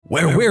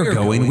Where we're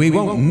going, we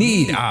won't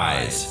need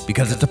eyes,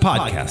 because it's a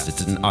podcast,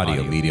 it's an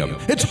audio medium.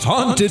 It's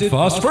Haunted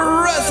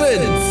Phosphorescence!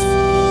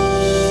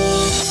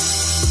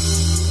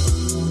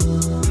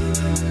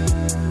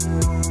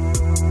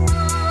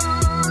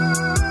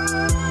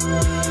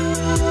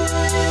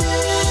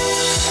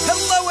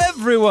 Hello,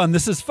 everyone.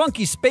 This is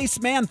Funky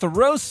Spaceman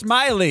Thoreau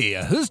Smiley.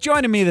 Who's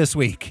joining me this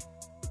week?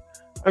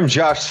 I'm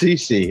Josh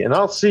Cece, and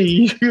I'll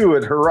see you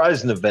at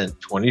Horizon Event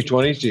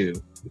 2022.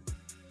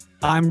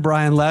 I'm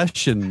Brian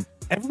Lesh, and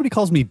everybody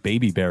calls me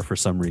Baby Bear for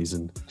some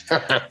reason.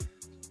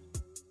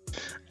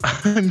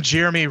 I'm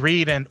Jeremy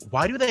Reed, and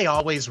why do they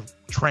always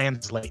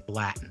translate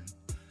Latin?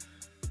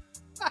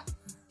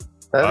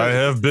 I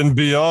have been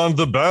beyond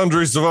the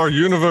boundaries of our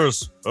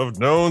universe, of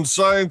known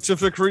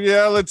scientific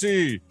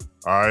reality.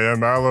 I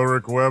am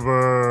Alaric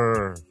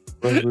Weber.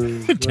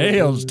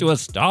 Tales to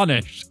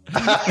astonish.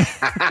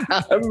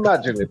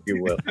 Imagine, if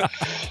you will.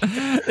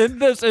 And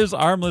this is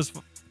Armless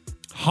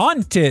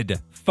Haunted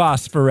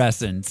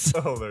Phosphorescence.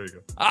 Oh, there you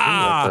go.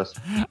 I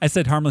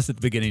said harmless at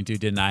the beginning too,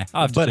 didn't I?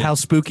 But how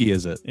spooky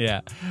is it?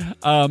 Yeah.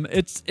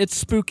 It's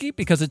spooky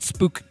because it's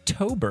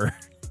Spooktober.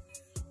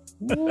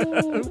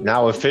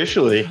 Now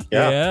officially,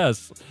 yeah.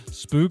 Yes,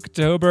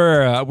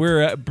 Spooktober.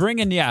 We're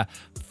bringing you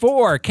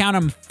four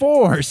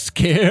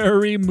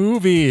scary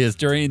movies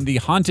during the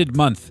haunted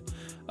month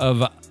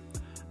of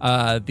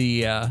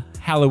the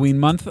Halloween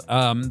month.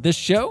 This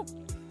show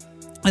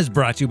is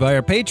brought to you by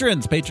our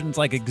patrons. Patrons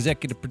like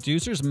executive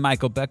producers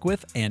Michael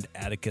Beckwith and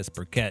Atticus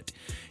Burkett.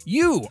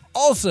 You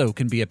also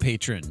can be a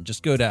patron.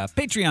 Just go to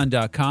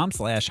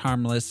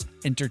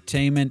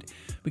patreon.com/harmlessentertainment.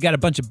 We got a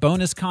bunch of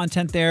bonus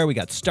content there. We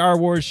got Star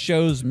Wars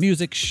shows,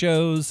 music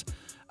shows.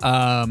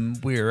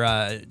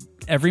 We're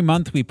every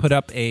month we put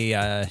up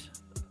a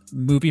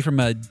movie from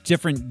a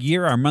different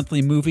year, our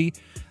monthly movie.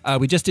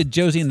 We just did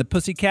Josie and the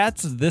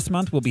Pussycats. This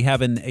month we'll be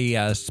having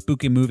a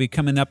spooky movie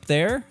coming up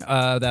there.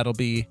 That'll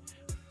be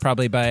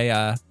probably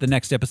by the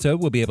next episode.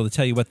 We'll be able to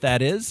tell you what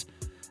that is.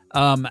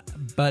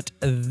 But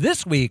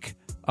this week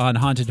on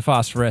Haunted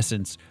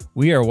Phosphorescence,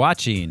 we are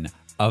watching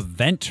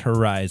Event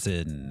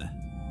Horizon.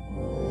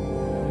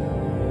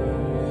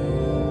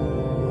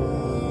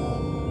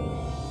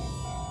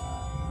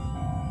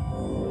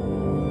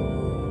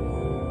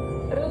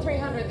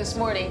 This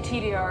morning,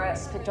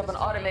 TDRS picked up an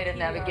automated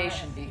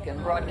navigation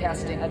beacon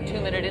broadcasting at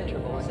 2-minute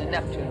intervals in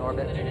Neptune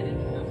orbit.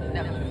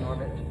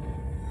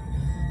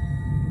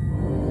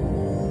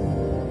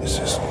 This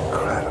is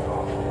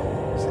incredible.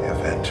 It's the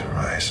Event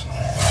Horizon.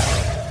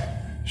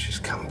 She's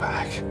come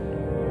back.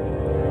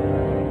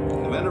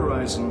 Event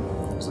Horizon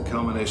is the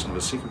culmination of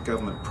a secret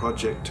government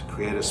project to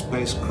create a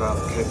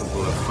spacecraft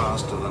capable of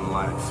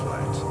faster-than-light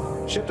flight.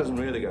 The ship doesn't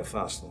really go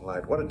faster than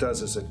light. What it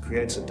does is it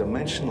creates a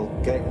dimensional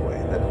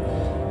gateway that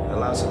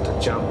allows it to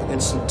jump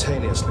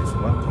instantaneously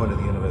from one point of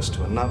the universe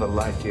to another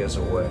light years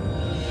away.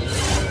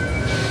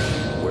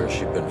 Where's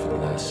she been for the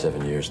last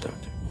 7 years,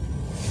 Doctor?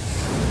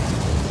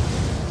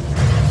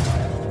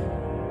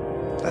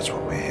 That's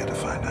what we're here to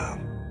find out.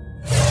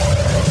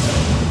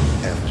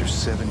 After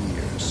 7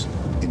 years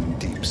in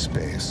deep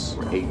space.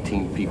 There were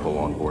 18 people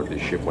on board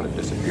this ship when it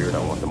disappeared.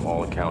 I want them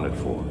all accounted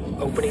for.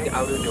 Opening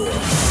outer door.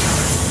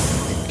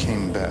 It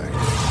came back,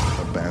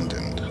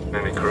 abandoned.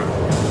 Any crew?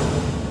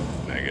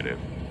 Negative.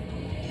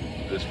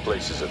 This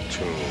place is a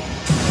tomb.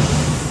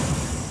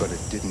 But it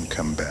didn't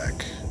come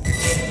back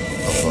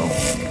alone.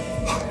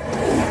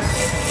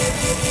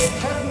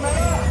 Captain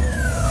Miller!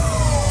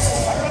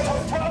 I've got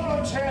some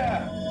problems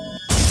here!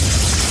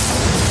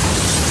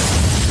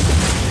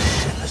 This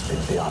ship has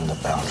been beyond the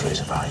boundaries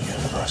of our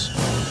universe.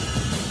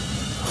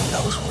 Who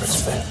knows where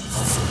it's been?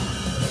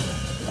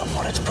 And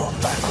what it's brought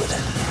back with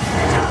it.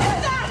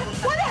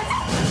 What is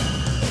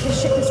it? The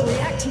ship is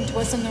reacting to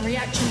us and the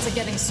reactions are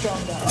getting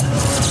stronger.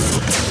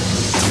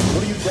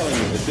 What are you telling me?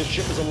 That this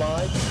ship is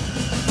alive?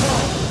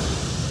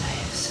 I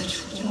have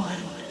such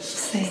wonderful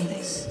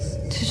things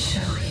to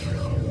show you.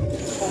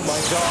 Oh my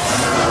God!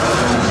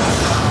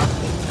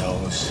 It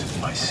knows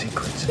my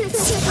secrets. It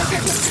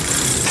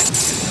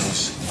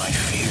knows my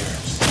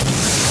fears.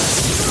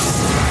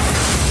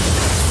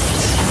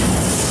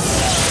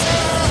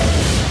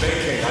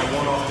 Vacate, I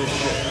want off this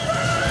ship.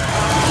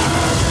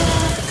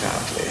 I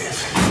can't leave.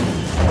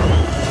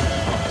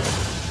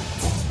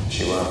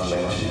 She won't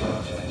let you.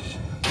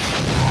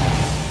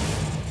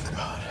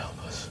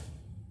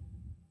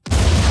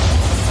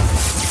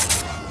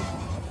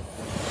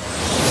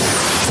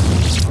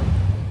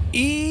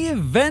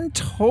 Event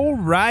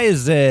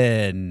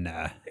Horizon.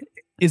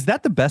 Is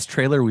that the best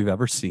trailer we've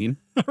ever seen?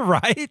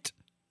 Right?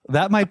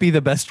 That might be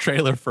the best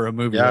trailer for a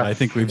movie that I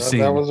think we've seen.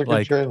 That was a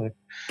good trailer.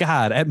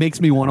 God, it makes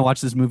me want to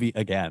watch this movie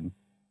again.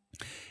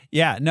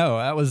 Yeah, no,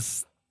 that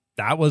was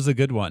a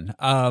good one.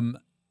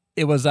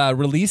 It was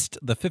released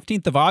the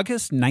 15th of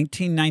August,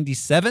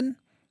 1997,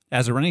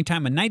 has a running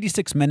time of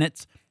 96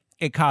 minutes.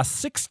 It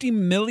cost $60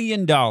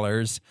 million,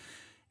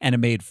 and it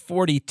made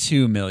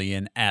 $42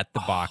 million at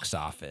the box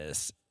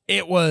office.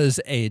 It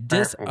was a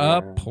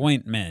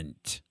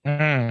disappointment.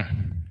 Too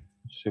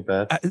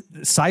bad.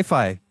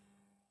 Sci-fi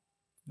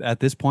at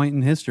this point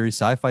in history,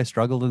 sci-fi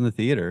struggled in the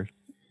theater.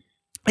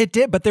 It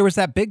did, but there was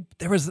a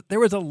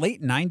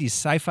late 90s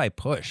sci-fi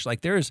push.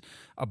 Like there's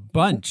a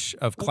bunch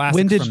of classics.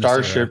 When did from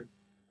Starship?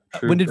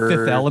 When did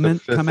Fifth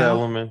Element come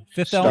out?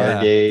 Fifth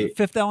Stargate. Element.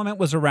 Fifth Element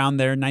was around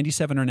there,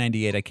 97 or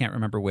 98. I can't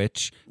remember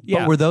which.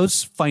 Yeah. But were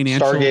those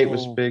financial? Stargate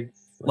was big.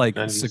 Like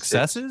 96.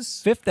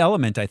 successes? Fifth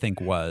Element, I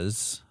think,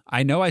 was.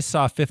 I know I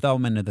saw Fifth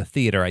Element in the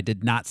theater. I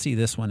did not see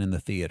this one in the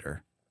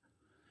theater.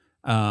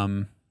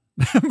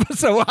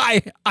 So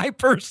I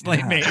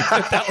personally made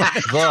Fifth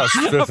Element. Thus,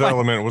 Fifth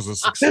Element was a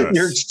success.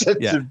 Your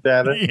extensive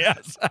data.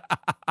 Yes.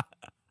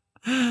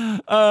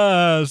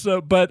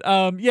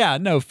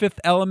 Fifth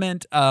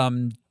Element,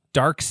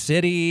 Dark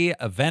City,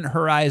 Event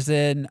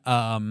Horizon.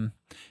 I'd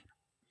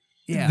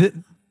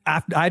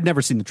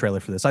never seen the trailer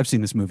for this. I've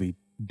seen this movie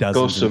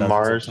dozens Ghosts and of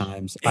dozens Mars. of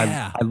times.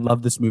 Yeah. I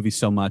love this movie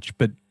so much,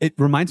 but it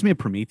reminds me of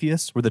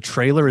Prometheus, where the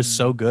trailer is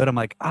so good. I'm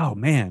like, oh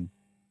man,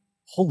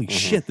 holy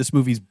shit, this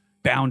movie's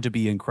bound to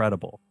be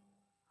incredible.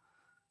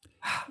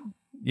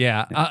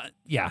 Yeah,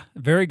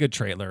 very good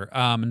trailer.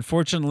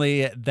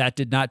 Unfortunately, that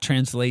did not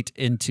translate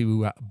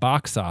into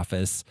box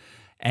office,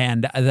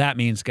 and that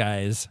means,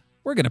 guys,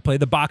 we're going to play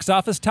the box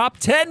office top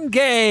 10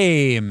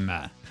 game.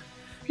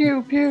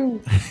 Pew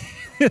pew.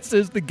 This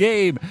is the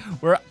game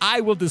where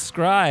I will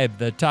describe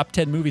the top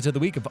 10 movies of the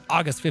week of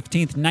August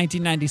 15th,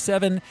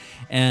 1997,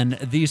 and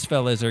these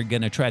fellas are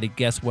going to try to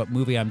guess what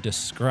movie I'm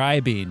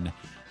describing.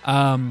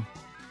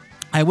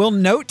 I will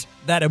note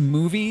that a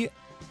movie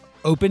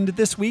opened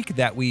this week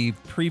that we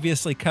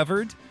previously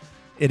covered.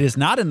 It is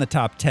not in the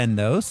top 10,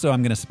 though, so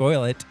I'm going to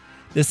spoil it.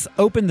 This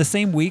opened the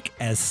same week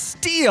as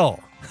Steel,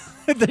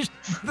 the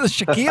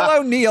Shaquille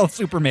O'Neal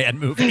Superman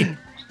movie.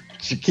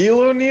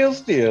 Shaquille O'Neal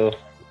Steel.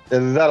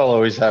 And that'll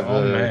always have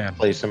a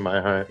place in my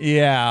heart.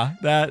 Yeah,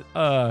 that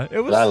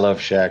it was. But I love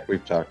Shaq.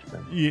 We've talked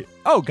about it. Yeah,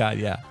 oh God,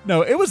 yeah.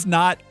 No, it was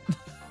not.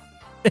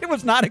 It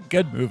was not a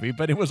good movie,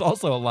 but it was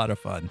also a lot of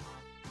fun.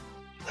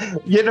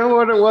 You know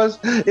what it was?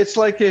 It's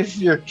like if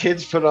your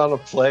kids put on a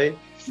play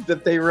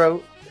that they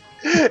wrote,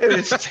 and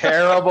it's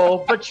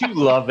terrible, but you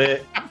love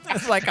it.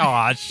 It's like,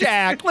 aw,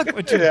 Shaq, look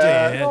what you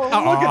did. Look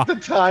at the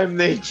time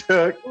they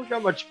took. Look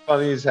how much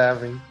fun he's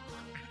having.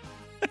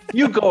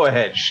 You go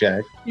ahead,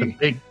 Shaq.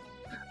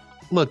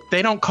 Look,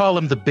 they don't call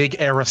him the Big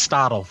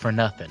Aristotle for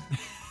nothing.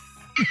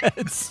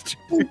 That's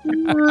true.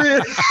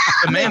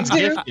 The man's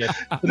gifted.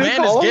 The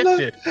man is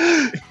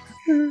gifted.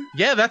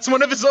 Yeah, that's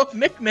one of his old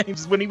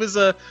nicknames when he was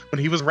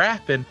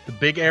rapping. The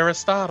Big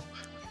Aristotle.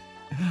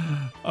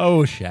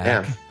 Oh, Shaq.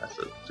 Damn, that's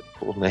a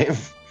cool name.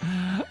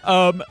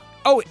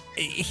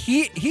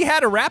 He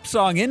had a rap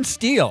song in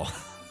Steel.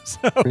 So,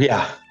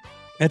 yeah,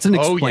 it's an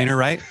explainer,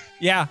 right?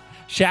 Yeah.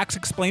 Shaq's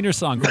explainer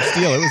song from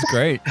Steel. It was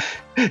great.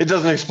 It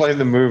doesn't explain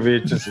the movie.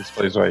 It just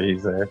explains why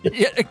he's there.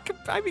 Yeah,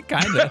 I mean,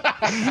 kind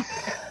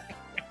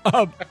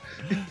of.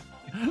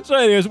 So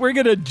anyways, we're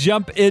going to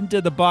jump into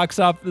the box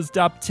office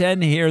top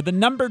 10 here. The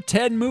number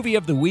 10 movie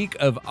of the week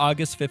of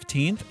August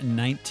 15th,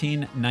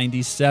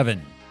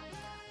 1997.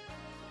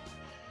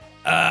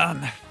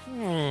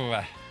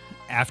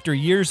 After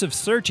years of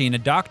searching, a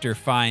doctor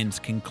finds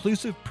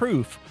conclusive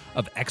proof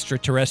of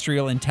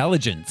extraterrestrial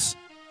intelligence.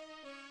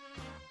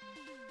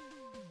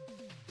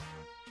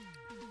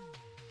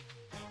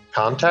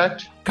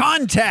 Contact?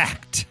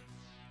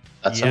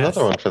 That's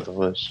another one for the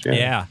list.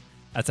 Yeah.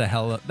 That's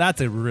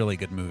a really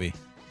good movie.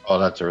 Oh,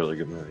 that's a really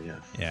good movie,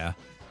 yeah.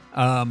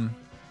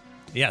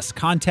 Yes,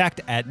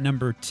 Contact at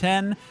number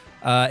 10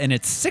 in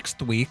its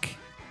sixth week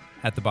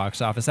at the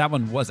box office. That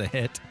one was a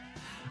hit.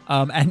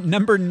 At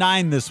number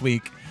 9 this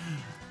week,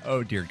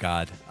 oh dear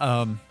God,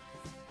 an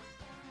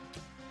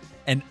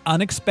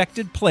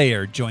unexpected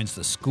player joins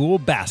the school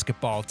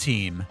basketball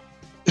team.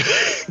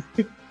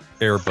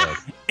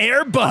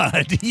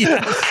 Airbud,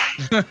 yes.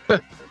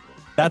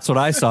 That's what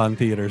I saw in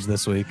theaters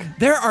this week.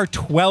 There are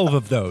 12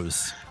 of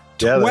those.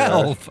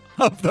 12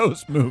 of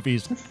those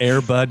movies.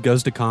 Airbud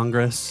goes to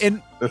Congress.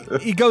 And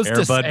he goes to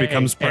Airbud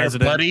becomes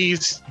president. Air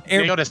buddies.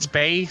 They go to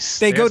space.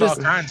 They go to all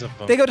kinds of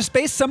them. They go to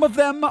space. Some of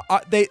them,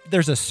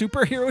 there's a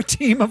superhero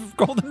team of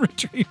golden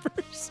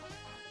retrievers.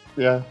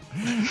 Yeah.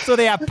 So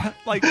they have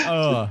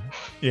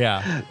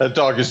yeah. That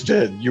dog is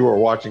dead. You are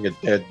watching a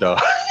dead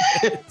dog.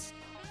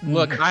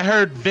 Look, I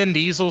heard Vin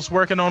Diesel's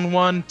working on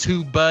one,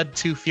 Too Bud,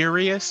 Too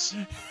Furious.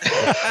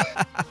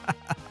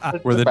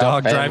 Where the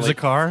dog drives a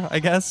car, I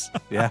guess.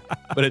 Yeah,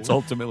 but it's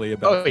ultimately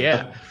about. Oh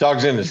yeah,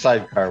 dog's in the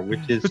sidecar, which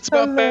is it's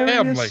about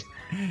family.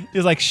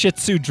 He's like Shih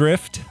Tzu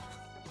Drift.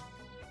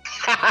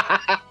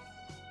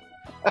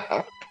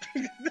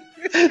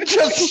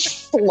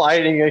 Just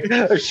sliding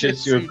a Shih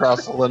Tzu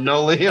across the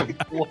linoleum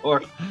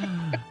floor.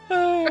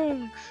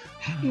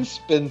 He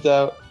spins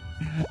out.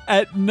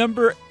 At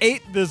number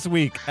 8 this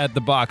week at the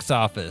box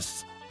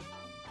office,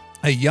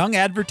 a young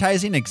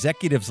advertising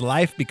executive's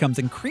life becomes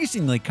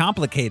increasingly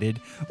complicated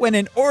when,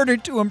 in order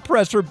to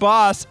impress her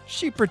boss,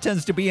 she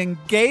pretends to be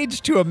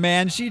engaged to a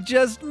man she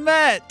just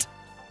met.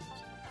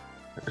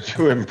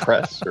 To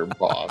impress her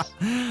boss.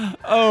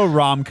 Oh,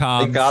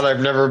 rom-com. Thank God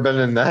I've never been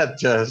in that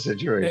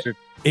situation.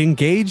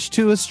 Engaged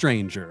to a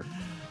stranger.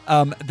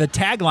 The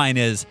tagline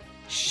is,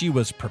 "She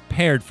was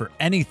prepared for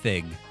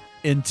anything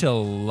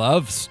until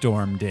love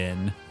stormed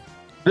in."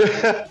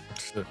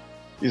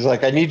 He's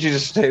like, I need you to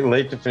stay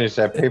late to finish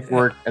that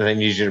paperwork, and I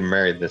need you to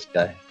marry this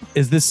guy.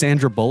 Is this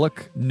Sandra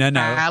Bullock? No.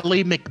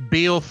 Ally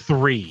McBeal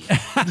 3.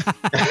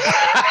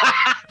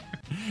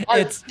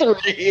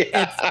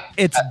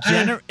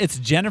 It's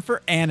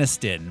Jennifer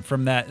Aniston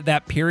from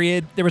that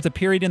period. There was a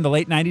period in the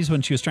late 90s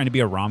when she was trying to be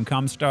a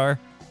rom-com star.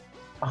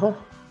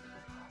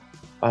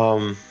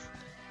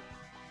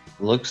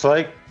 Looks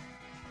like.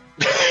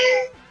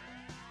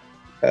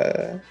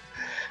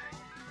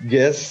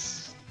 Guess.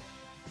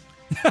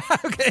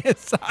 Okay,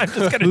 so I'm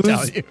just gonna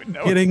tell you.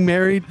 No. Getting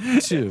married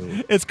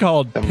to. It's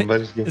called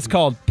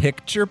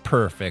Picture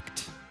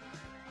Perfect.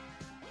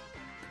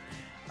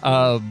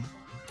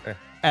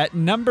 At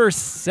number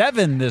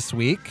 7 this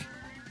week.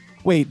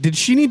 Wait, did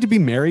she need to be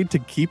married to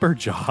keep her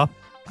job?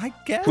 I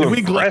guess. To we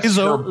impress glaze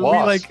her over. We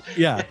boss. like,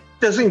 yeah.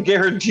 Doesn't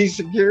guarantee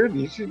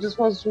security. She just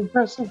wants to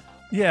impress him.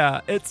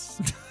 Yeah, it's.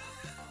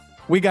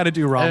 We got to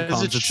do As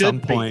rom-coms it at should some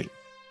be. point.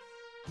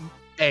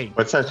 Hey,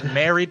 What's that?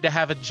 married to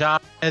have a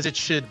job as it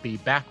should be,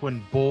 back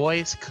when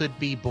boys could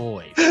be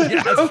boys.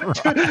 Yeah,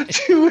 that's right.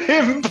 To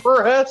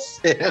impress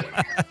him.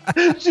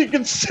 She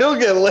can still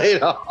get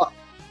laid off.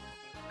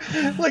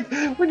 Like,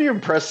 when you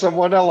impress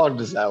someone, how long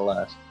does that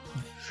last?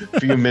 A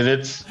few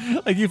minutes?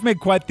 Like, you've made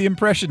quite the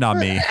impression on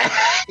me.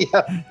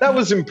 Yeah, that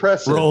was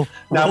impressive. Roll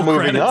now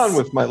moving credits. on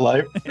with my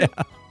life.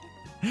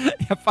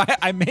 If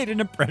I made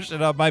an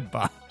impression on my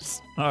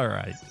boss. All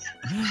right.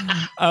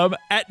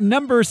 At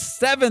number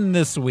 7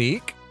 this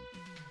week.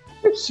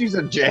 She's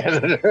a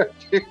janitor,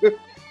 dude.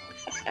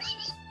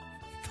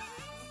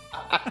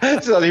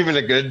 It's not even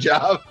a good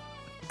job.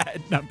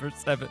 At number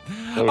 7.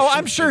 Oh, Oh,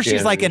 I'm she's sure a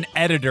she's like an janitor.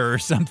 editor or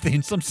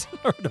something. Some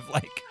sort of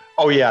like.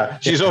 Oh, yeah.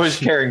 She's always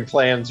carrying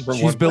plans from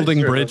She's one place building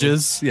to another.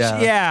 bridges.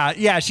 Yeah.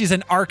 Yeah. She's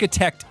an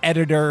architect,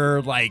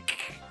 editor, like,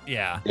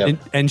 yeah. Yep.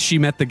 And she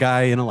met the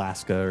guy in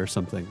Alaska or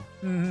something.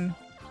 Mm-hmm.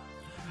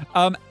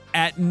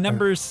 At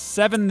number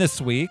 7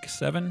 this week,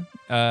 7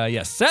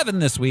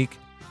 this week,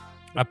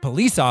 a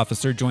police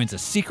officer joins a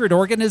secret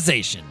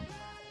organization.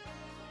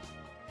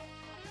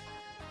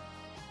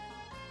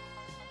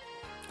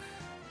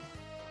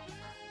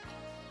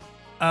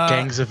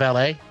 Gangs of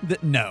LA.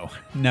 No.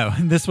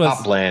 This was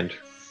Upland.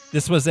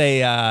 This was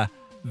a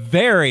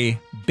very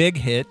big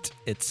hit.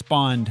 It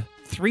spawned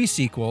 3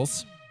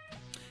 sequels.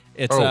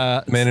 It's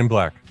Men in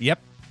Black. Yep.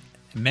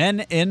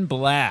 Men in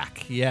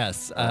Black.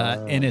 Yes.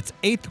 In its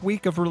 8th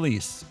week of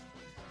release.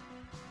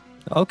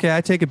 Okay,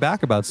 I take it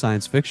back about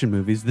science fiction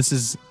movies. This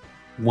is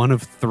one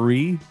of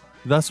 3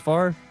 thus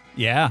far.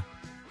 Yeah.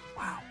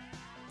 Wow.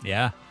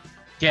 Yeah.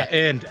 Yeah,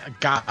 and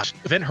gosh,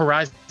 Event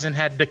Horizon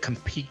had to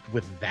compete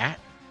with that.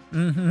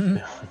 Mm-hmm.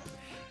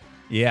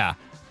 Yeah.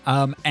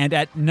 And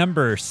at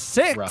number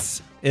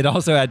 6, it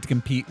also had to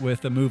compete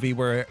with a movie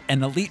where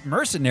an elite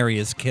mercenary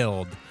is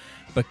killed,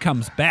 but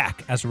comes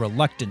back as a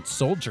reluctant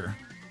soldier.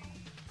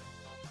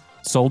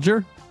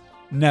 Soldier?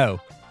 No.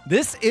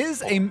 This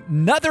is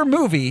another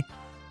movie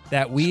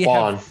that we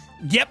Spawn. have.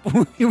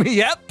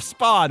 Yep,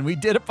 Spawn. We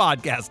did a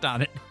podcast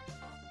on it.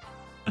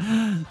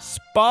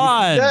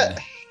 Spawn.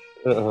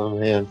 Oh,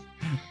 man.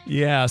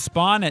 Yeah,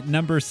 Spawn at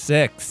number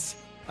 6.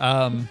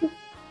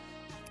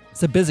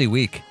 It's a busy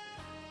week.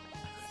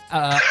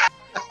 I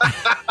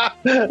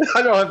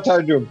don't have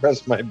time to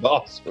impress my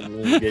boss.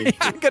 From the engagement.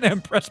 I'm going to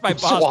impress my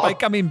boss by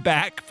coming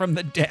back from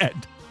the dead.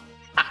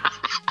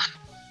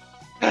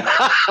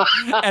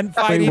 And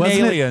fighting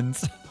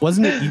aliens.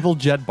 Wasn't it Evil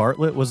Jet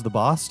Bartlett was the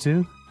boss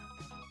too?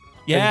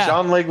 Yeah. And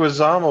John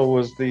Leguizamo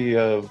was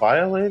the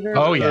violator.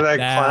 Oh, yeah. That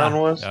clown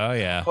was. Oh,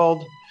 yeah.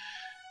 Called.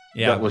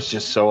 Yeah. That was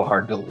just so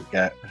hard to look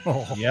at.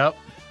 Yep.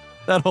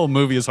 That whole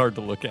movie is hard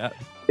to look at.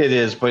 It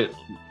is, but it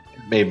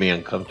made me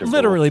uncomfortable.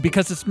 Literally,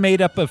 because it's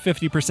made up of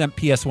 50%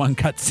 PS1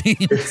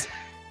 cutscenes.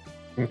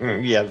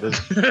 Yeah, this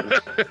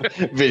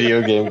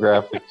video game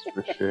graphics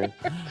for sure.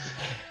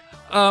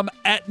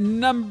 At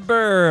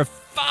number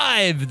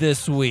 5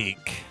 this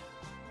week,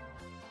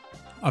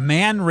 a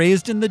man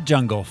raised in the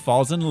jungle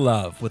falls in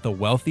love with a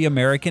wealthy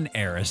American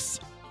heiress.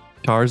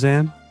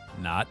 Tarzan?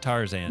 Not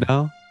Tarzan.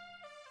 No.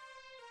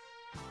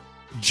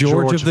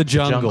 George of the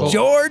Jungle.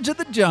 George of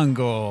the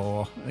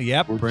Jungle.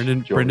 Yep.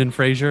 Brendan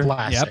Fraser.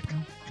 Classic.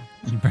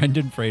 Yep.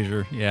 Brendan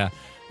Fraser. Yeah.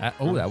 That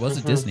was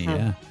a Disney.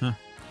 Yeah. Huh.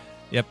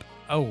 Yep.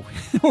 Oh,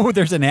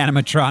 there's an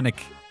animatronic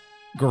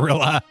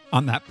gorilla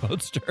on that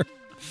poster.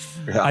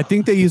 I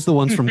think they used the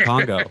ones from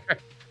Congo.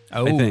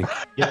 Oh, I think.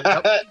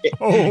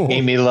 Oh.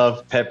 Amy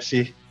loved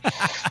Pepsi.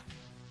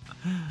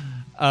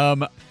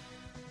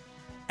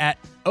 At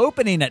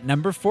opening at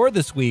number 4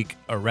 this week,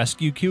 a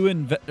rescue crew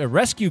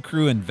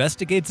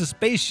investigates a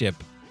spaceship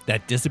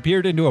that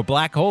disappeared into a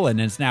black hole and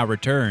is now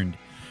returned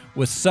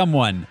with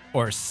someone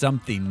or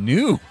something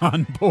new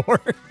on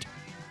board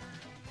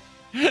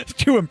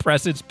to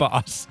impress its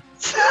boss.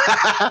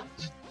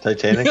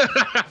 Titanic.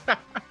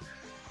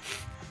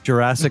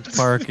 Jurassic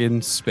Park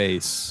in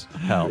space.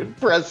 Hell.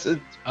 Impress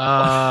its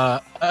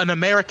An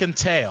American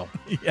Tail.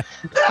 Yeah.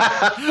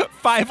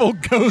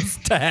 Fievel goes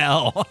to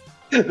hell.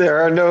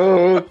 There are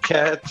no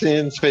cats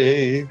in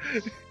space.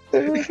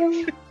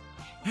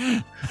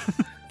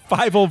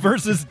 Fievel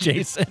versus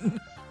Jason.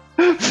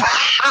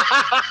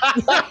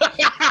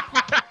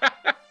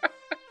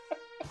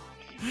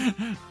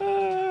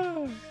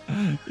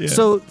 Yeah.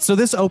 So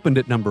this opened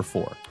at number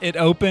 4. It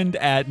opened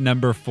at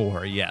number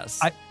 4,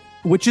 yes.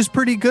 Which is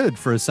pretty good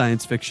for a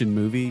science fiction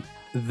movie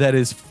that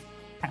is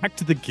packed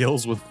to the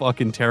gills with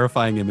fucking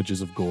terrifying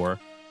images of gore.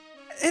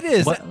 It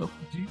is.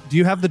 Do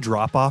you have the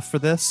drop off for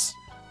this?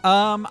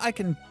 I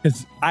can.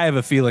 Because I have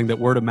a feeling that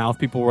word of mouth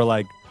people were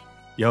like,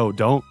 "Yo,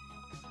 don't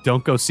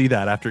go see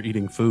that after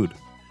eating food."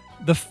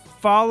 The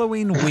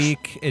following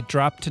week, it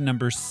dropped to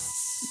number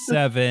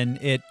 7.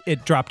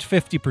 It dropped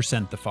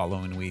 50% the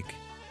following week.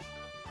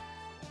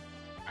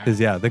 Because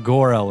the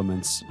gore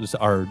elements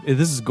are.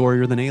 This is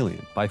gorier than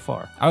Alien by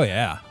far. Oh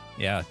yeah,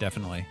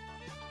 definitely.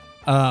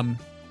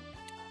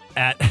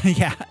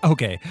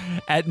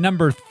 At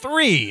number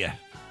 3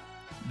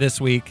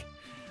 this week,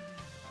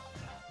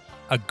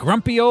 a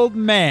grumpy old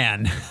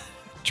man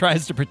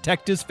tries to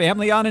protect his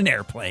family on an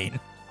airplane.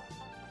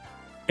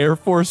 Air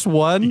Force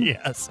One?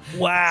 Yes.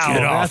 Wow,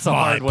 Get off that's a my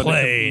hard one to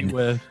plane. compete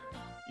with.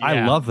 Yeah.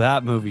 I love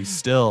that movie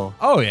still.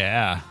 Oh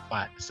yeah.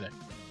 Classic.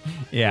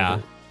 Yeah.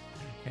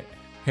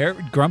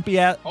 Grumpy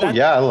at.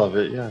 I love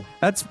it. Yeah.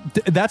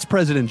 That's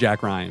President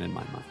Jack Ryan in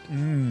my mind.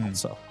 Mm.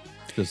 So,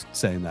 just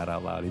saying that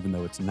out loud, even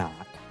though it's not.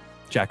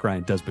 Jack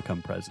Ryan does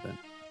become president.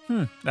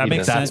 That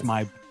makes sense.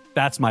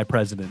 That's my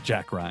president,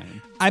 Jack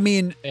Ryan. I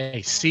mean,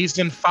 hey,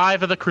 season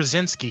 5 of the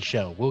Krasinski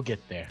show. We'll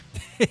get there.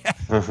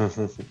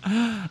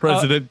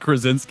 President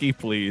Krasinski,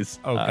 please.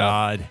 Oh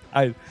God,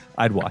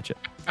 I'd watch it.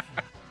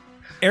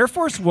 Air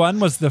Force One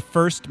was the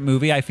first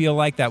movie I feel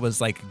like that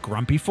was like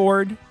Grumpy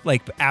Ford,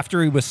 like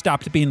after he was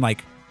stopped being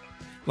like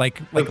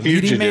leading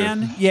Fugitive.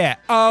 man. Yeah.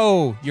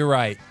 Oh, you're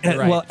right. You're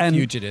right. Well, and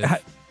Fugitive.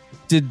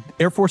 Did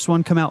Air Force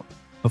One come out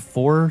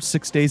before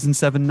 6 Days and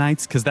 7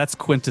 Nights? Because that's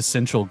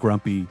quintessential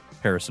grumpy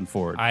Harrison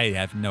Ford. I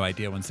have no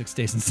idea when 6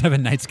 Days and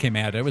 7 Nights came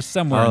out. It was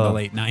somewhere in the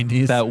late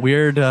 90s. That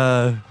weird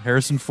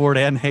Harrison Ford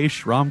Anne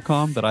Heche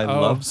rom-com that I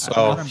love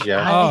so much.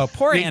 Oh,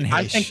 poor Anne Heche.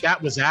 I think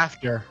that was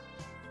after.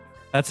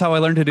 That's how I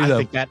learned to do I the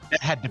think that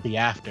had to be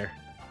after.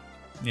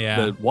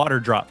 Yeah. the water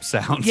drop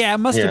sound. Yeah, it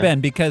must have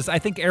been because I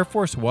think Air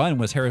Force One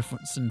was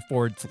Harrison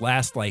Ford's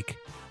last like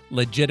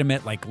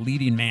legitimate like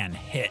leading man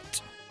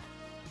hit.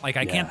 Like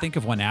I can't think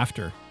of one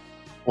after.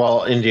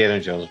 Well, Indiana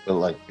Jones, but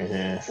like,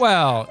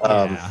 Well,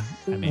 yeah.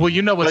 I mean, Well,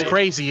 you know what's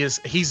crazy is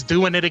he's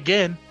doing it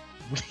again.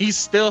 He's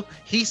still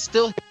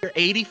here,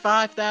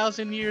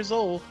 85,000 years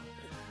old,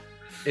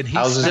 and he's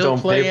Houses still don't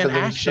pay playing for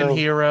action themselves.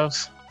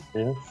 heroes.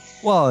 yeah.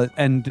 Well,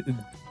 and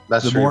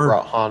That's the true. more-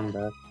 Brought Han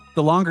back.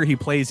 the longer he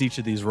plays each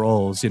of these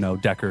roles,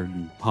 Deckard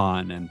and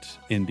Han and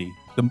Indy,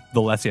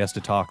 the less he has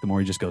to talk, the more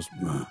he just goes.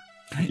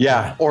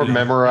 Yeah, or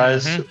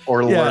memorize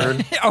or Yeah.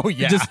 learn. oh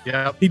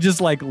yeah. He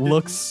just like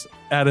looks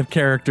out of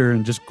character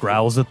and just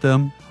growls at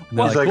them. And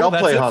they're He's like, "Cool, I'll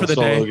that's play it Han for the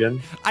Solo day."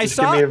 again. I Just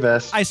saw give me a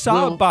vest. I saw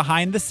Well,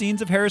 behind the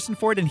scenes of Harrison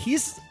Ford, and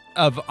he's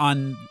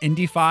on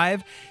Indy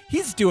 5.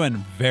 He's doing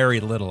very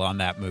little on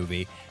that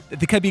movie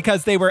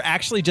because they were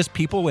actually just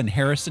people in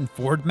Harrison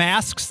Ford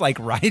masks, like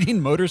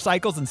riding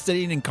motorcycles and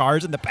sitting in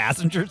cars in the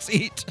passenger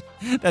seat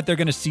that they're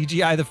going to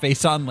CGI the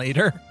face on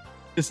later.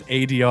 Just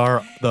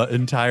ADR the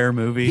entire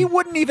movie. He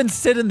wouldn't even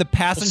sit in the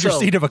passenger So-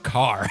 seat of a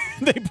car.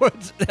 They put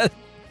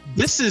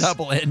This is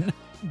double in.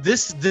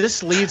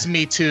 this leads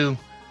me to,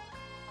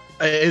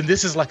 and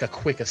this is like a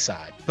quick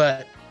aside,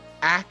 but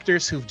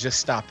actors who've just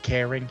stopped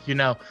caring.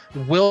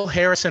 Will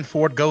Harrison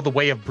Ford go the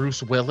way of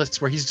Bruce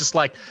Willis, where he's just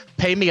like,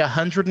 pay me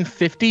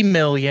 $150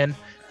 million,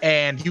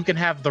 and you can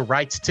have the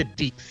rights to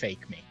deep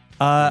fake me.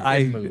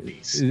 in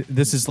movies.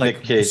 This is like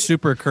Nick Cage.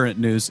 super current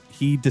news.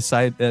 He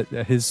decided that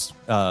his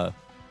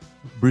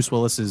Bruce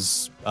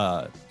Willis's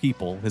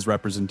people, his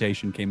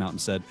representation, came out and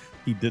said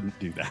he didn't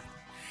do that.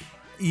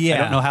 Yeah. I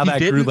don't know how that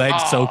grew didn't?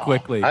 legs so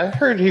quickly. I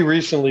heard he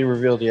recently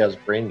revealed he has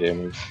brain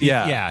damage.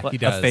 Yeah, he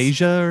does.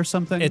 Aphasia or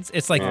something.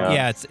 It's like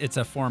Yeah. it's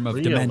a form of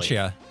Really?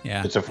 dementia.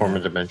 Yeah. It's a form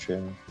of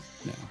dementia.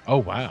 Oh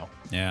wow.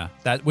 Yeah,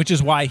 which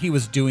is why he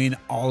was doing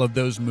all of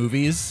those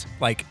movies,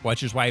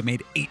 which is why he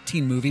made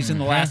 18 movies in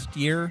the last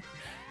year.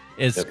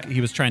 He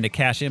was trying to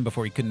cash in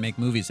before he couldn't make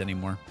movies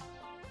anymore.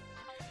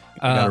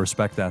 You gotta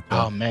respect that,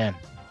 though. Oh man.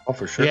 Oh,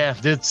 for sure. Yeah,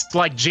 it's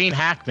like Gene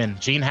Hackman.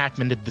 Gene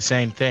Hackman did the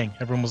same thing.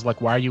 Everyone was like,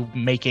 "Why are you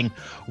making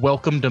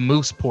Welcome to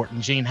Mooseport?"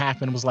 And Gene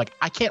Hackman was like,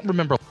 "I can't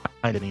remember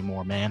it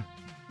anymore, man."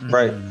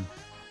 Right.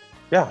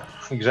 Yeah,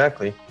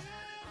 exactly.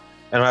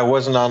 And I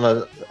wasn't on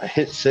a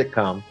hit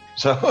sitcom,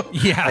 so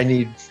Yeah. I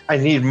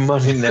need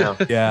money now.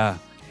 Yeah,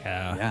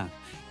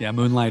 Yeah.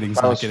 Moonlighting's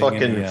I not was getting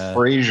fucking any,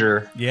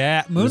 Frasier.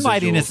 Yeah,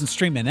 Moonlighting Residuals. isn't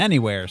streaming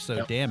anywhere, so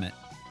Yep. damn it.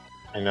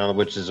 I know,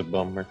 which is a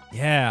bummer.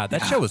 Yeah,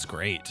 that show was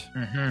great.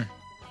 Mm-hmm.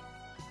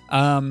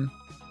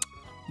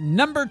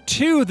 Number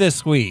 2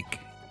 this week.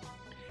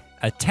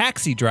 A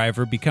taxi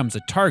driver becomes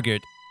a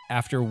target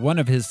after one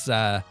of his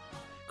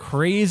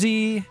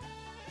crazy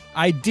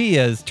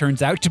ideas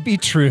turns out to be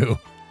true.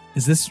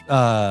 Is this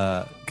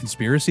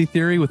conspiracy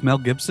theory with Mel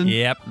Gibson?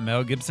 Yep,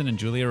 Mel Gibson and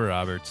Julia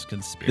Roberts.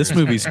 Conspiracy. This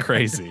movie's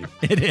crazy.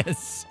 It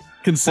is.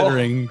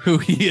 Considering who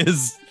he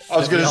is. I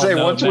was going to say,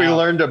 once we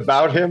learned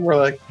about him, we're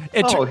like,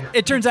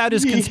 it turns out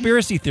his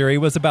conspiracy theory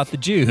was about the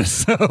Jews.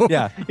 So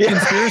yeah,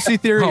 conspiracy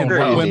theory and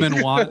what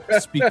women want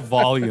speak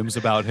volumes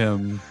about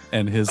him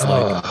and his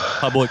like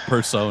public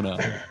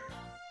persona.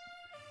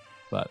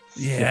 But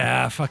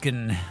yeah,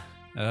 fucking.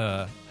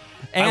 I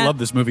love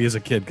this movie as a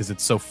kid because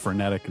it's so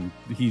frenetic and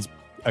he's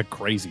a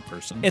crazy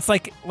person. It's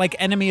like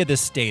Enemy of the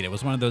State. It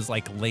was one of those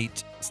like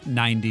late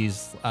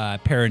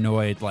 90s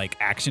paranoid like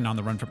action on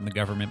the run from the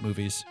government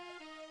movies.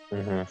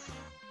 Mm-hmm.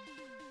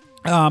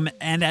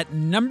 And at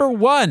number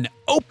 1,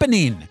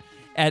 opening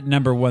at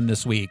number 1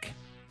 this week.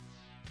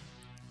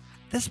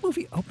 This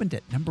movie opened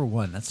at number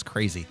 1. That's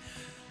crazy.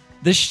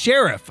 The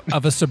sheriff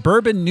of a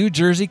suburban New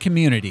Jersey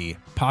community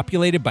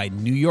populated by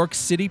New York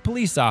City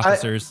police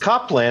officers.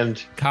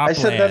 Copland. I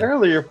said that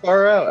earlier.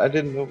 Far out. I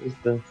didn't know it was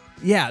the.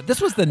 Yeah, this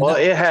was the. Well,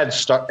 it had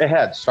star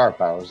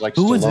powers like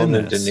Stallone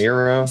and De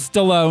Niro.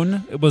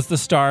 Stallone was the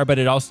star, but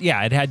it also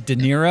it had De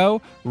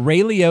Niro, Ray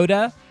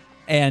Liotta,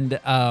 and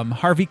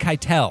Harvey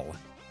Keitel.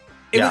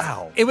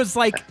 It was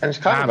like. And it's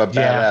kind of a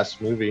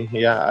badass movie.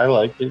 Yeah, I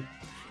like it.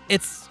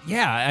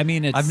 I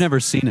mean, I've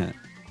never seen it.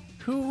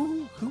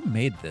 Who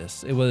made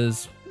this? It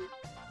was.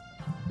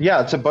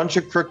 Yeah, it's a bunch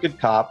of crooked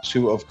cops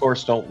who, of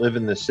course, don't live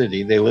in the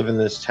city. They live in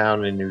this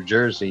town in New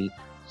Jersey.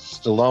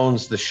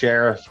 Stallone's the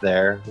sheriff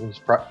there.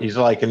 He's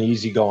like an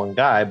easygoing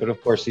guy, but of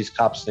course, these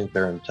cops think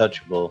they're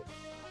untouchable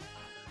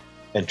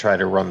and try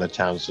to run the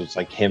town. So it's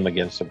like him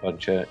against a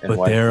bunch of.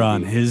 But they're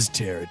on his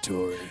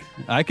territory.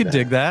 I could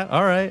dig that.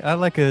 All right, I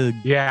like a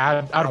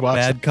I'd watch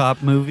bad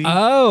cop movie.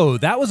 Oh,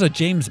 that was a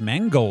James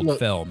Mangold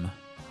film.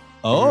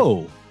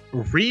 Oh,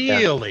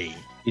 really? Yeah.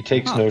 He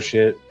takes no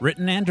shit.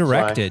 Written and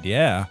directed.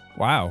 Yeah.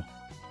 Wow.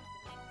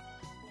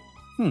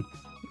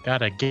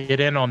 Gotta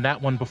get in on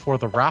that one before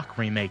The Rock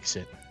remakes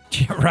it.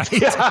 Yeah, right.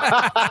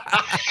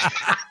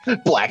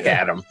 Black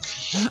Adam.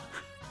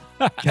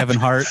 Kevin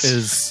Hart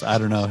is, I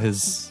don't know,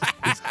 his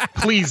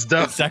Please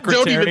don't.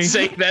 secretary. Don't even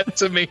say that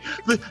to me.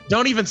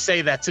 Don't even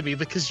say that to me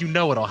because you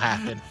know it'll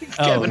happen.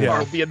 Kevin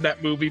Hart will be in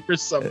that movie for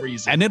some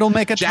reason. And it'll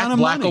make a Jack ton of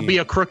Black money. will be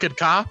a crooked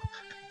cop.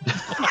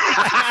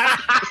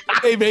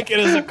 They make it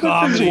as a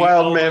comedy.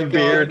 Wild man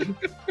beard.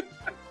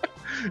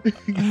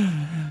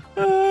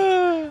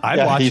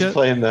 I'd watch he's it.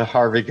 playing the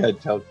Harvey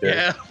Keitel character.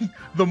 Yeah.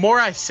 The more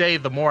I say,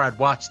 the more I'd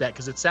watch that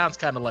because it sounds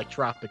kind of like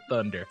Tropic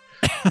Thunder.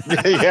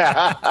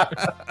 Yeah.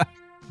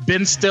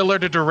 Ben Stiller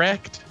to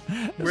direct.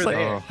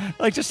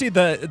 Like to see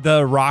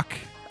the Rock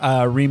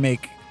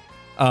remake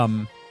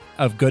of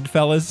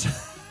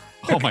Goodfellas.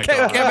 Oh my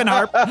god.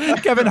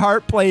 Kevin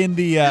Hart playing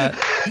the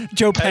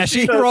Joe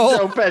Pesci role.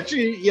 Joe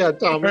Pesci, yeah,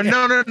 Tommy.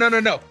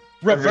 No.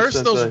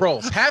 Reverse those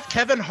roles. Have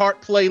Kevin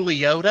Hart play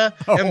Liotta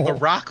and The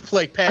Rock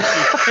play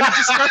Pesci. And it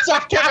just starts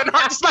off Kevin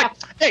Hart just like,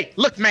 hey,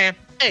 look, man.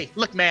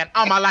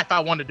 All my life I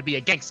wanted to be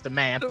a gangster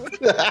man. No.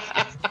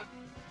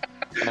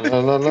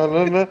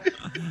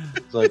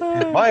 It's like,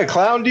 am I a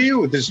clown to you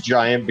with this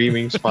giant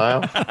beaming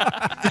smile?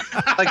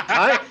 Like,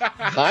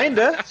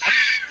 kinda.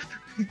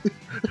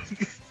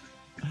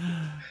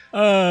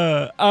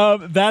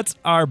 That's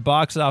our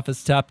box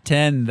office top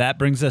 10. That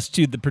brings us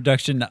to the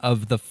production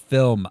of the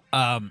film.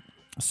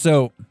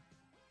 So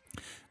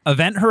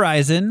Event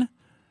Horizon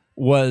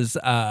was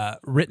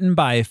written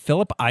by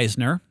Philip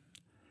Eisner.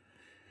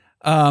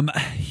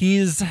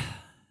 He's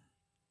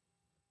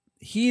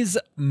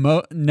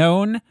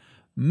known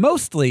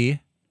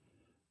mostly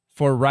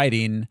for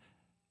writing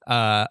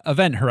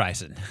Event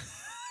Horizon.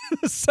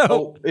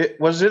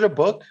 Was it a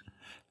book?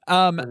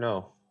 Or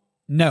no.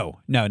 No.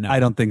 I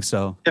don't think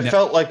so. It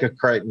felt like a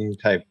Crichton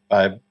type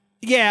vibe.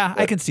 Yeah,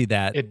 I can see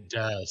that. It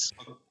does.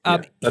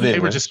 They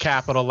were just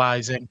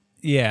capitalizing.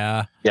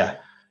 Yeah. Yeah.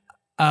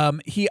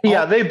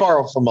 They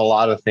borrow from a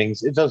lot of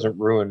things. It doesn't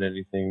ruin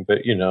anything, but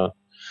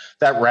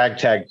that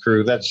ragtag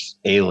crew, that's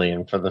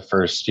alien for the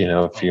first,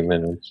 few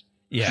minutes.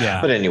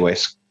 Yeah. But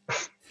anyways,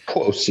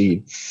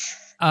 proceed.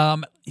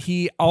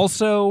 He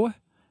also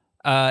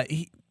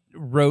he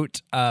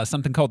wrote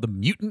something called The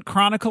Mutant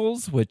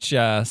Chronicles, which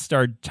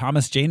starred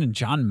Thomas Jane and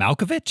John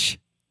Malkovich.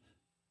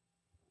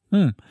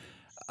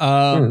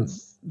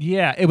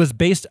 Yeah, it was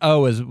based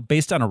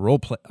on a role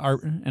play,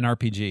 an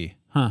RPG.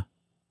 Huh.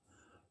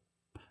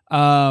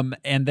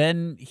 And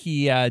then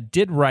he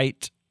did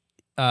write.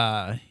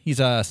 He's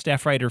a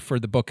staff writer for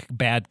the book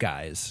Bad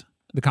Guys,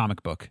 the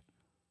comic book.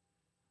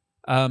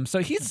 So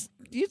he's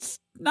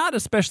not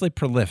especially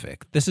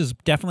prolific. This is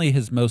definitely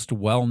his most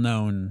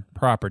well-known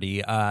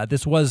property.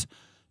 This was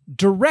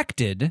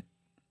directed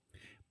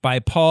by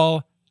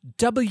Paul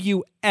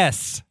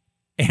W.S.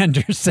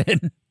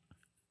 Anderson.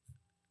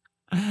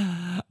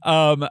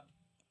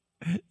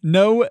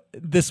 No,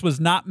 this was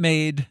not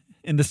made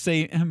in the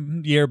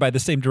same year by the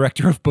same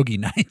director of Boogie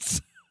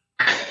Nights.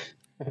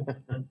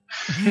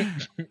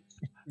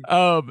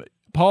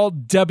 Paul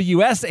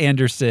W.S.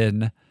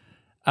 Anderson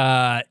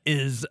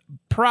is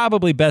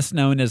probably best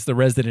known as the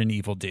Resident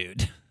Evil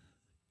dude.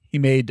 He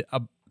made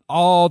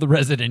all the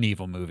Resident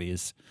Evil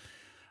movies.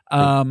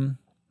 And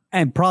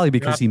probably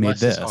because he made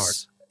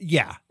this.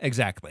 Yeah,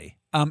 exactly.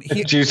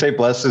 Did you say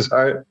bless his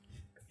heart?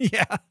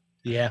 Yeah.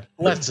 Yeah,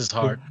 bless his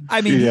heart.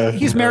 I mean,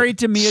 he's married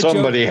to Mia Jovovich.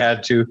 Somebody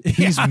had to.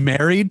 He's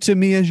married to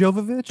Mia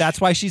Jovovich?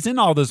 That's why she's in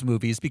all those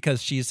movies,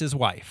 because she's his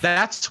wife.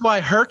 That's why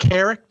her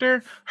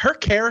character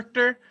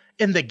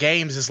in the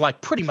games is like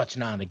pretty much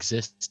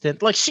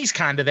non-existent. Like, she's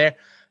kind of there.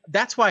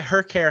 That's why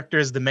her character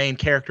is the main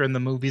character in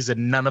the movies,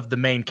 and none of the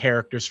main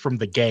characters from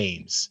the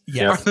games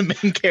are the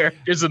main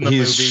characters in the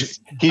movies.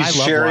 He's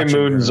Sherry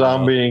Moon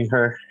zombieing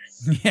her.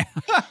 Yeah.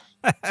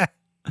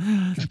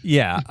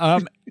 Yeah.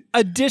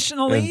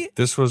 Additionally, and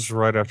this was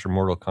right after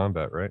Mortal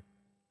Kombat, right?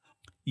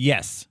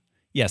 Yes.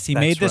 He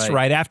made this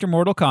right after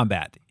Mortal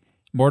Kombat.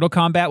 Mortal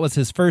Kombat was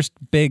his first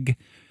big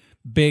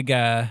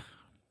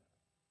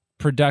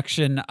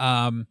production.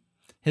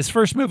 His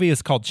first movie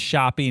is called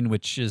Shopping,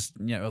 which is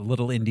a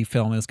little indie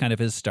film. It was kind of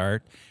his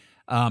start.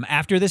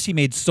 After this, he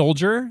made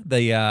Soldier,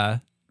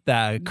 the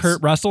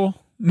Kurt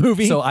Russell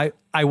movie. So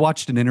I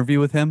watched an interview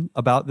with him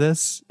about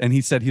this, and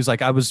he said, he was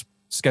like, I was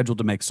scheduled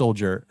to make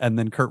Soldier, and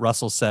then Kurt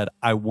Russell said,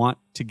 I want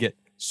to get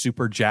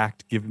super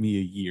jacked, give me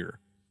a year.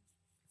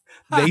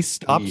 They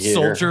stopped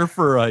Soldier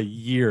for a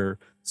year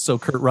so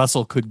Kurt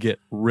Russell could get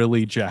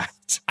really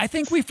jacked. I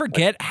think we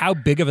forget how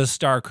big of a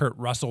star Kurt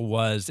Russell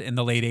was in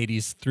the late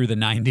 80s through the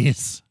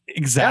 90s.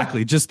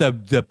 Exactly. Just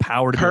the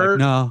power to be like,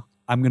 no,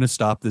 I'm going to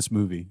stop this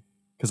movie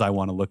because I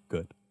want to look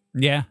good.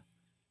 Yeah.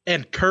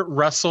 And Kurt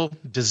Russell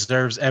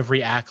deserves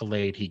every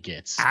accolade he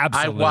gets.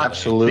 Absolutely. I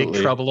watched Big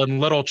Trouble in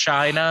Little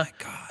China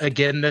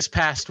again this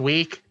past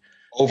week.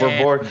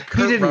 Overboard.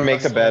 He didn't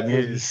make a bad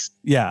movie.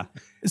 Yeah.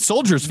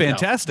 Soldier's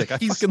fantastic. I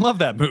fucking love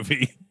that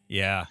movie.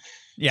 Yeah.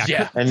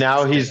 And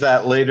now he's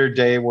that later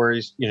day where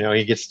he's,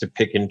 he gets to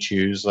pick and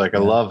choose. Like, I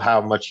love how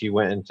much he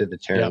went into the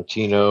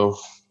Tarantino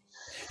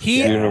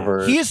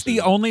universe. He is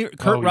the only,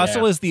 Kurt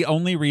Russell is the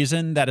only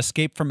reason that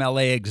Escape from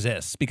LA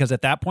exists, because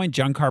at that point,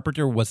 John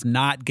Carpenter was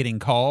not getting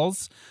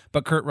calls,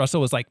 but Kurt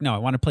Russell was like, no, I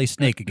want to play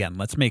Snake again.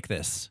 Let's make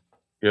this.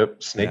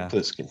 Yep. Snake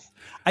Plissken.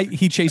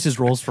 He chases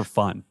roles for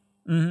fun.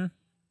 Mm-hmm.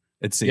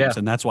 It seems,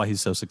 and that's why he's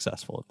so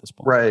successful at this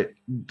point. Right.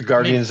 The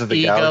Guardians of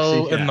the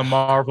Galaxy. In the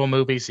Marvel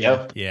movies.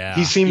 Yep. Yeah.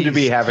 He seemed to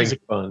be having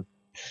fun.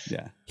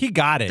 Yeah. He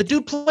got it. The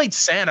dude played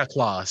Santa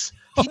Claus.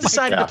 He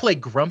decided to play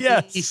Grumpy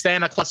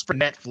Santa Claus for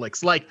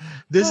Netflix. Like,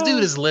 this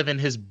dude is living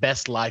his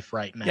best life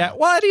right now. Yeah.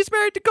 What? He's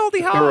married to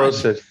Goldie Hawn.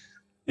 Roasted.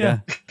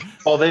 Yeah.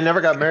 Well, they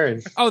never got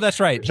married. Oh, that's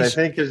right. Which I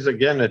think is,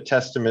 again, a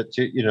testament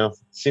to,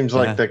 seems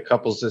like the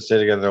couples that stay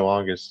together the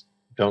longest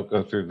don't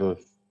go through the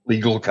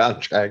legal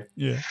contract.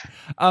 Yeah.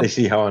 They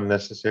see how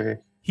unnecessary.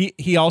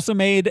 He also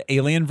made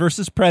Alien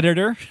versus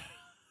Predator.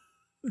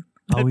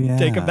 Oh, yeah.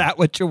 Take of that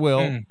what you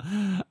will.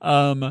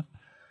 That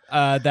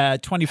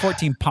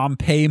 2014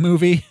 Pompeii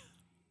movie.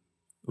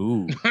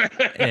 Ooh.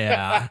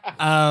 Yeah.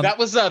 That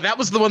was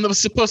the one that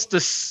was supposed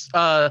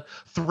to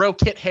throw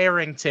Kit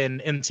Harington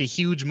into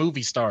huge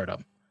movie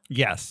stardom.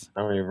 Yes.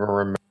 I don't even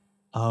remember.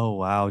 Oh,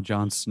 wow.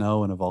 Jon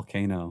Snow in a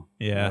volcano.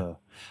 Yeah.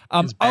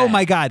 Oh,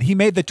 my God. He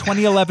made the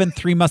 2011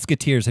 Three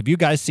Musketeers. Have you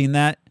guys seen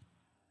that?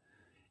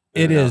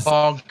 It is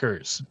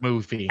bonkers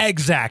movie.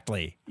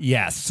 Exactly.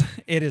 Yes.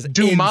 It is.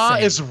 Dumas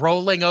insane. is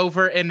rolling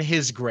over in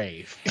his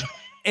grave.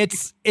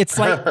 It's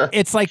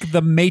like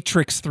the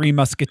Matrix Three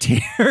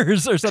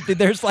Musketeers or something.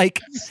 There's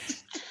like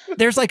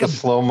a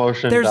slow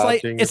motion.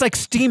 It's like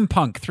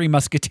steampunk Three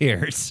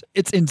Musketeers.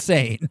 It's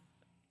insane.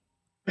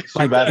 The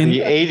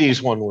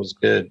 80s one was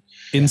good.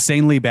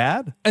 Insanely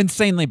bad?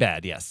 Insanely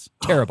bad, yes.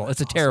 Terrible. It's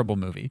a terrible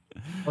movie.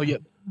 Oh, yeah.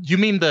 You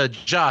mean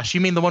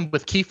the one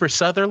with Kiefer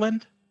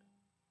Sutherland?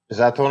 Is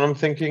that the one I'm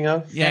thinking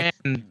of? Yeah.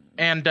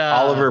 And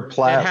Oliver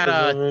Platt.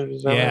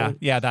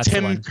 Yeah, that's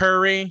Tim the one.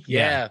 Curry.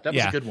 Yeah, that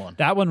was a good one.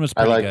 That one was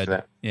pretty good.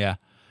 That. Yeah.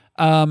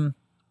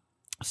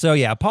 So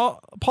yeah,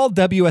 Paul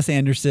W.S.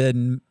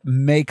 Anderson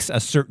makes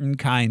a certain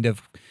kind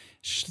of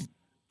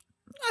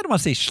I don't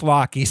want to say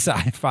schlocky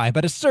sci-fi,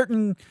 but a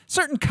certain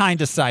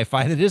kind of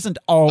sci-fi that isn't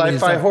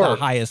always of the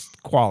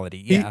highest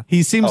quality. Yeah.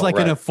 He seems like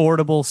an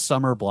affordable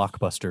summer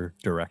blockbuster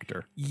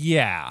director.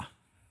 Yeah.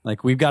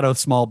 Like, we've got a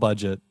small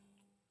budget.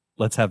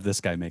 Let's have this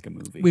guy make a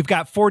movie. We've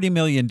got $40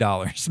 million.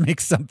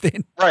 Make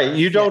something. Right.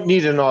 You don't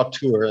need an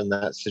auteur in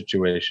that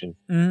situation.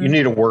 You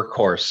need a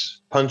workhorse.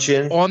 Punch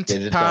in. On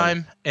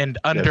time and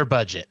under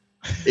budget.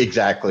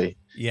 Exactly.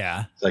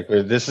 Yeah. It's like,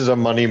 this is a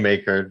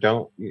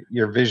moneymaker.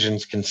 Your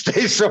visions can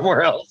stay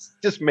somewhere else.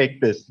 Just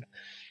make this.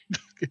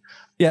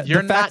 Yeah.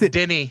 You're not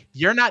Denny.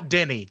 You're not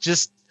Denny.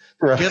 Just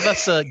give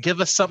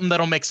us something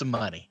that'll make some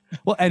money.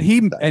 Well, and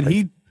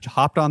he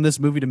hopped on this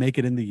movie to make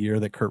it in the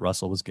year that Kurt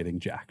Russell was getting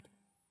jacked.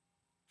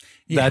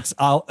 Yeah.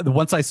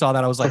 Once I saw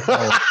that, I was like,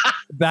 oh,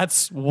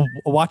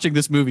 watching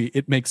this movie,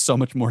 it makes so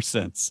much more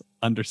sense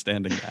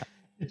understanding that.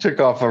 He took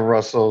off a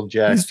Russell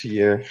jacked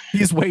year.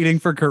 He's waiting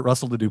for Kurt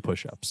Russell to do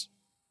push-ups.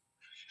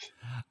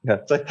 Yeah,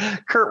 it's like,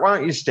 Kurt, why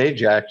don't you stay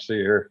jacked so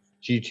you're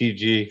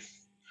GTG?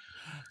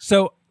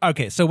 So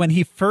when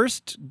he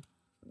first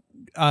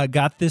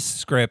got this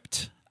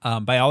script.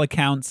 By all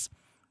accounts,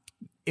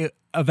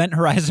 Event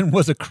Horizon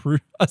was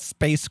a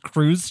space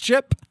cruise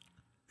ship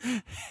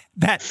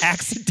that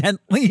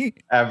accidentally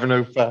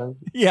Avenue 5.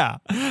 Yeah,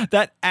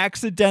 that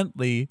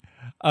accidentally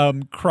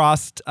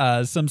crossed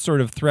some sort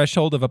of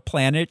threshold of a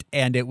planet,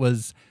 and it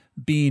was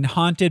being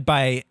haunted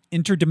by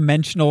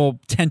interdimensional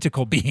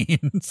tentacle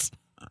beings.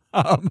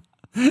 I'd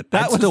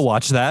still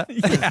watch that.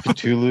 Yeah.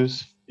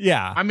 Cthulhu's.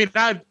 Yeah. I mean,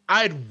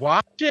 I'd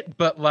watch it,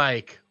 but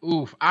like,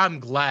 oof, I'm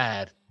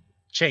glad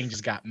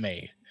changes got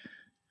made.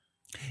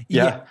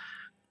 Yeah.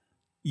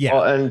 Yeah.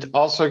 Well, and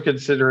also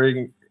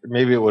considering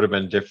maybe it would have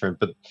been different,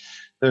 but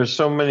there's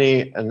so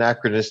many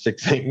anachronistic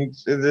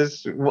things in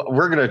this.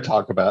 We're going to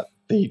talk about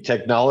the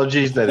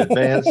technologies that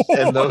advanced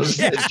and those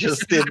that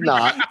just did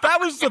not.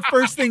 That was the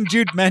first thing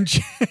Jude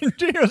mentioned.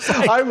 He was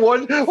like,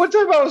 one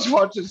time I was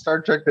watching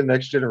Star Trek The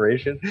Next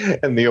Generation,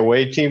 and the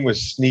away team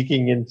was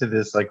sneaking into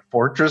this like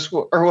fortress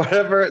or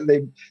whatever.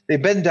 And they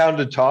bend down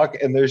to talk,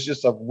 and there's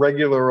just a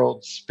regular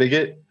old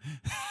spigot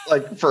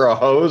like for a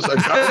hose for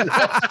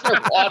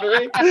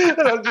watering.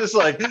 And I'm just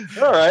like,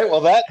 all right, well,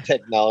 that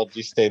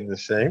technology stayed the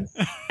same.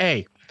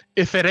 Hey,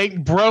 if it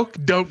ain't broke,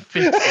 don't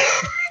fix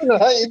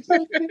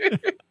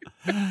it.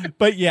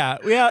 But yeah.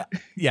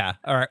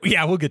 All right.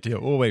 Yeah, we'll get to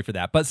it. We'll wait for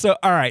that. But so,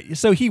 all right.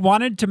 So he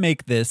wanted to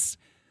make this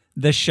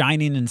The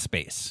Shining in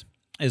space,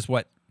 is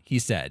what he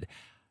said.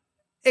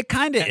 It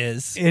kind of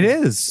is. It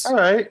is. All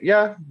right.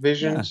 Yeah.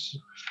 Visions.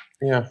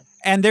 Yeah.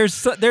 And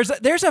there's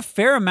a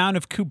fair amount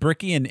of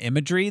Kubrickian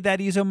imagery that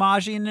he's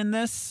homaging in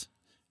this.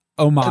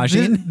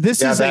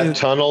 This is that a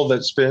tunnel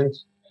that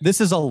spins.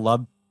 This is a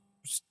love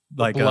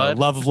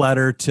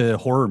letter to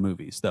horror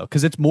movies, though,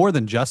 because it's more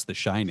than just The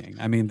Shining.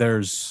 I mean,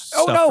 there's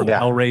stuff from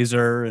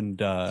Hellraiser and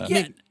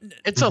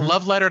it's a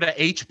love letter to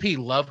H.P.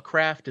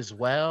 Lovecraft as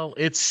well.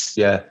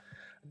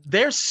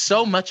 There's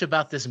so much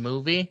about this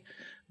movie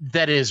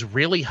that is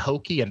really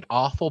hokey and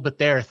awful, but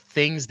there are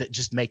things that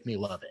just make me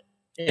love it.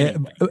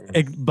 Anyway.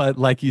 But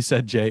like you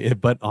said, Jay,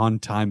 but on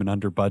time and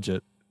under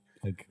budget.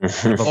 Like,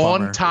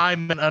 on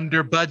time and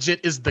under budget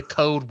is the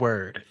code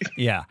word.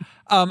 Yeah.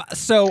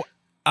 So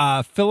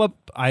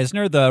Philip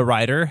Eisner, the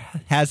writer,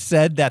 has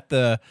said that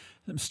the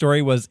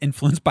story was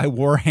influenced by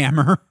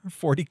Warhammer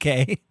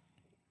 40K.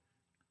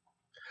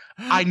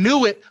 I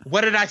knew it.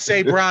 What did I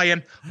say,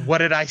 Brian? What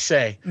did I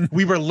say?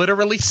 We were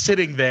literally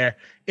sitting there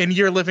in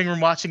your living room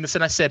watching this,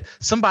 and I said,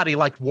 somebody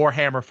liked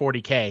Warhammer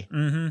 40K.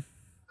 Mm-hmm.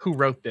 Who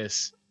wrote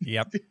this?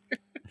 Yep.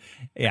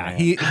 Yeah,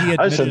 he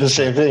I said the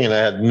same thing, and I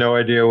had no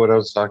idea what I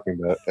was talking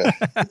about.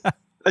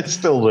 I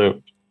still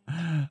do.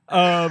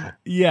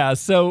 Yeah,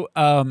 so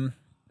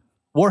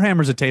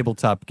Warhammer's a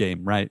tabletop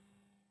game, right?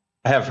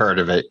 I have heard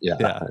of it.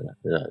 Yeah.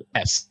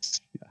 Yes.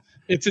 Yeah.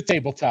 It's a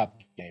tabletop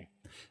game.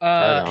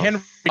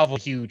 Henry was a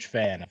huge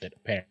fan of it,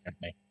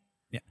 apparently.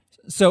 Yeah.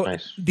 So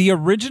nice. The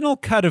original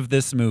cut of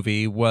this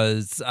movie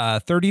was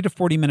 30 to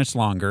 40 minutes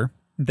longer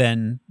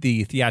than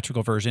the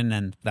theatrical version,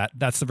 and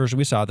that's the version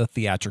we saw, the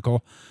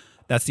theatrical.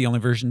 That's the only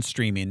version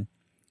streaming.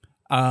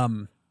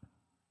 So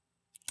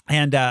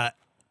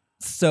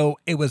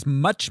it was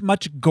much,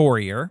 much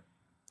gorier.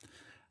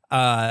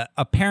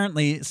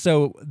 Apparently,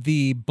 so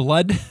the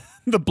blood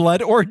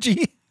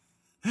orgy.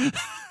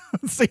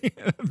 See,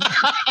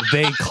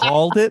 they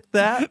called it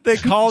that. They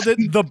called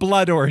it the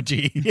blood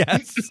orgy.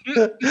 Yes,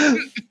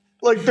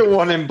 like the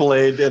one in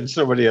Blade and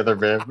so many other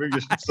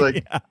movies. It's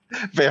like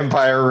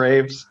vampire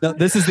raves. No,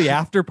 this is the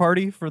after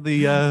party for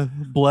the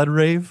blood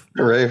rave.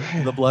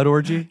 The blood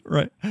orgy.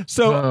 Right.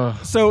 So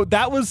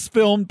that was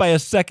filmed by a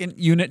second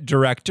unit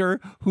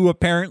director who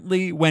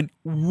apparently went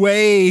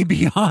way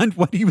beyond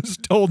what he was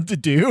told to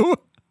do.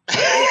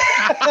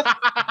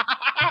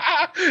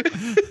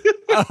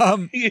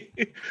 A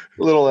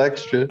little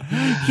extra.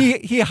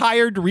 He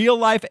hired real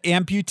life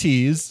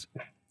amputees,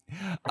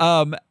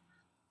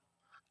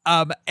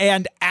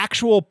 and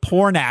actual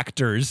porn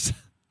actors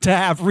to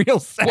have real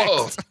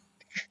sex.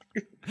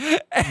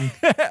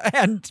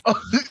 and for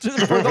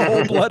the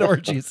whole blood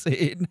orgy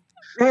scene.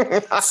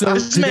 So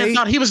this man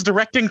thought he was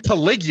directing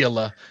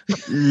Caligula.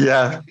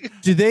 Yeah.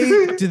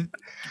 Did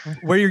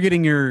where you're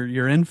getting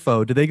your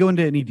info? Did they go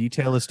into any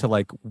detail as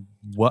to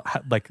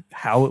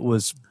how it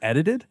was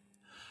edited?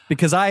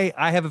 Because I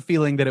have a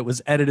feeling that it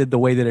was edited the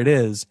way that it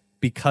is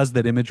because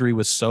that imagery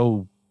was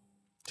so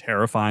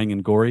terrifying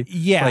and gory.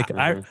 Yeah. Like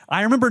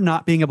I remember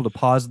not being able to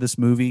pause this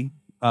movie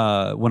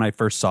when I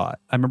first saw it.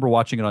 I remember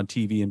watching it on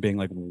TV and being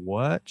like,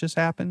 what just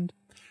happened?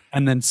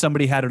 And then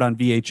somebody had it on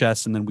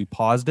VHS and then we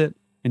paused it,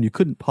 and you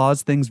couldn't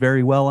pause things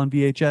very well on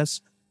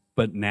VHS.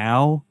 But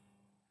now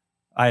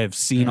I have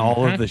seen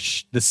all of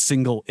the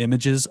single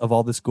images of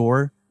all this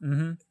gore.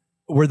 Mm-hmm.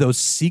 Were those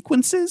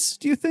sequences,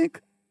 do you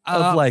think?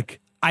 Of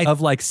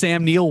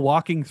Sam Neill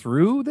walking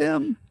through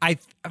them? I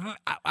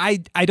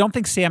don't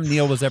think Sam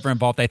Neill was ever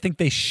involved. I think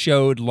they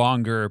showed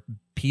longer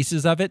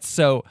pieces of it.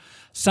 So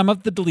some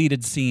of the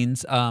deleted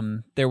scenes,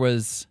 there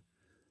was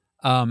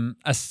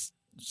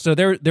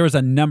there was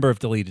a number of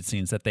deleted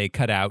scenes that they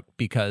cut out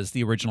because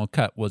the original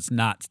cut was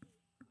not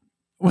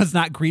was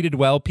not greeted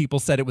well. People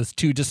said it was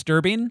too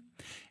disturbing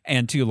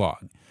and too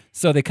long.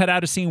 So they cut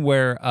out a scene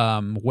where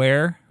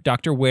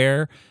Dr.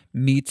 Ware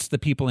meets the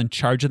people in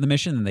charge of the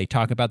mission, and they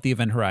talk about the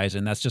Event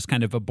Horizon. That's just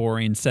kind of a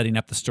boring setting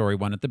up the story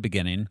one at the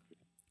beginning.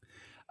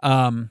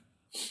 There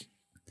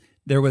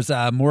was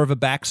more of a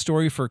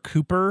backstory for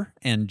Cooper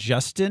and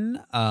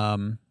Justin,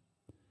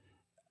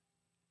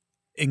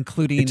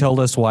 including... They told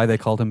us why they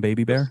called him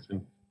Baby Bear?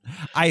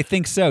 I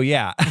think so,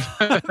 yeah.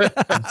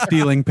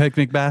 Stealing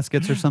picnic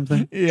baskets or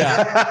something?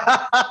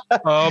 Yeah.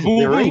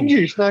 The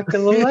Ranger's not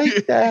going to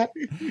like that.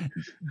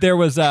 There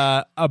was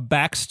a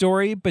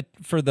backstory but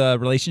for the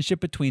relationship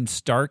between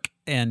Stark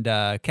and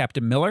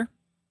Captain Miller.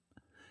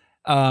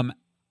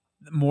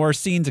 More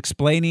scenes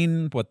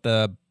explaining what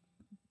the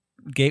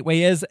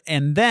gateway is.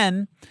 And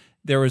then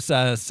there was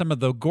some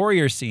of the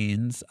gorier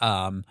scenes.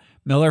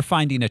 Miller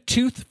finding a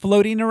tooth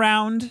floating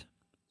around.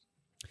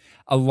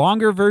 A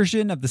longer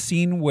version of the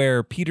scene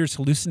where Peters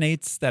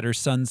hallucinates that her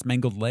son's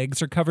mangled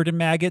legs are covered in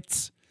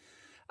maggots.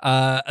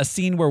 A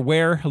scene where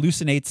Ware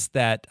hallucinates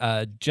that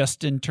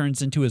Justin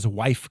turns into his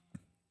wife,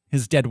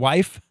 his dead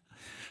wife.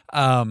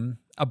 A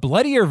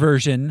bloodier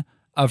version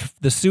of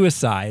the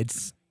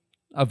suicides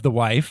of the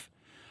wife.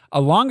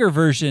 A longer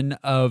version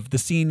of the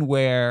scene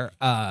where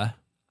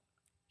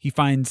he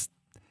finds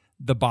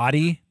the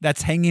body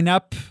that's hanging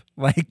up.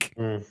 Like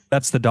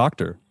That's the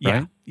doctor,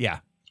 right? Yeah.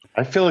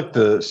 I feel like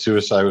the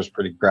suicide was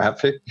pretty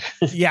graphic.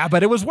 Yeah,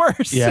 but it was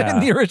worse in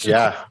the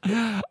original.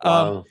 Yeah.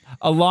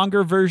 A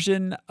longer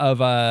version of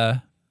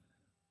the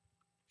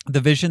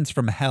Visions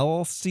from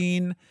Hell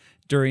scene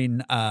during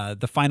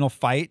the final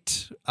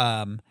fight.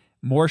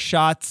 More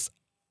shots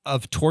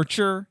of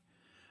torture.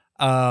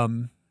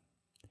 And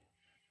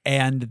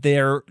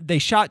they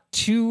shot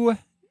 2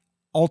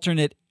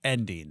 alternate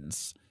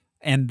endings.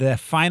 And the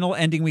final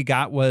ending we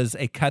got was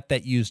a cut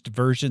that used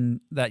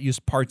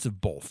parts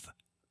of both.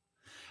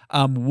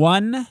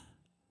 One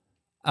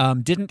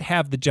didn't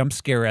have the jump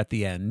scare at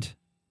the end.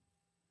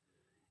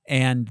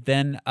 And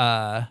then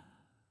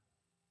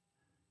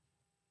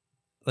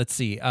let's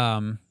see.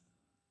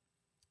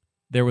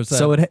 There was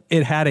so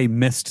it had a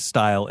Mist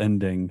style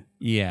ending.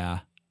 Yeah.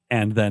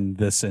 And then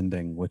this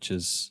ending, which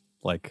is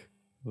like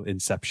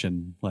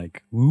Inception,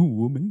 like,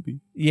 ooh,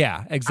 maybe.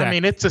 Yeah, exactly. I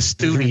mean, it's a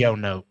studio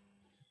note.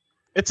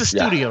 It's a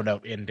studio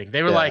note ending.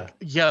 They were like,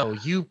 yo,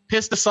 you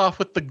pissed us off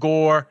with the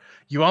gore.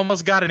 You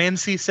almost got an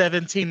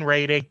NC-17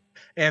 rating,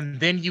 and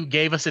then you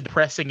gave us a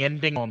depressing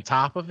ending on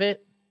top of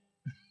it.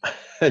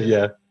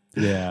 Yeah.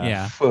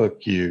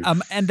 Fuck you.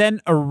 And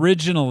then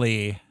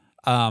originally,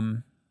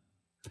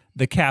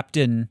 the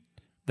captain,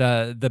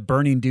 the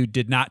burning dude,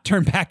 did not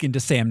turn back into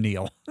Sam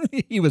Neill.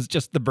 He was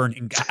just the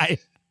burning guy.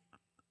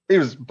 He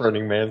was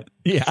Burning Man.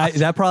 Yeah.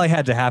 That probably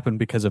had to happen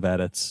because of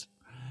edits.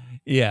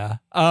 Yeah.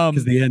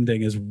 Because the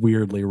ending is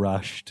weirdly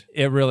rushed.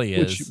 It really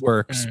is. Which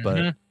works,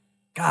 but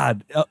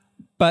God.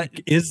 But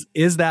is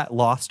that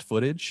lost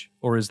footage,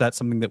 or is that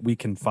something that we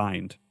can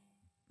find?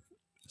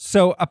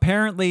 So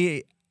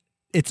apparently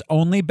it's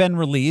only been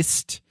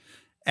released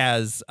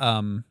as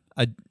a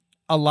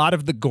lot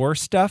of the gore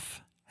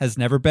stuff has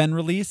never been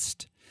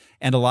released,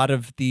 and a lot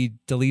of the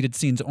deleted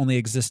scenes only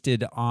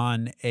existed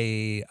on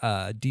a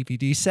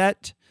DVD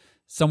set.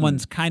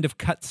 Someone's kind of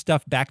cut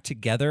stuff back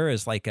together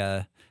as like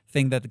a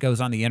thing that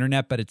goes on the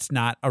internet, but it's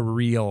not a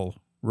real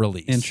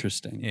release.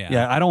 Interesting.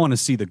 Yeah, I don't want to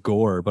see the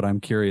gore, but I'm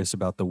curious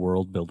about the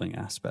world building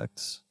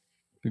aspects.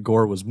 The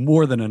gore was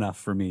more than enough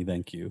for me,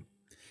 thank you.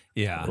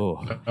 Yeah.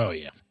 Oh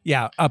yeah.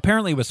 Yeah,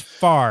 apparently it was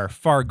far,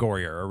 far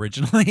gorier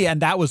originally,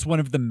 and that was one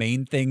of the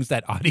main things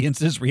that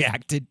audiences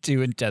reacted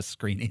to in test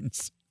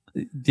screenings.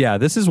 Yeah,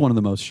 this is one of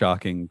the most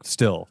shocking,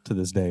 still to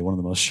this day, one of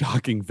the most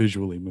shocking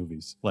visually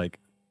movies, like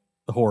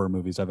the horror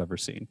movies I've ever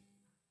seen.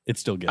 It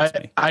still gets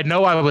me. I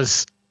know I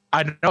was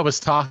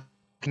talking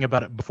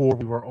about it before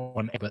we were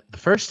on, but the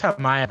first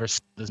time I ever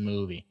saw this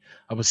movie,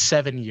 I was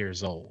 7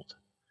 years old.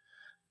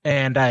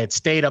 And I had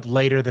stayed up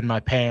later than my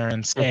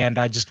parents, and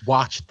I just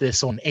watched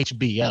this on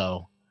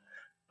HBO.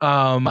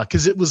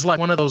 Because it was like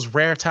one of those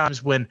rare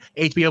times when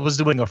HBO was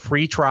doing a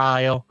free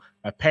trial.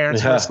 My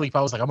parents were asleep.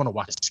 I was like, I'm going to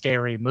watch a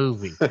scary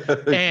movie.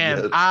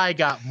 And I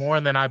got more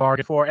than I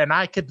bargained for. And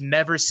I could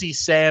never see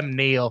Sam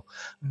Neill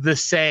the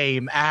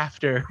same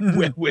after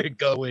when we're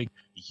going,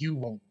 you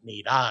won't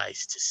need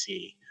eyes to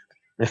see.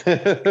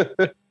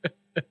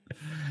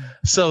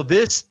 So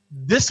this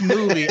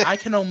movie, I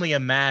can only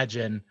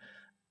imagine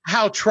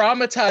how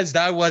traumatized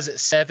I was at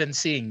 7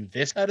 seeing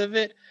this out of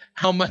it,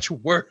 how much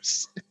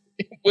worse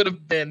it would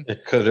have been.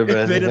 It could have been.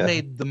 If they'd have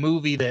made the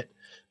movie that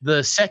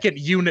the second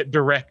unit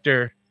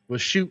director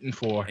was shooting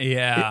for.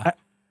 Yeah.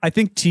 I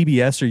think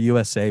TBS or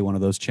USA, one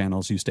of those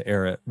channels, used to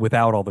air it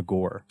without all the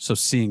gore. So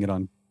seeing it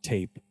on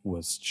tape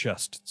was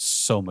just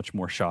so much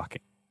more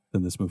shocking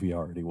than this movie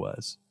already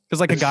was. Because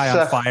like a guy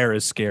on fire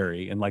is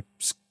scary, and like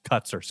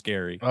cuts are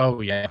scary. Oh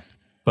yeah.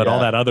 But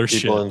all that other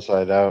people shit.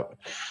 Inside Out.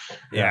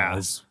 Yeah.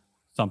 Is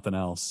something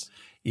else.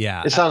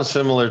 Yeah. It sounds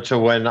similar to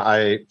when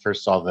I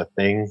first saw The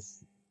Thing.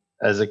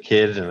 as a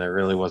kid, and it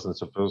really wasn't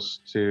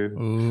supposed to.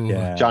 Ooh.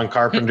 Yeah. John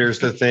Carpenter's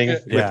The Thing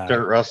with Yeah.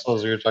 Kurt Russell,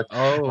 as we were talking.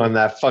 Oh. When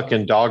that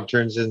fucking dog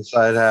turns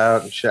inside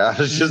out and shit. I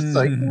was just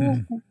like,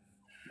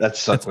 that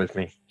stuck with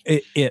me.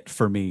 It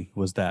for me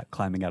was that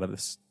climbing out of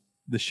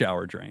the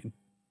shower drain.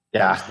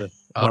 Yeah. That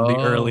was one of the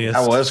earliest.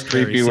 That was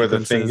scary creepy with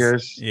the sequences.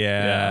 fingers.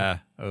 Yeah.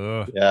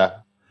 Ugh. Yeah.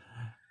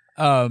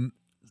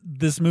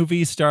 This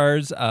movie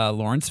stars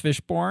Lawrence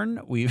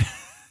Fishburne. We've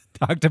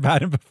talked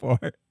about him before.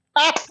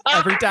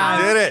 Every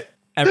time. Did it.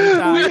 Every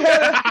time.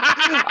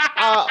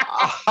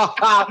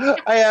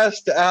 I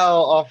asked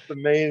Al off the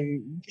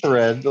main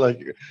thread, like,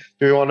 do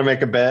we want to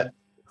make a bet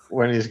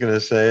when he's going to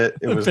say it?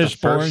 It was the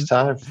first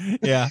time.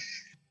 Yeah.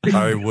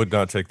 I would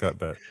not take that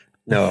bet.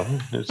 No.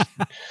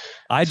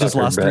 I just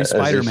Sucker lost bet, 3 as he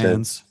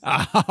Spider-Mans.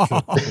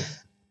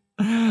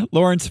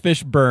 Lawrence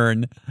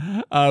Fishburne.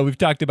 We've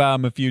talked about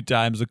him a few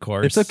times, of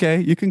course. It's okay.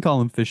 You can call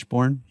him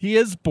Fishborn. He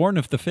is born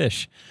of the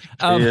fish.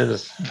 He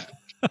is.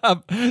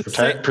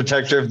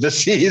 Protector of the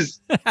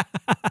seas.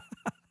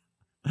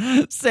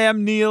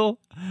 Sam Neill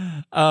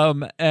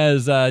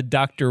as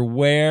Dr.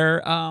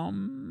 Ware.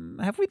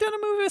 Have we done a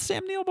movie with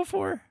Sam Neill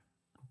before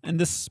in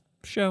this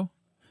show?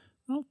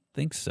 I don't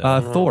think so.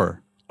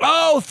 Thor.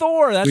 Oh,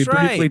 Thor. That's we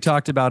right. briefly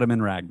talked about him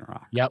in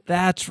Ragnarok. Yep.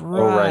 That's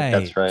right. Oh, right.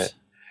 That's right.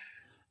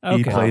 Okay.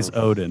 He plays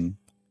Odin.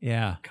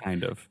 Yeah.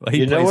 Kind of. He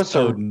You know plays what's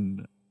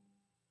Odin.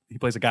 He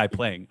plays a guy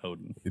playing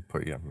Odin.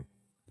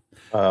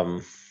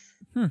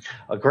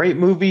 A great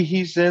movie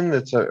he's in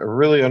that's a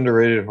really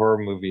underrated horror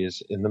movie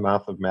is In the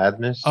Mouth of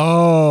Madness.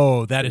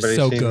 Oh, that is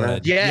Everybody so seen good.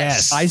 that?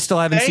 Yes. I still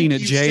haven't seen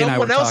it. Jay and I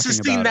were Someone else has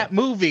talking seen about that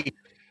movie.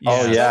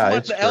 Oh, yeah. Someone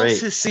It's else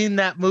great. has seen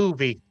that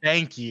movie.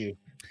 Thank you.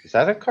 Is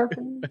that a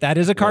Carpenter? That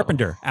is a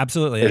Carpenter.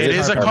 Absolutely. It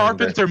is a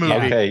Carpenter movie.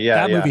 Okay, yeah.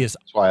 That yeah. movie is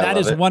That's why I that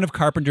love is it. one of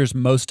Carpenter's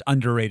most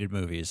underrated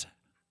movies.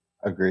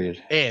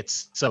 Agreed.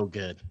 It's so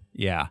good.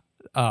 Yeah.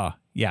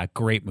 Yeah,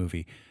 great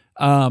movie.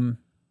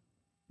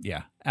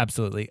 Yeah,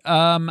 absolutely.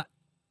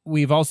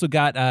 We've also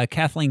got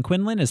Kathleen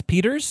Quinlan as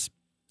Peters.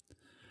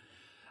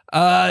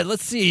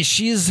 Let's see.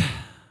 She's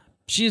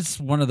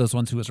one of those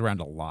ones who was around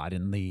a lot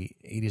in the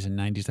 80s and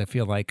 90s, I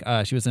feel like.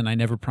 She was in I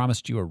Never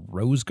Promised You a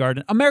Rose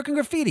Garden. American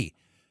Graffiti.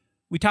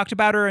 We talked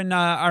about her in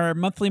our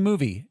monthly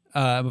movie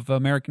of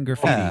American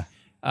Graffiti.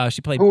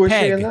 She played Who was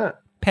Peg. she in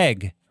that?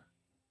 Peg.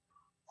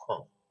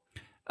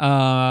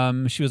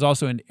 She was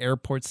also in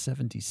Airport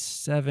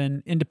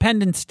 77,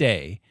 Independence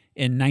Day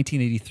in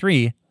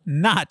 1983,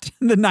 not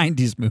the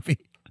 90s movie.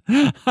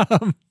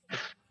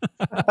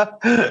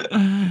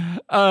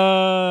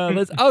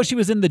 She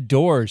was in The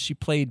Doors. She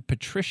played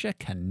Patricia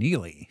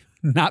Keneally,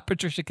 not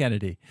Patricia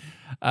Kennedy.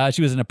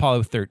 She was in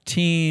Apollo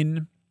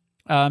 13.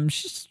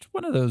 She's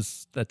one of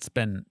those that's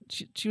been.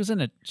 She's in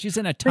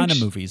a ton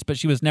of movies, but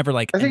she was never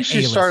like. I think an she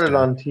A-lister. started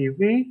on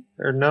TV,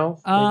 or no?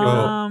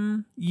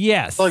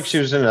 Yes. I feel like she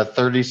was in a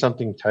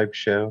 30-something type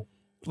show.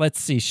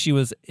 Let's see. She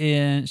was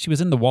in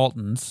The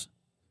Waltons.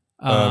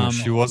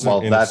 She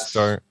wasn't in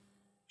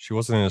She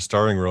wasn't in a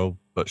starring role,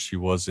 but she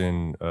was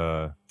in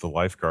The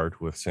Lifeguard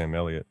with Sam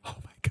Elliott. Oh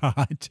my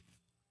God.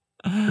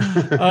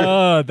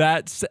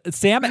 That's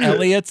Sam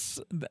Elliott's.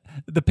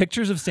 The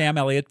pictures of Sam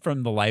Elliott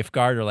from The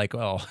Lifeguard are like,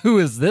 well, who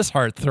is this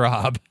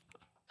heartthrob?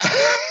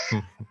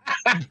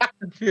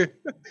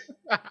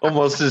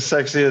 Almost as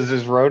sexy as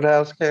his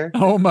Roadhouse character.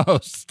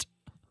 Almost.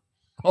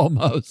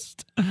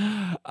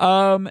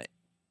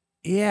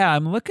 Yeah,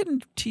 I'm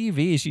looking at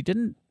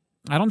TV.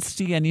 I don't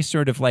see any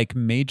sort of like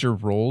major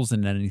roles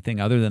in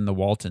anything other than The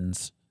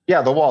Waltons.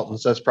 Yeah, The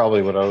Waltons. That's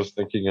probably what I was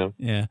thinking of.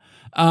 Yeah.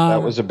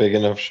 That was a big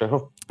enough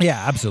show.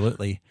 Yeah,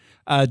 absolutely.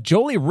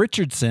 Jolie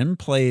Richardson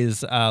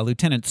plays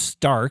Lieutenant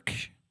Stark,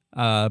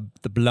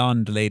 the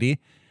blonde lady.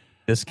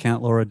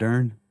 Discount Laura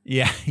Dern.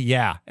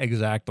 Yeah,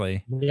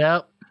 exactly.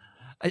 Yep.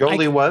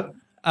 Jolie what?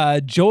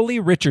 Jolie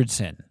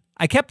Richardson.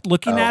 I kept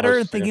looking at her and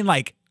let's see. thinking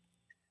like,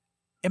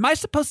 am I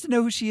supposed to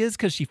know who she is?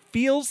 Because she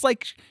feels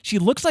like she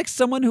looks like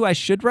someone who I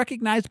should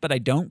recognize, but I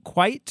don't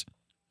quite.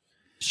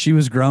 She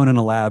was grown in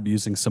a lab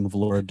using some of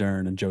Laura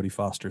Dern and Jodie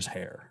Foster's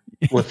hair.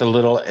 With a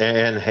little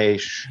Anne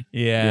Heche.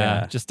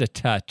 Yeah, just a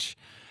touch.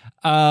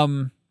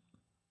 Yeah,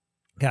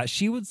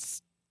 she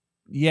was.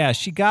 Yeah,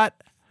 she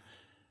got.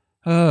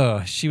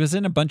 She was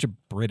in a bunch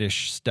of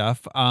British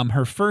stuff.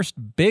 Her first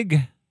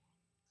big.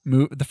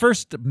 The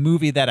first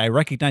movie that I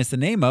recognized the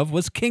name of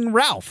was King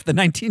Ralph, the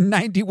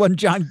 1991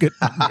 John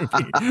Goodman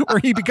movie, where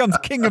he becomes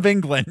King of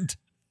England.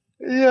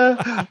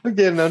 Yeah,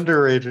 again,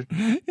 underrated.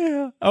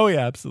 Yeah. Oh,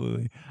 yeah,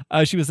 absolutely.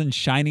 She was in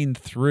Shining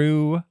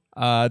Through,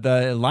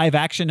 the live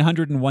action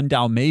 101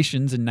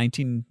 Dalmatians in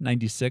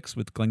 1996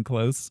 with Glenn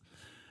Close.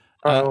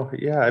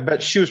 Yeah, I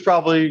bet she was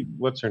probably,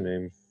 what's her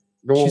name?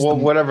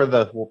 Whatever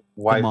the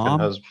wife mom?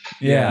 and husband.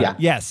 Yeah.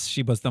 Yes,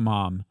 she was the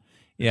mom.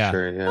 Yeah.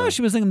 Sure, yeah. Oh,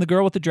 she was in The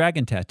Girl with the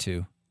Dragon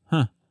Tattoo.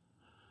 Huh.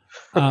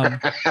 I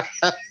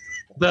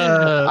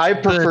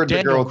preferred the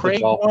Daniel girl with the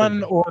Craig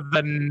dolphin. one or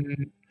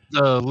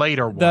the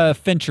later one. The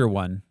Fincher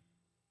one.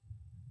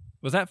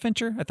 Was that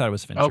Fincher? I thought it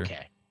was Fincher.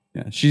 Okay.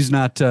 Yeah, she's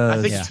not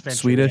I think it's Fincher,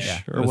 Swedish Yeah,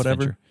 it or was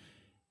whatever.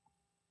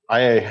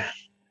 Fincher.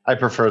 I I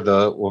prefer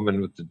the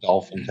woman with the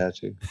dolphin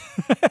tattoo.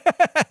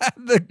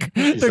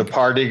 She's the the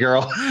party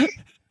girl.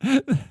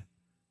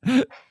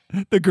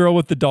 The girl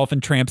with the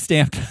dolphin tramp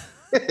stamp.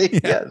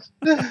 Yes.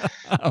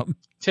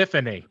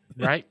 Tiffany,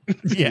 right?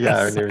 Yes, Yeah,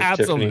 her name is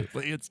absolutely.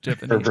 Tiffany. It's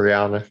Tiffany. Or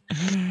Brianna.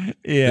 This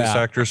Yeah.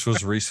 actress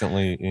was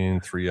recently in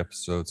 3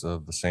 episodes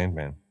of The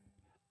Sandman.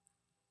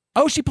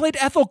 Oh, she played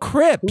Ethel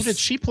Cripps. Who did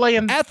she play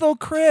in? Ethel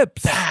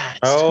Cripps.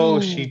 Oh,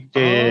 she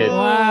did.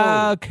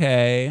 Wow.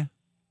 Okay.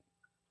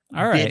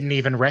 All right. Didn't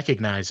even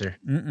recognize her.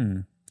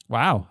 Mm-mm.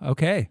 Wow.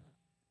 Okay.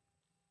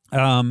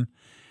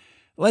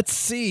 Let's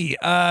see.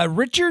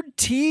 Richard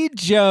T.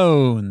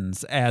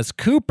 Jones as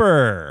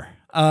Cooper.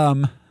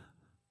 I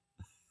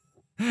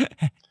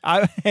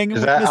hang Is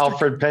with that Mr.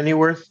 Alfred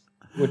Pennyworth?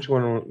 Which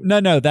one?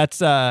 No, that's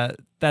Cooper.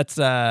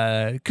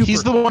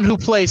 He's the one who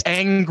plays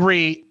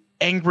angry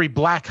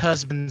black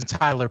husbands in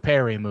Tyler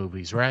Perry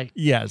movies, right?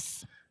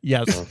 Yes.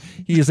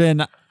 He's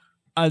in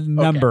a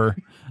number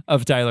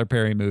of Tyler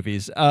Perry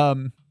movies.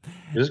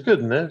 He was good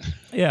in this.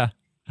 Yeah.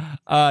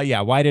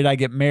 Yeah. Why did I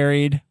get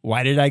married?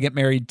 Why did I get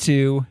married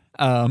to?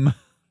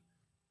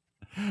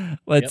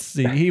 Let's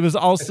see. He was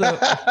also.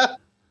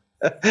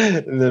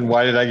 And then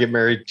why did I get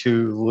married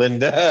to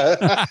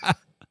Linda?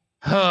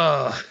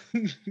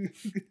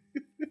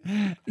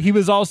 He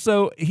was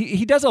also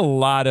he does a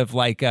lot of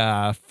like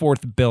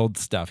fourth build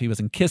stuff. He was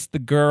in Kiss the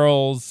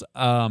Girls,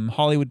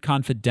 Hollywood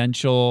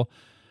Confidential,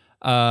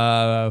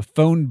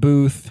 Phone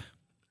Booth,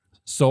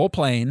 Soul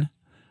Plane,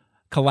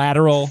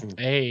 Collateral.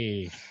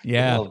 Hey,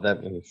 yeah, I love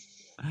that movie.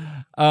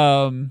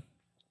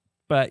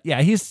 But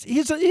yeah, he's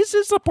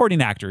a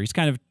supporting actor. He's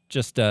kind of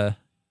just he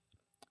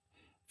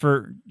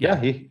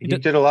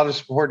did a lot of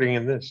supporting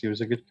in this. He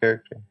was a good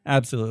character.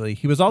 Absolutely.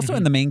 He was also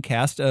in the main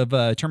cast of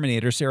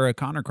Terminator Sarah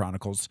Connor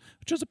Chronicles,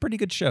 which was a pretty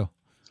good show.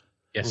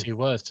 Yes, he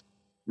was.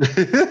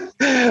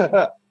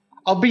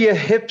 I'll be a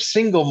hip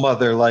single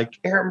mother like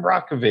Erin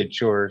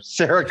Brockovich or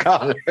Sarah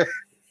Connor.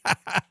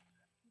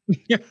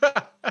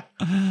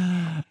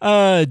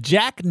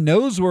 Jack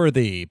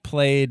Noseworthy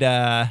played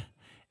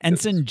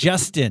Ensign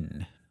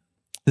Justin.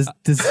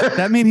 Does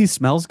that mean he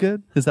smells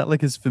good? Is that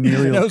like his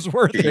familial?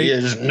 Noseworthy. He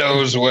is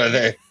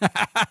noseworthy.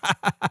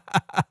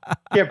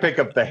 Can't pick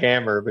up the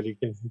hammer, but he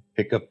can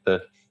pick up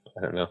the,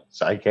 I don't know,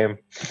 side cam.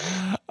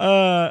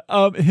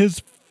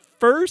 His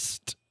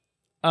first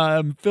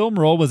film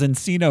role was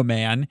Encino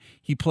Man.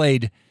 He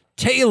played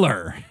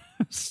Taylor.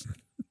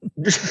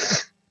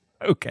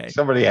 Okay.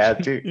 Somebody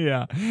had to.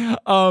 Yeah.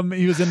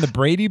 He was in the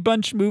Brady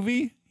Bunch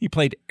movie. He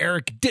played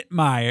Eric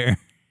Dittmeyer.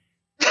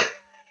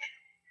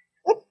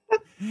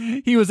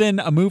 He was in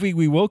a movie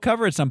we will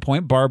cover at some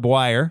point, Barbed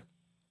Wire.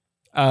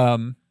 He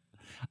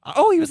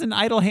was in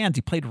Idle Hands.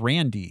 He played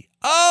Randy.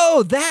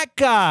 Oh, that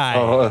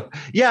guy.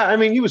 Yeah, I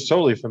mean, he was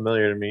totally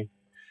familiar to me.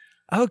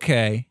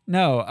 Okay.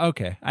 No,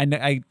 okay.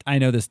 I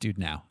know this dude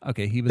now.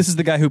 Okay, he was. This is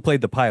the guy who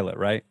played the pilot,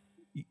 right?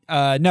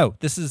 No,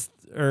 this is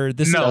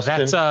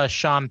that's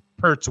Sean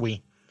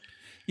Pertwee.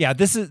 Yeah,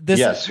 this is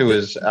who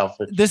is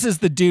Alfred? This is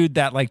the dude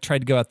that like tried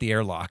to go out the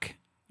airlock.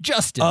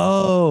 Justin.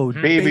 Oh,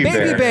 Baby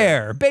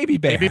Bear. Baby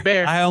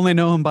Bear. I only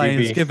know him by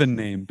his given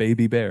name,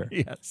 Baby Bear.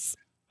 Yes.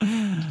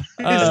 I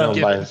know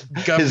by his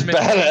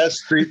badass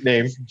street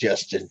name,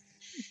 Justin.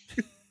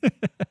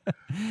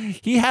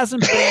 He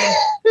hasn't been.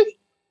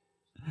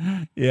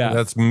 Yeah.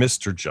 That's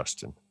Mr.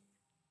 Justin.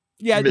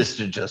 Yeah.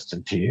 Mr.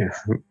 Justin to you.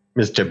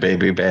 Mr.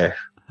 Baby Bear.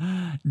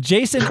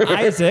 Jason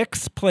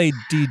Isaacs played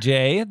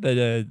DJ,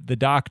 the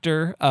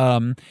doctor.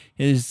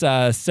 His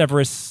not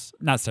Severus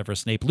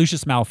Snape,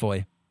 Lucius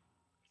Malfoy.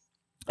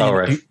 Oh,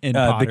 right. In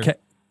Potter.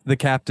 The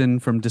captain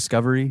from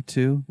Discovery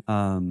too.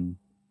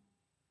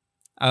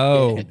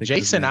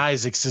 Jason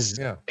Isaacs is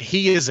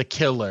a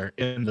killer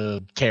in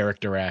the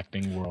character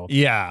acting world.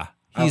 Yeah.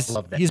 He's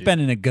dude.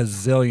 been in a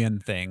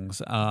gazillion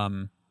things.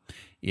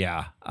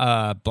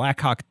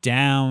 Black Hawk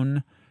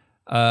Down.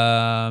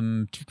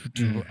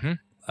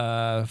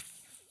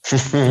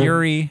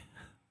 Fury.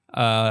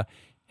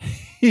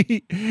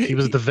 He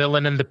was the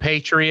villain in The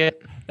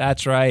Patriot.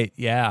 That's right.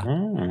 Yeah.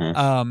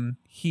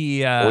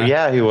 He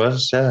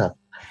was. Yeah.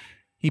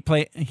 He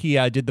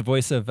did the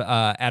voice of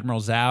Admiral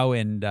Zhao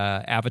in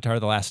Avatar: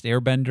 The Last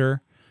Airbender.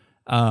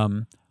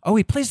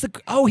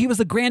 He was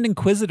the Grand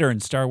Inquisitor in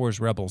Star Wars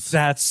Rebels.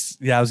 I was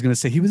going to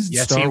say he was in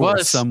Star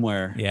Wars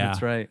somewhere. Yeah.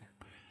 That's right.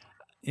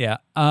 Yeah.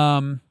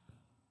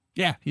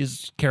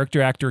 He's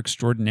character actor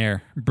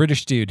extraordinaire.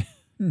 British dude.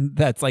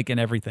 That's like in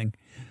everything.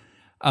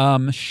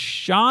 And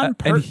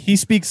he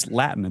speaks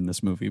Latin in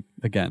this movie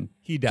again.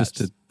 He does. Just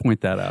to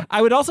point that out.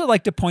 I would also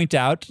like to point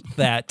out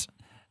that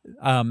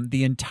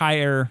the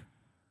entire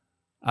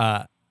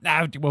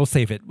we'll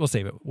save it.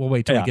 We'll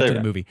wait till we get to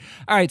the movie.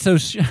 All right, so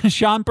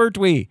Sean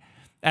Pertwee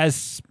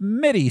as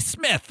Smitty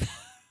Smith.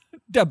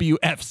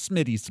 W.F.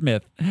 Smitty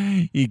Smith.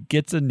 He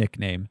gets a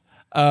nickname.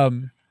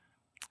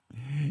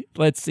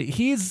 Let's see.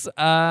 He's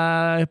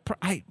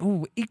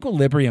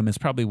Equilibrium is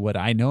probably what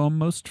I know him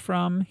most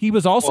from. He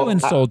was also in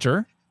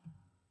Soldier.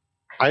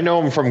 I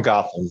know him from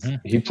Gotham.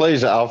 He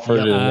plays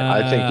Alfred, and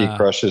I think he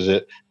crushes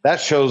it.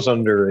 That show's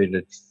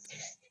underrated.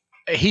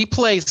 he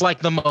plays like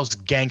the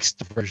most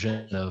gangster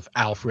version of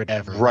Alfred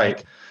ever. Right.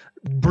 Like,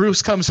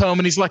 Bruce comes home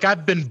and he's like,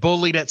 I've been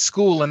bullied at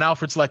school. And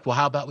Alfred's like, well,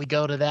 how about we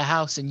go to their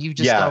house and you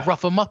just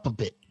rough him up a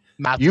bit.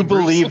 You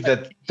believe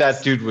that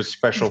dude was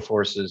special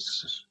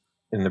forces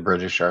in the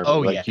British Army. Oh,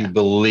 like, you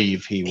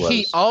believe he was.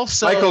 He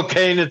also Michael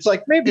Caine, it's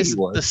like, maybe he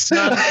was. The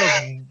son of...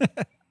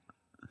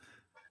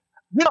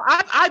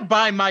 I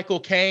buy Michael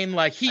Caine.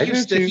 Like, he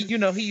used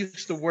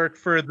to work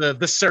for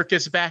the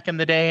circus back in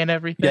the day and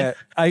everything. Yeah,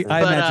 I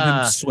imagine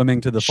him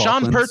swimming to the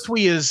Sean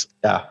Falklands.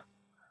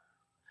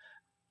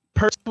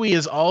 Pertwee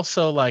is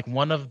also like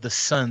one of the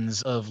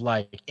sons of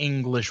like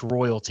English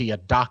royalty, a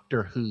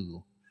Doctor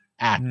Who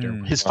actor.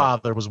 His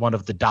father was one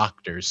of the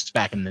doctors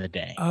back in the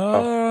day.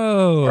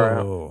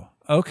 Oh,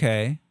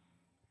 okay.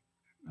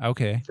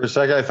 For a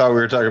second, I thought we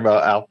were talking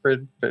about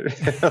Alfred. But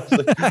I was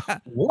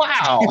like,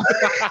 wow.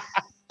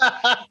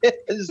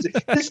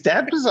 His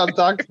dad was on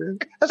Doctor.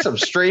 That's some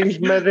strange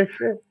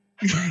medicine.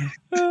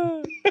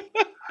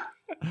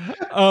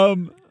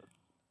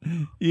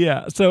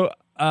 Yeah. So,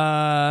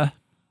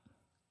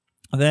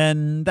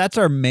 then that's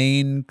our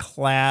main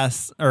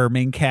class or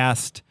main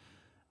cast.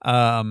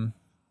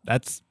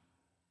 That's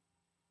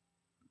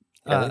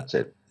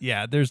it.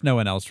 Yeah, there's no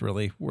one else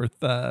really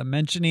worth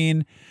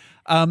mentioning.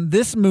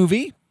 This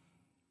movie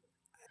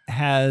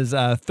has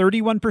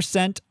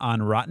 31%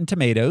 on Rotten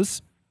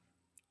Tomatoes.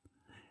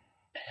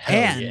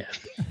 Yeah,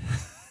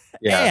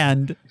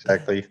 and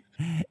exactly.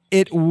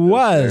 It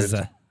was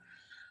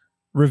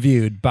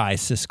reviewed by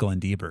Siskel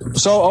and Ebert.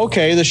 So,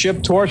 okay, the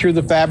ship tore through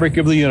the fabric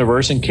of the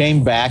universe and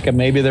came back, and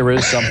maybe there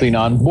is something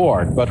on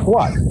board. But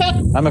what?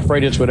 I'm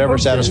afraid it's whatever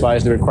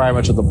satisfies the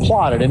requirements of the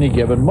plot at any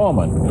given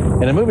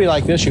moment. In a movie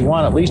like this, you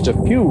want at least a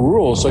few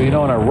rules so you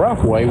know in a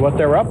rough way what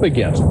they're up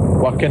against,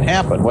 what can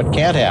happen, what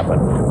can't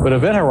happen. But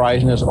Event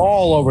Horizon is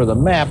all over the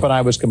map, and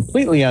I was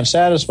completely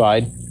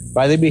unsatisfied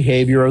by the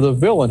behavior of the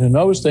villain who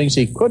knows things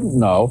he couldn't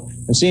know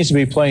and seems to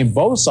be playing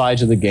both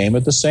sides of the game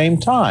at the same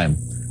time.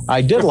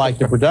 I did like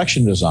the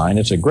production design.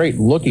 It's a great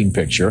looking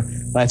picture.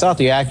 And I thought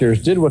the actors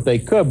did what they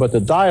could, but the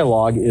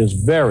dialogue is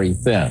very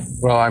thin.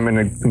 Well, I'm in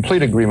a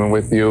complete agreement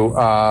with you.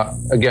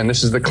 Again,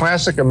 this is the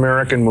classic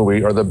American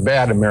movie, or the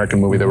bad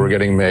American movie that we're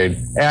getting made.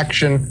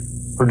 Action,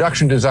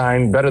 production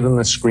design, better than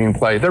the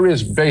screenplay. There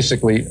is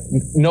basically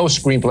no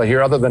screenplay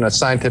here other than a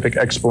scientific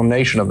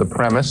explanation of the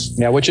premise.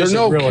 Yeah, which is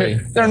really...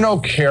 There are no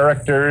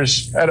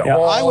characters at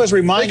all. I was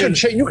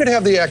reminded... You could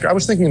have the actor... I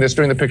was thinking this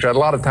during the picture. I had a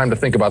lot of time to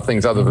think about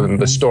things other than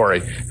the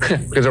story,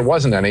 because there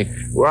wasn't any.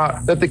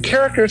 That the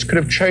characters could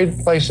have traded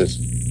places.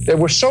 They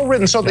were so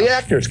written, so the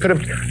actors could have...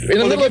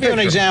 Well, to give you an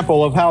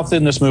example of how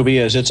thin this movie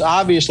is, it's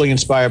obviously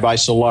inspired by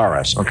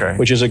Solaris,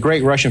 which is a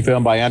great Russian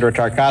film by Andrei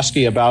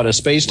Tarkovsky about a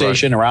space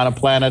station around a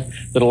planet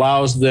that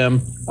allows them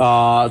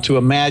to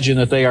imagine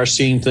that they are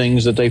seeing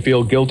things that they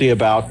feel guilty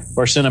about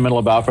or sentimental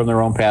about from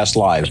their own past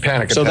lives.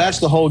 So that's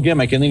the whole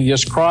gimmick, and then you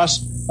just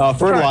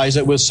fertilize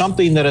it with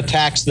something that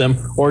attacks them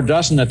or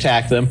doesn't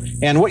attack them.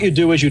 And what you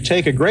do is you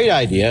take a great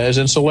idea, as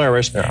in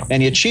Solaris,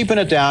 and you cheapen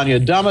it down, you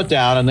dumb it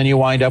down, and then you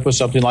wind up with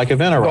something like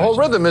Event Horizon. The whole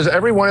rhythm is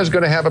everyone is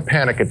going to have a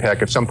panic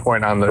attack at some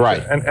point on the...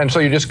 Right. And so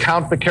you just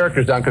count the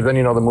characters down because then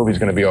you know the movie's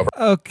going to be over.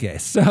 Okay,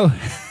 so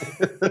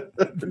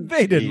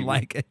they didn't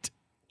like it.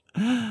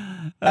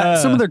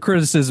 Some of their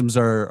criticisms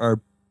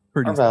are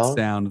pretty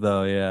sound,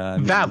 though. Yeah,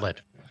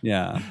 valid.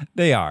 Yeah,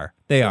 they are.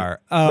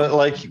 But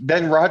like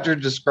then Roger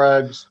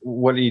describes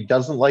what he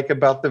doesn't like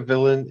about the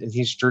villain, and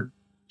he's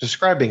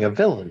describing a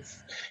villain.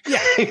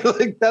 Yeah,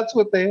 like that's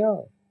what they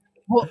are.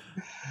 Well,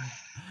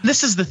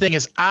 this is the thing: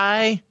 is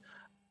I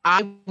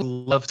would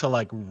love to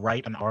like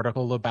write an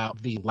article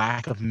about the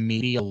lack of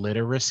media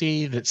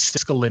literacy that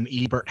Siskel and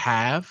Ebert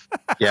have.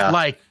 Yeah,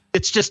 like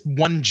it's just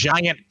one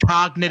giant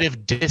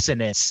cognitive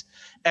dissonance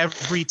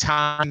every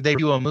time they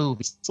do a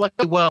movie. It's like,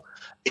 well,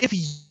 if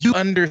you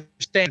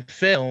understand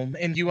film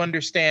and you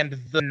understand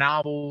the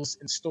novels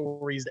and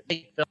stories that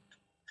make film,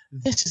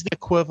 this is the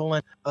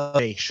equivalent of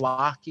a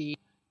schlocky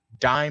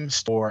dime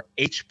store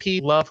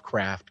H.P.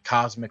 Lovecraft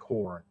cosmic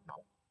horror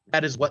novel.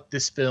 That is what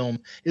this film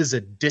is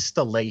a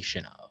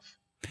distillation of.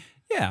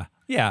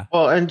 Yeah.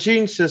 Well, and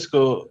Gene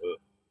Siskel,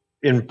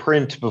 in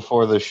print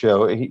before the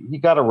show, he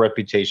got a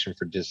reputation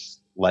for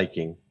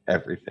disliking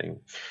everything.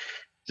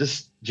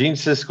 Gene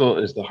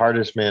Siskel is the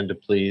hardest man to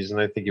please,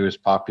 and I think he was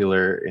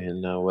popular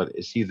in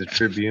the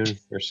Tribune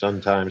or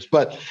Sun-Times,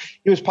 but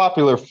he was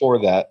popular for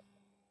that.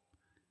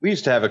 We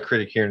used to have a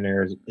critic here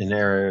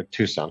in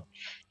Tucson,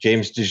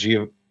 James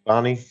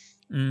DiGiovanni.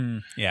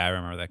 Yeah, I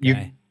remember that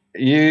guy.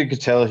 You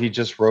could tell he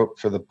just wrote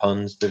for the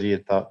puns that he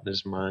had thought in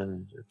his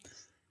mind.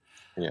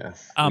 Yeah.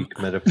 On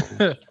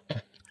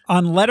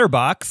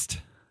Letterboxd,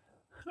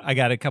 I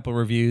got a couple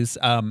reviews.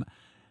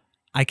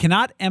 I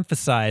cannot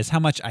emphasize how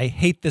much I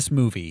hate this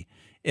movie.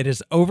 It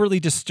is overly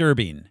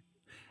disturbing.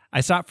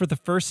 I saw it for the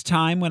first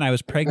time when I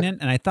was pregnant,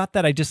 and I thought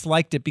that I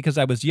disliked it because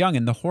I was young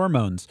and the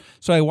hormones,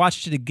 so I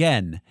watched it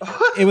again.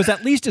 It was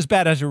at least as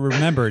bad as I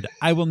remembered.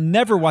 I will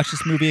never watch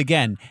this movie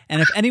again,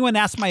 and if anyone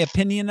asks my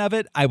opinion of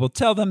it, I will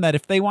tell them that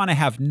if they want to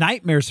have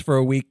nightmares for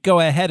a week, go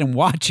ahead and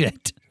watch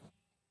it.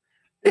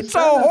 It's a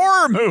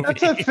horror movie.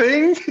 That's a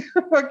thing.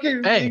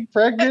 Fucking being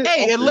pregnant.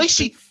 Hey, at least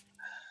she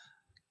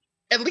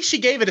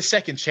gave it a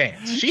second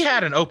chance. She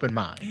had an open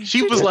mind.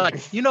 She was like,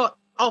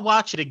 I'll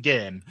watch it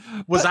again.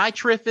 Was I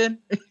tripping?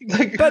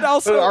 But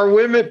also, are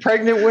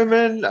pregnant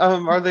women,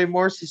 are they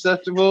more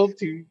susceptible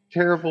to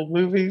terrible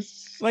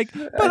movies? Like,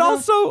 but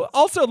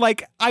also,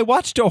 like, I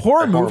watched a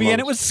horror movie and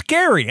it was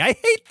scary. I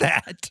hate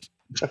that.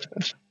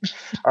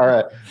 All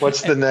right,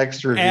 what's the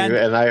next review?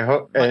 And I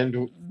hope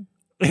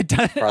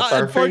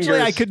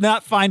unfortunately, I could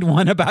not find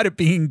one about it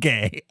being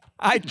gay.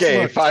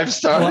 Gay, 5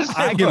 stars. Well,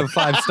 I give it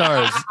 5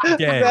 stars.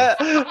 Gay,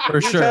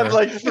 for sure. I've had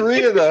like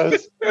 3 of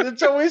those.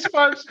 It's always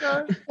 5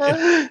 stars.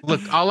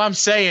 Look, all I'm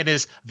saying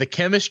is the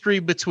chemistry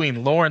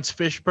between Lawrence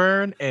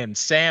Fishburne and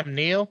Sam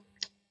Neill.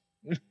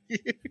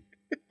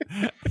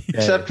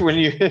 Except when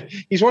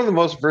he's one of the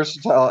most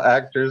versatile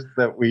actors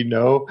that we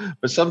know,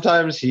 but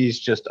sometimes he's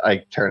just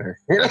Ike Turner.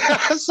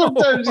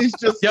 Sometimes he's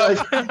just like,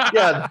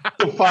 yeah,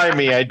 defy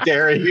me, I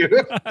dare you.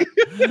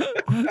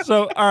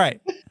 So, all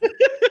right.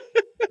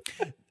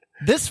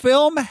 This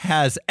film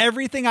has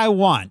everything I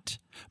want: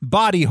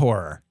 body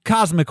horror,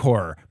 cosmic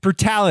horror,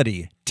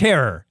 brutality,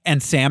 terror,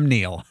 and Sam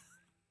Neill.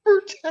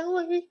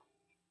 Brutality.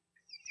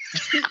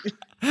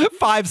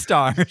 5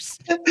 stars.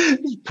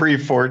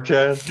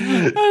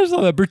 Pre-4chan. I just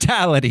love the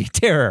brutality,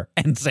 terror,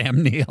 and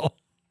Sam Neill.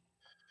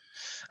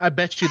 I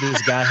bet you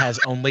this guy has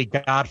only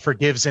God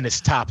Forgives in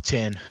his top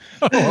 10.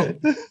 Oh,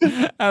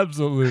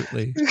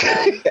 absolutely.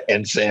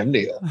 And Sam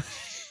Neill.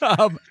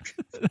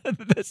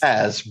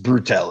 As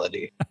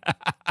brutality.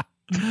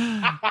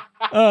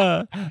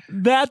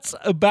 That's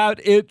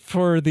about it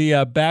for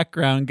the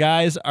background,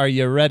 guys. Are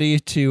you ready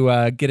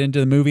to get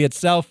into the movie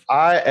itself?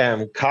 I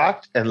am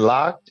cocked and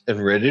locked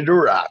and ready to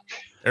rock.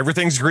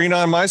 Everything's green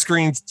on my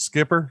screen,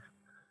 Skipper.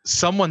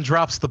 Someone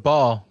drops the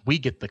ball, we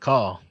get the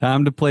call.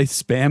 Time to play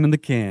Spam in the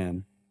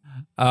Can.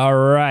 All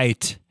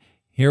right,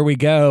 here we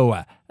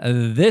go.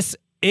 This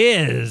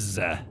is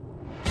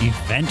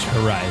Event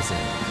Horizon.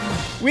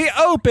 We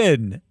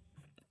open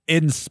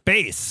in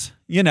space,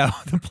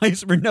 the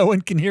place where no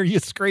one can hear you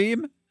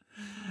scream.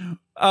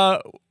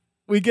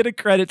 We get a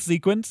credit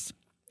sequence.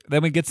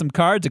 Then we get some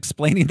cards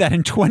explaining that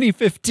in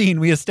 2015,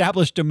 we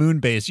established a moon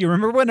base. You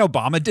remember when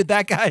Obama did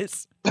that,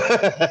 guys?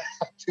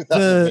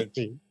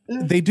 2015.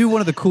 They do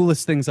one of the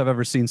coolest things I've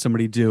ever seen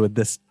somebody do at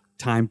this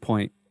time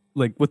point,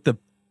 like with the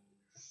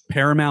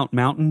Paramount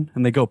Mountain,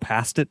 and they go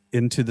past it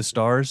into the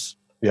stars.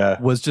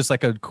 Yeah. Was just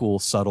like a cool,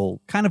 subtle,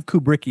 kind of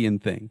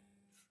Kubrickian thing.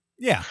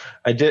 Yeah.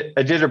 I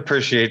did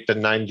appreciate the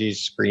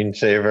 90s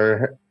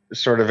screensaver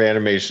sort of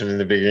animation in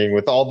the beginning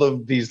with all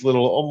of these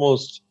little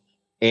almost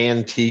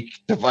antique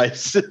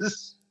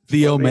devices.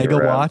 The Omega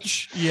around.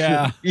 Watch.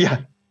 Yeah.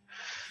 Yeah.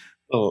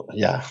 Oh,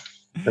 yeah.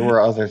 There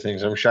were other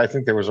things. I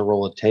think there was a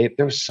roll of tape.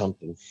 There was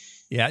something.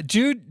 Yeah.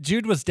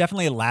 Jude was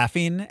definitely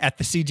laughing at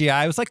the CGI.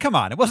 I was like, come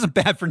on, it wasn't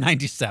bad for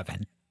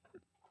 97.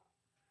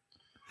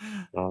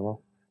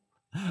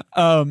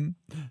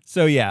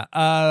 So yeah,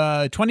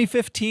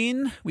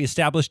 2015, we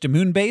established a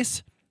moon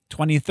base.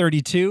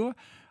 2032,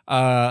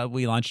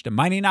 we launched a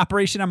mining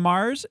operation on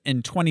Mars.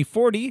 In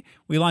 2040,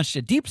 we launched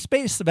a deep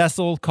space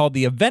vessel called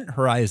the Event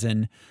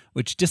Horizon,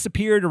 which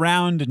disappeared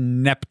around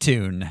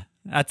Neptune.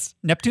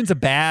 Neptune's a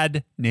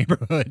bad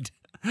neighborhood.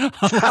 A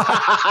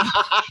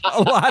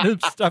lot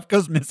of stuff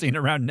goes missing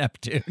around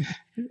Neptune.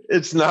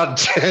 It's not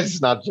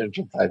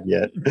gentrified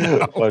yet.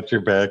 No. Watch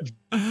your back.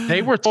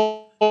 They were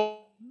told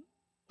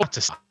to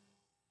stop.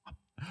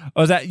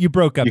 Oh, is that you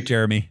broke up,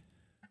 Jeremy?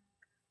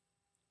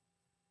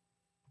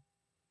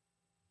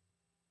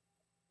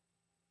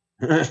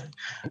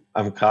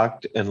 I'm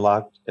cocked and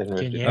locked and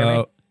ready.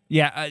 Oh,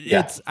 yeah.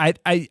 It's I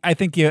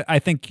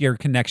think your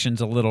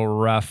connection's a little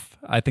rough.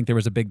 I think there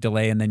was a big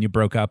delay and then you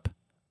broke up.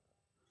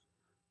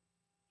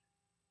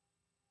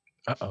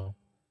 Uh-oh.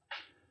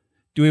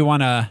 Do we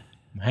want to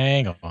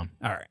hang on?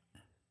 All right.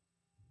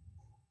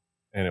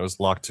 And it was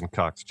locked and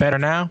cocked. Better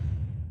now?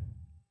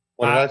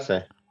 What did I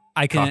say?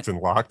 I can cocked and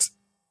locked.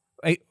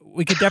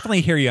 We could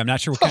definitely hear you. I'm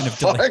not sure what kind of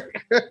delay.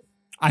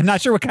 I'm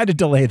not sure what kind of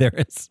delay there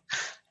is.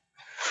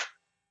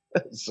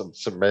 Some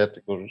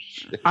semantical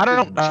shit. I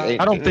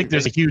don't think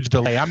there's a huge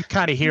delay. I'm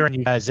kind of hearing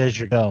you guys as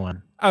you're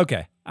going.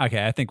 Okay.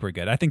 I think we're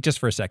good. I think just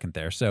for a second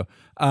there. So,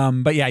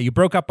 but yeah, you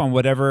broke up on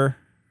whatever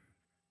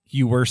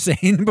you were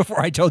saying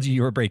before I told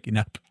you were breaking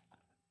up.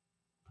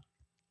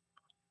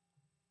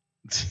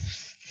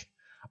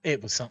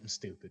 It was something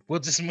stupid. We'll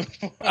just move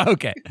on.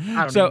 Okay.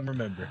 I don't even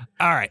remember.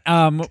 All right.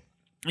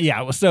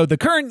 Yeah. So the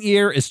current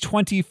year is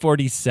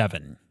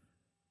 2047.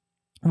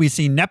 We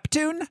see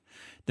Neptune.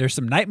 There's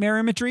some nightmare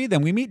imagery.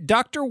 Then we meet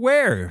Dr.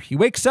 Ware. He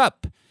wakes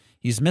up.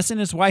 He's missing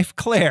his wife,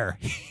 Claire.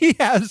 He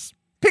has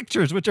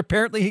pictures, which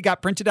apparently he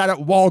got printed out at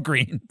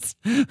Walgreens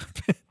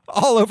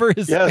all over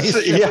his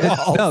spaceship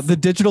walls. No, the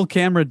digital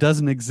camera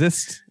doesn't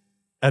exist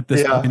at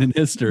this point in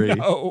history.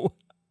 No.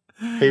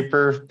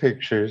 Paper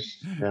pictures.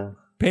 Yeah.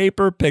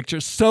 Paper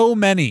pictures. So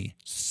many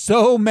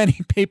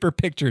paper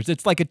pictures.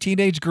 It's like a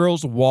teenage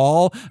girl's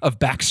wall of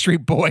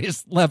Backstreet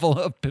Boys level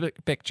of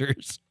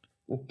pictures.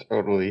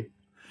 Totally.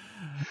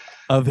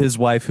 of his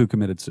wife who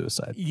committed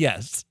suicide.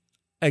 Yes,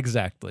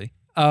 exactly.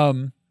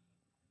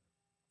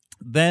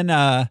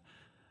 Then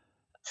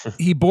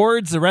he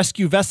boards a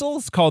rescue vessel.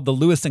 It's called the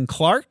Lewis and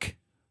Clark.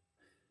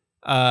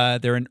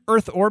 They're in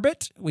Earth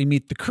orbit. We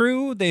meet the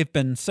crew. They've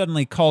been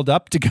suddenly called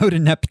up to go to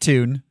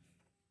Neptune.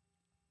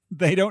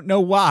 They don't know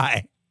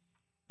why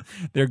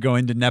they're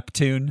going to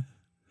Neptune.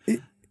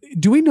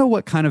 Do we know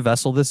what kind of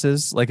vessel this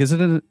is? Like, is it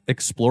an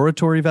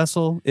exploratory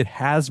vessel? It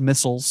has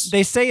missiles.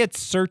 They say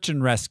it's search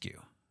and rescue.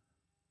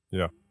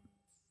 Yeah. I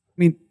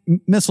mean,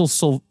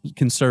 missiles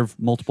can serve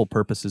multiple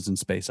purposes in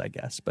space, I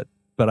guess. But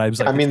I was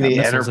like, I mean, it's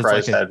the got missiles. Enterprise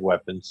It's like had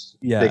weapons.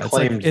 Yeah, they it's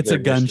like, claimed it's a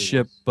their mission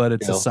gunship, was but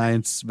it's a kill.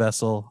 science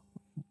vessel.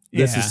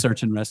 This Yeah. is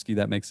search and rescue.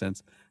 That makes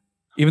sense.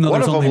 Even though One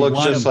there's of them only looks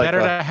one. just like Better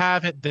a- to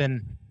have it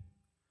than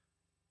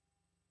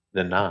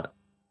not.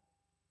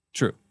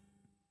 True.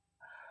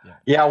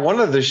 Yeah,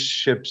 one of the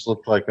ships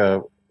looked like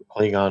a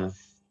Klingon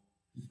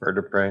bird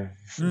of prey.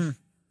 The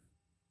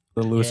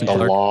Lewis and The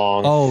Clark.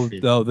 long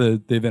the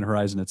Event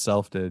Horizon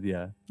itself did.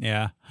 Yeah.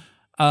 Yeah.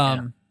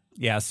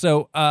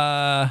 So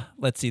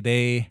let's see.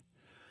 They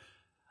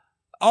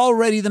all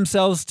ready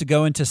themselves to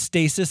go into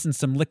stasis in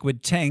some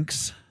liquid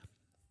tanks.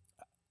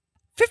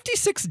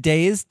 56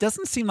 days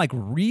doesn't seem like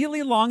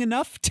really long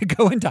enough to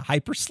go into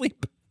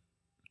hypersleep.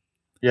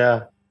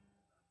 Yeah.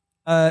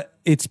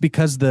 It's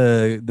because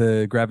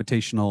the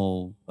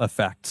gravitational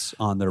effects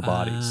on their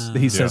bodies.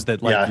 He says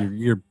that like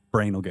your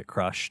brain will get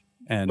crushed.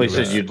 And They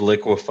said you'd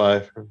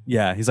liquefy.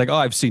 Yeah, he's like, oh,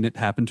 I've seen it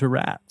happen to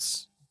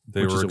rats.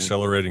 They were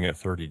accelerating at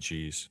 30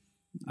 Gs.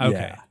 Okay,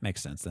 Yeah.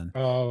 makes sense then.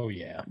 Oh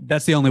yeah.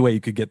 That's the only way you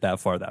could get that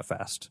far that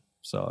fast.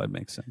 So it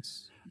makes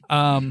sense.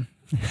 All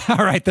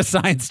right, the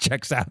science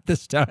checks out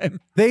this time.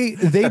 They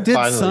did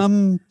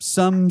Finally.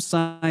 some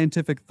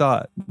scientific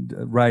thought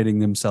writing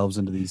themselves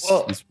into these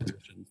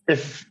positions.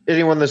 If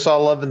anyone that saw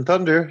Love and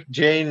Thunder,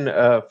 Jane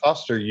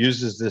Foster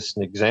uses this as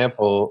an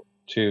example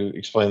to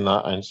explain the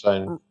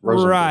Einstein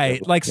Rosenberg.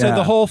 Right. Like, so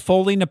the whole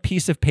folding a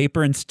piece of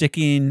paper and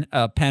sticking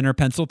a pen or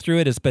pencil through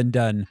it has been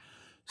done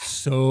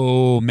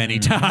so many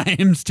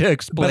times to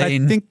explain. But I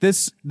think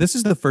this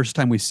is the first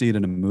time we see it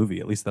in a movie,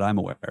 at least that I'm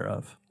aware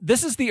of.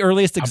 This is the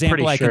earliest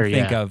example I can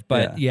think yeah. of,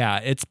 but yeah,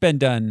 it's been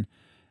done.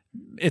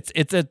 It's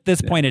at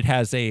this point it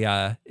has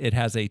a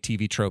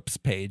TV tropes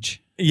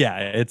page. Yeah,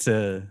 it's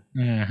a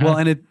Mm-hmm. well,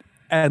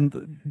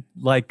 and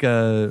like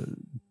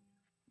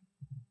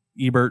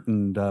Ebert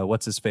and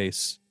what's his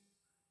face,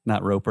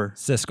 not Roper,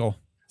 Siskel.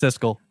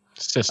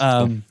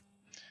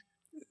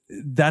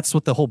 That's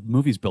what the whole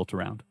movie's built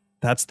around.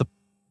 That's the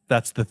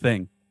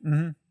thing,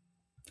 Mm-hmm.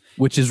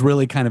 which is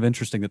really kind of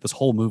interesting that this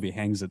whole movie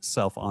hangs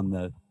itself on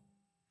the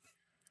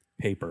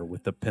paper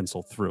with the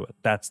pencil through it.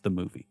 That's the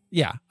movie.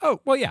 Yeah.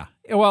 Oh, well, yeah.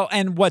 Well,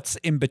 and what's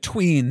in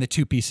between the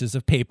two pieces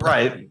of paper.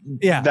 Right.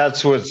 Yeah.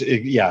 That's what's,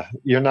 yeah.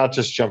 You're not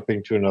just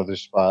jumping to another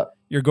spot.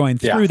 You're going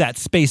through that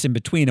space in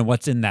between, and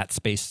what's in that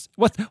space?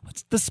 What's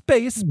the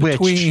space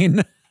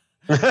between?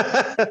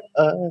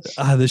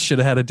 This should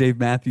have had a Dave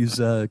Matthews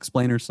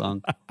explainer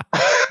song.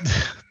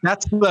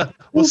 That's the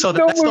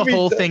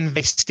whole thing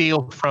they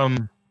steal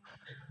from.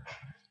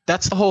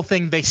 That's the whole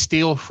thing they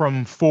steal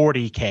from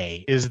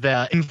 40K. Is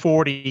that in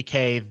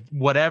 40K,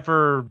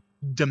 whatever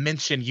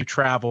dimension you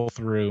travel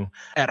through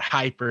at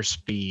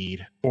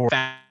hyperspeed or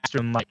faster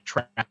than light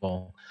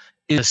travel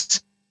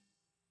is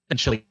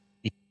essentially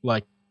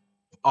like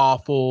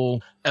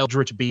awful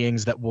eldritch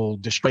beings that will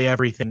destroy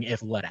everything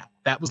if let out.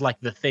 That was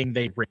like the thing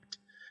they ripped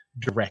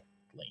directly.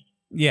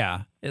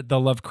 Yeah, the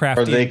Lovecraftian.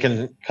 Or they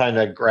can kind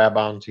of grab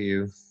onto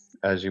you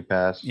as you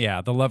pass.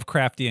 Yeah, the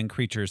Lovecraftian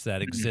creatures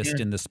that exist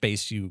in the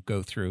space you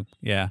go through.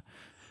 Yeah.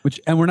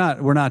 And we're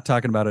not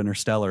talking about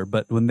Interstellar,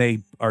 but when they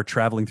are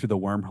traveling through the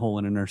wormhole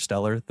in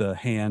Interstellar, the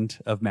hand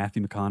of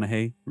Matthew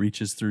McConaughey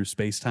reaches through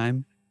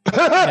space-time.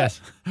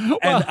 Yes.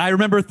 And I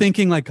remember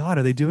thinking, like, God,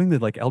 are they doing the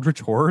like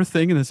eldritch horror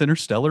thing in this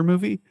Interstellar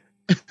movie?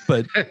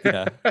 But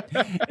yeah.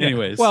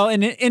 Anyways. Well,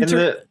 in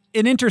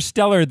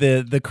Interstellar,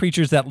 the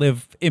creatures that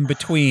live in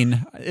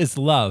between is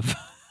love.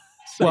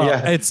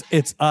 Well,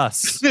 it's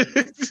us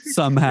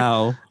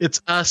somehow.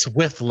 It's us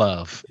with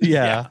love.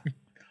 Yeah.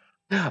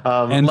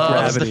 And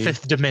love is the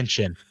fifth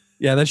dimension.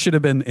 Yeah, that should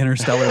have been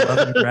Interstellar Love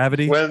and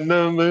Gravity. When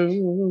the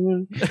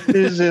moon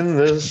is in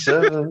the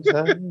seventh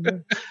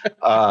heaven.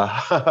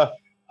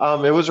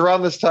 It was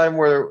around this time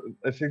where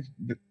I think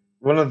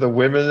one of the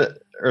women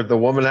or the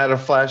woman had a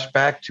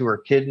flashback to her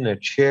kid in a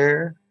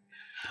chair.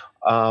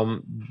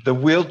 The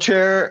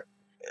wheelchair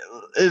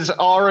is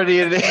already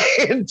an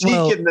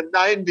antique in the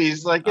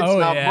 90s. Like, it's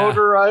not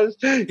motorized.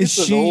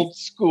 It's an old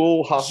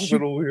school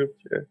hospital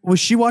wheelchair. Was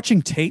she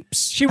watching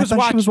tapes? She was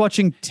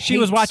watching tapes. She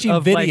was watching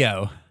of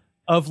video.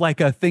 Of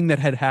like a thing that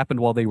had happened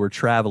while they were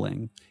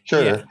traveling.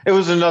 Sure. Yeah. It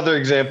was another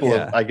example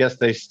of, I guess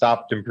they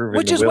stopped improving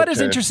Which the is what is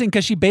wheelchair. interesting,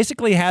 because she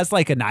basically has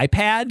like an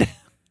iPad,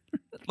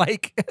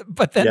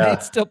 but then they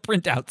still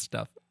print out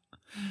stuff.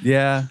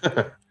 Yeah.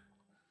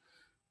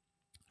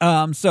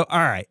 So all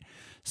right.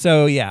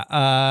 So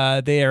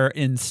yeah, they are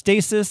in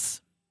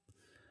stasis.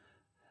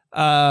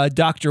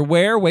 Dr.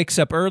 Ware wakes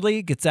up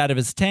early, gets out of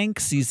his tank,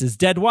 sees his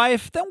dead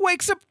wife, then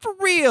wakes up for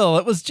real.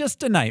 It was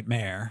just a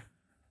nightmare.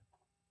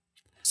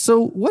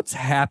 So what's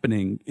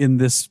happening in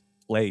this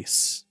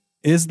place?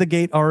 Is the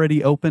gate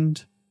already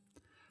opened?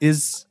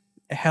 Is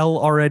hell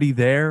already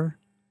there?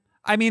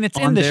 I mean, it's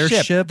On in the their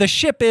ship. ship? The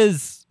ship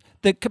is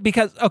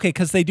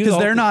because they do Because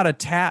they're not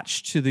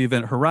attached to the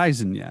event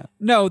horizon yet.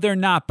 No, they're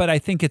not. But I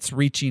think it's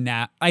reaching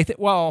that.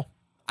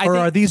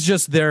 Are these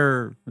just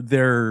their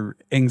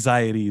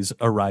anxieties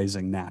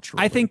arising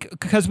naturally? I think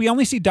because we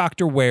only see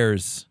Dr.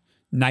 Ware's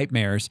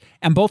nightmares,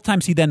 and both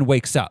times he then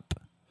wakes up.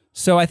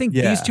 So I think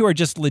these two are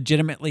just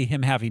legitimately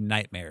him having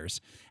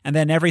nightmares, and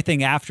then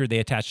everything after they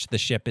attach to the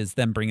ship is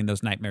them bringing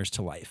those nightmares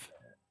to life.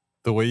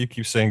 The way you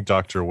keep saying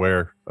Dr.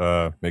 Ware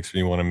makes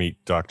me want to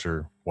meet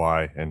Dr.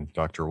 Y and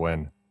Dr.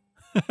 Wen.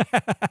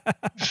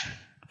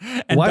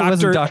 And why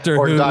wasn't Dr.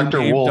 or Who Dr.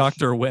 named Wolf?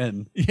 Dr.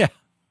 Wen? Yeah.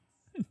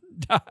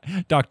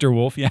 Dr.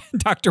 Wolf, yeah.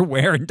 Dr.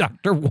 Ware and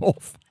Dr.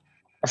 Wolf.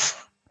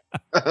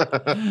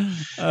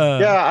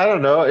 Yeah, I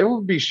don't know. It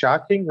would be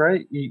shocking,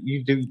 right?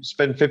 You do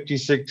spend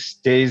 56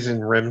 days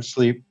in REM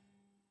sleep,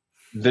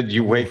 then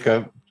you wake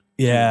up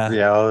Yeah. to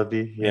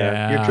reality.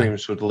 Yeah. Your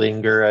dreams would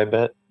linger, I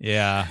bet.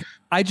 Yeah.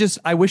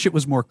 I wish it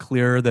was more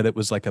clear that it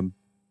was like a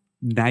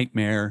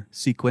nightmare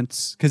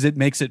sequence, because it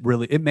makes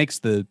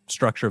the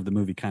structure of the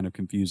movie kind of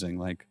confusing.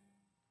 Like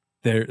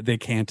they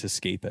can't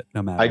escape it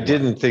no matter I what.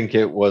 didn't think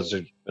it was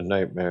a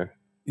nightmare.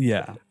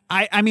 Yeah.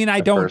 I mean,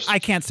 first. I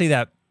can't say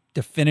that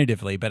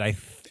definitively, but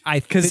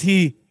because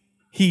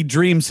he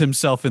dreams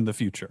himself in the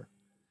future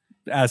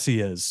as he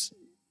is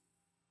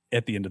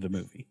at the end of the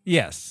movie.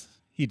 Yes,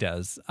 he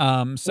does.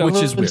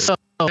 Which is weird. So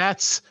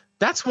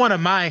that's one of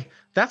my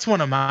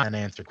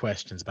unanswered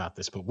questions about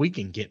this, but we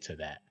can get to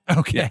that.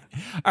 Okay.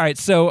 All right.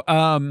 So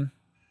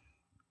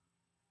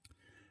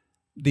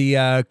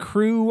the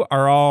crew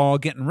are all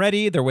getting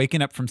ready. They're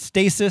waking up from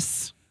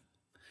stasis.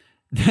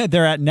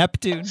 They're at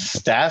Neptune.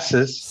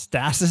 Stasis.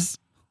 Stasis.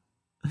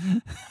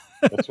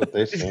 That's what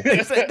they say.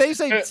 they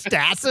say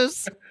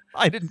stasis.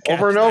 I didn't catch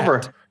Over and that.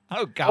 over.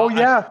 Oh God. Oh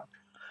yeah.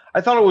 I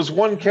thought it was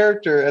one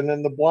character, and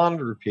then the blonde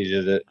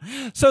repeated it.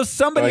 So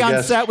somebody I on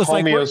guess set was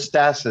like,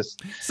 homeostasis.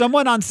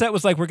 someone on set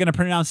was like, we're going to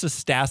pronounce this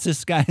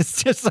stasis,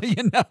 guys, just so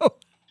you know.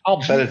 I'll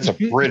bet it's a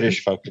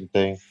British fucking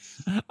thing.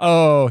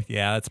 Oh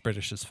yeah, that's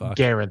British as fuck.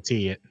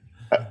 Guarantee it.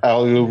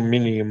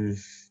 Aluminium.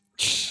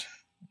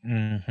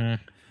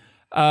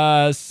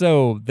 Mm-hmm.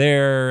 So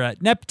they're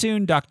at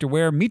Neptune. Dr.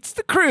 Ware meets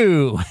the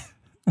crew.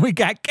 We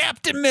got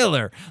Captain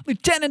Miller,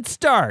 Lieutenant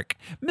Stark,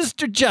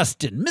 Mr.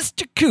 Justin,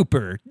 Mr.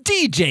 Cooper,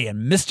 DJ,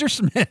 and Mr.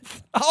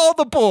 Smith. All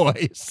the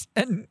boys.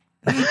 And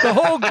the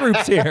whole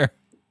group's here.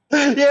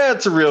 Yeah,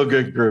 it's a real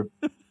good group.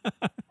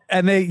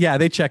 And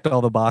they checked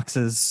all the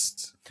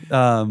boxes.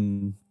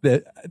 There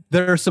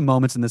are some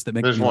moments in this that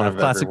make There's me one laugh.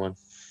 of everyone.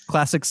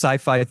 Classic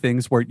sci-fi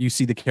things where you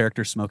see the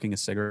character smoking a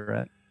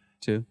cigarette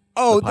too.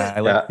 Oh, The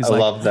pilot. yeah, He's I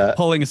love that.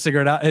 Pulling a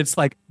cigarette out. It's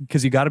like,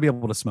 because you got to be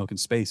able to smoke in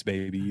space,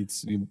 baby.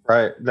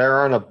 Right. There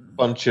aren't a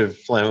bunch of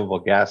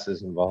flammable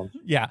gases involved.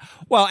 Yeah.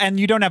 Well, and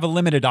you don't have a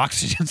limited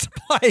oxygen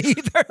supply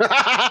either.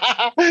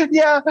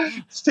 Yeah.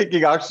 It's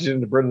taking oxygen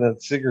to burn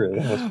that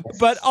cigarette.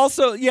 But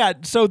also, yeah,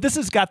 so this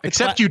has got the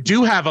Except you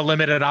do have a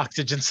limited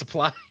oxygen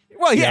supply.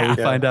 Well, yeah.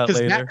 we find out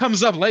Because later. that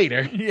comes up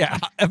later. Yeah.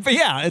 But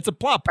yeah, it's a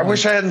plot I point.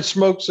 wish I hadn't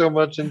smoked so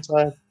much in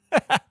time.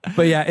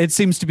 But yeah, it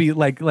seems to be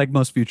like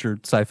most future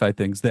sci-fi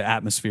things, the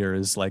atmosphere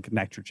is like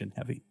nitrogen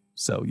heavy,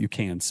 so you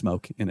can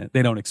smoke in it.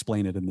 They don't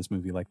explain it in this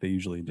movie like they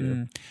usually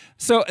do.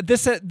 So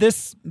this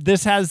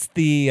has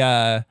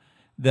the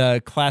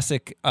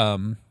classic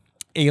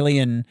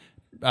alien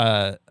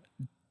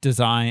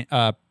design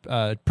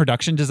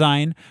production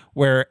design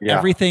where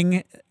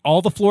everything,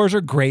 all the floors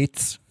are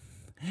grates,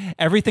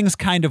 everything's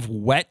kind of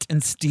wet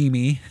and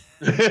steamy.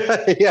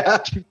 Yeah.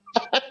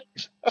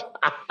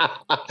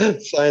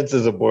 Science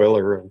is a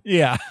boiler room.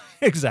 Yeah,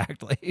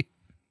 exactly.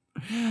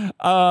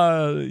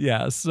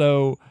 Yeah,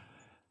 so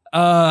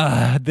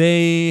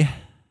Dr.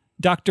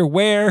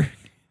 Ware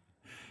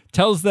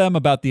tells them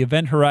about the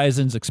Event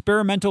Horizon's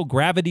experimental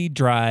gravity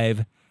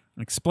drive,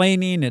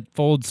 explaining it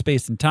folds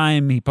space and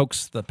time. He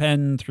pokes the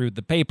pen through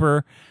the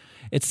paper.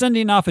 It's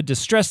sending off a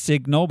distress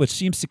signal, which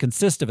seems to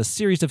consist of a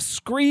series of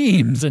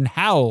screams and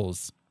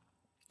howls.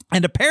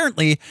 And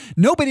apparently,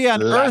 nobody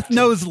on Earth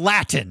knows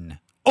Latin.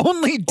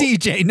 Only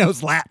DJ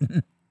knows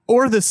Latin.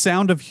 Or the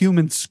sound of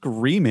humans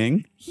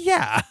screaming.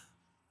 Yeah.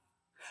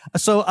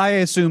 So I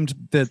assumed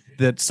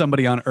that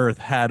somebody on Earth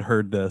had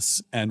heard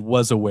this and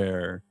was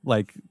aware,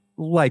 like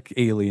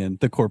Alien,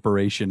 the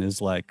corporation is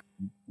like,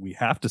 we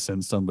have to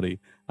send somebody.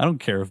 I don't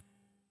care if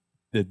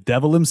the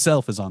devil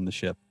himself is on the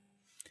ship.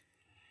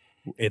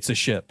 It's a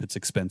ship. It's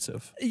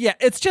expensive. Yeah,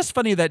 it's just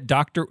funny that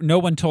no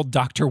one told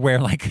Dr. Ware,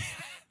 like,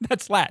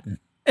 that's Latin.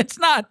 It's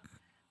not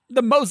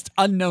the most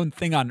unknown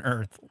thing on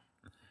Earth.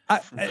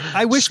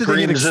 I wish that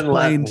they had Screams in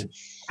Latin. explained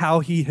how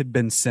he had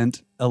been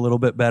sent a little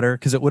bit better,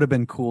 because it would have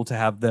been cool to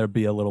have there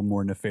be a little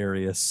more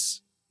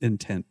nefarious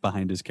intent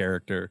behind his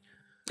character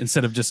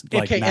instead of just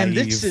like Okay, and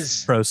naive this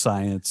is-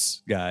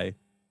 pro-science guy.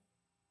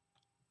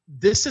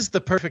 this is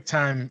the perfect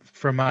time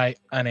for my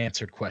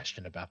unanswered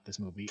question about this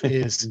movie.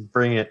 Is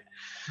bring it.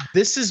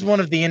 This is one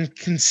of the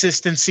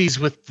inconsistencies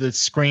with the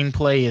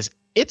screenplay. Is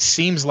it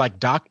seems like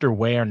Dr.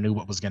 Ware knew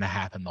what was going to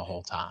happen the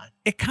whole time.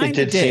 It kind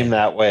of did seem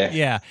that way.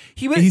 Yeah,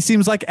 He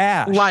seems like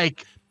Ash.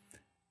 Like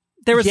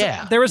there was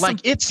like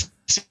it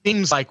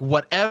seems like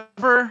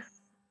whatever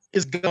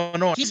is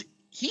going on,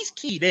 he's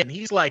keyed in.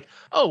 He's like,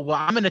 oh well,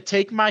 I'm going to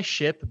take my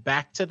ship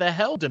back to the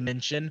hell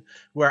dimension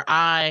where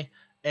I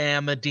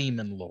am a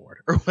demon lord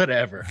or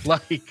whatever.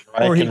 Like,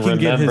 I can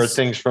remember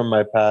things from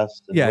my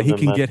past. Yeah, he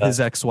can get his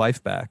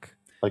ex-wife back.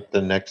 Like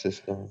the Nexus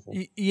kind of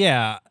thing.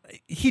 Yeah,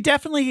 he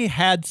definitely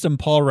had some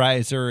Paul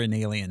Reiser and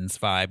Aliens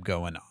vibe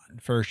going on,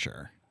 for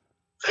sure.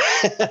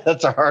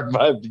 That's a hard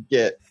vibe to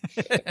get.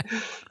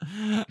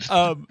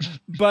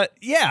 But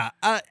yeah,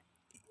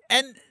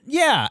 and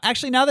yeah,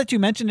 actually, now that you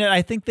mentioned it,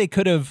 I think they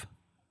could have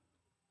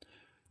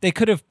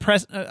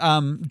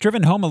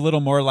driven home a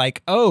little more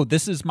like, oh,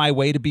 this is my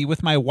way to be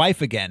with my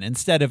wife again,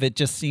 instead of it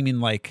just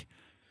seeming like,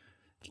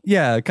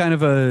 yeah, kind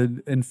of a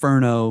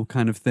Inferno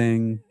kind of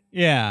thing.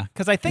 Yeah,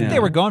 because I think they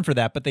were going for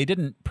that, but they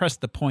didn't press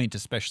the point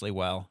especially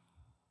well.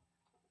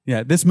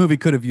 Yeah, this movie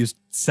could have used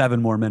 7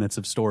 more minutes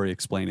of story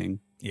explaining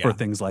for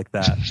things like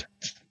that.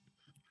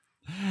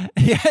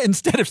 Yeah,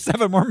 instead of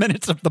 7 more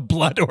minutes of the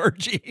blood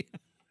orgy.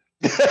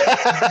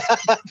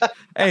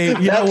 Hey,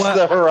 you know what?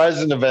 The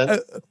Horizon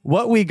event.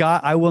 What we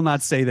got, I will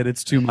not say that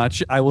it's too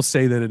much. I will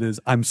say that it is.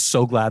 I'm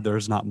so glad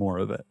there's not more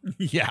of it.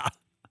 Yeah.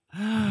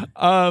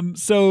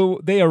 So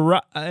they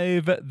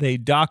arrive, they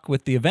dock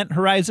with the Event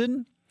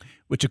Horizon,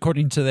 which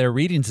according to their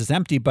readings is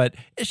empty, but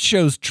it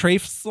shows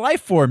trace life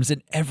forms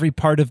in every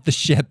part of the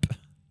ship.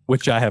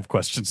 Which I have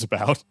questions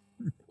about.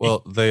 Well,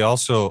 they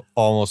also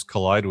almost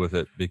collide with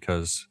it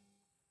because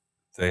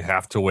they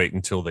have to wait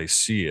until they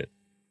see it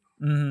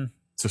to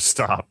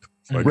stop.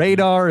 Like,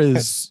 radar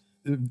is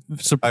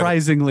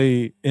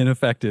surprisingly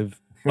ineffective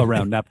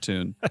around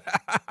Neptune.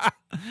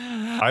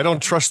 I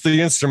don't trust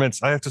the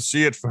instruments. I have to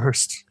see it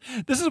first.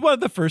 This is one of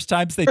the first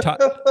times they talk.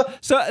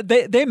 So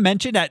they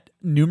mentioned at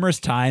numerous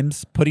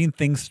times putting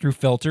things through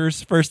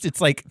filters. First,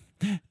 it's like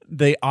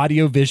the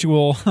audio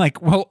visual,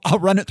 like, well, I'll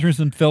run it through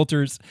some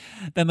filters.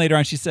 Then later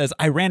on, she says,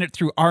 I ran it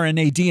through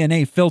RNA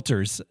DNA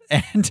filters.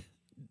 And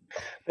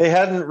they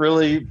hadn't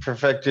really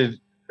perfected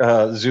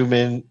zoom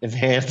in,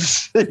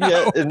 enhance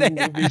yet in the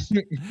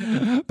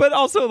movies. But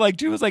also, like,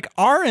 she was like,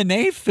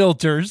 RNA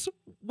filters?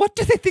 What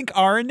do they think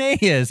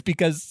RNA is?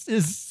 Because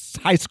his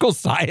high school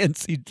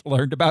science, he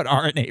learned about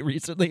RNA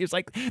recently. He's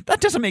like,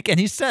 that doesn't make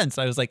any sense.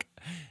 I was like,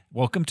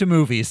 welcome to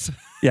movies.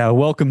 Yeah,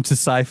 welcome to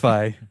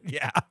sci-fi.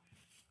 Yeah.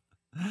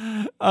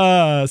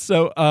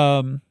 So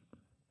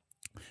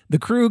the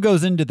crew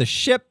goes into the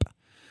ship,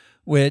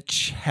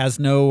 which has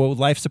no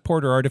life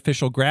support or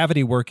artificial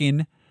gravity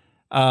working.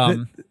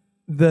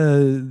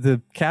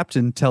 The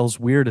captain tells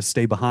Weir to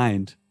stay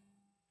behind,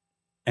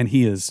 and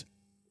he is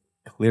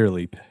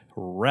clearly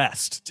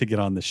pressed to get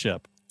on the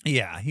ship.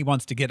 Yeah, he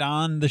wants to get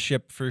on the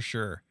ship for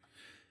sure.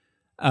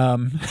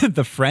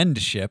 The friend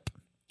ship.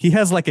 He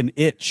has like an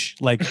itch.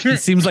 Like, he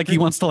seems like he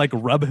wants to like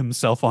rub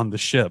himself on the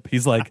ship.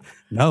 He's like,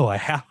 no,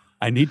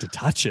 I need to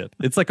touch it.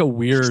 It's like a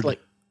weird,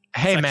 like,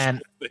 hey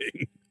man,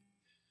 thing.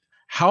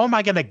 How am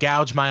I going to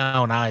gouge my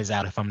own eyes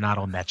out if I'm not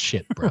on that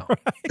ship, bro?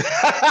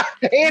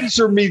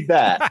 Answer me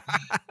that.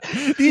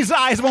 These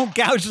eyes won't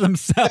gouge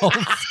themselves.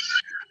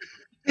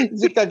 You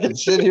think I can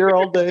sit here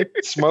all day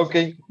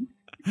smoking?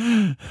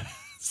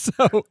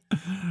 So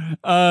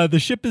the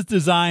ship is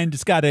designed,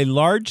 it's got a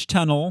large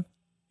tunnel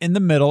in the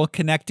middle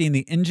connecting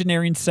the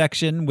engineering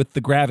section with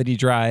the gravity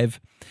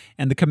drive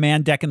and the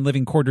command deck and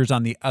living quarters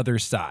on the other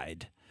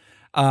side.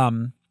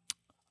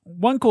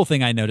 One cool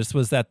thing I noticed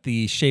was that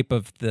the shape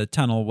of the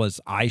tunnel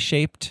was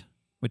eye-shaped,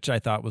 which I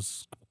thought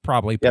was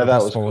probably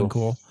purposeful and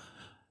cool.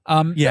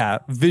 Yeah,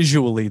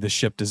 visually the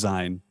ship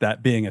design,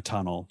 that being a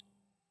tunnel,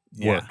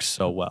 works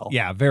so well.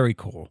 Yeah, very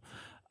cool.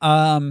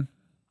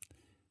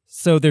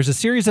 So there's a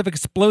series of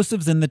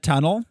explosives in the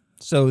tunnel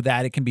so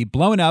that it can be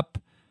blown up,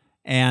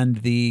 and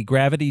the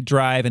gravity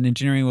drive and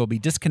engineering will be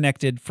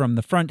disconnected from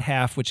the front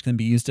half, which can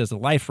be used as a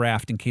life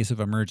raft in case of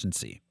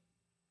emergency.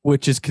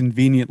 Which is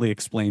conveniently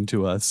explained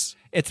to us.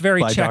 It's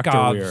very by Dr.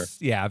 Weir.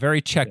 Chekhov's. Yeah, very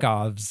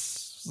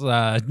Chekhov's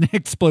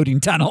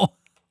exploding tunnel.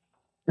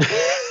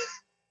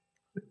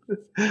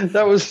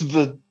 That was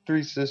the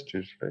Three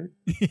Sisters, right?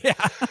 Yeah.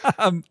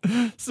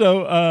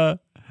 So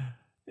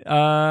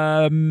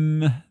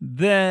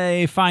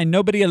they find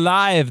nobody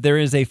alive. There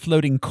is a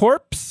floating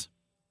corpse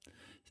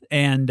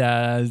and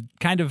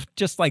kind of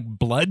just like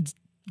blood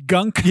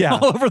gunk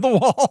all over the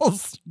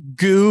walls.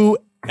 Goo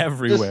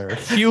everywhere.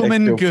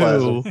 Human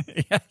goo.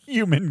 Yeah,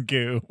 human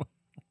goo.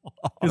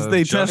 Because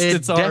they test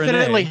its RNA. It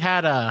definitely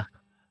had a...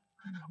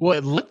 Well,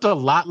 it looked a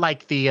lot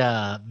like the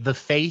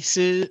face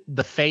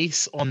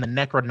on the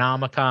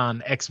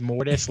Necronomicon Ex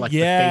Mortis, like the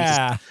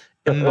face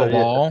in the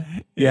wall.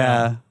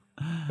 Yeah.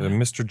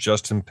 Mr.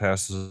 Justin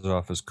passes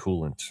off as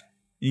coolant.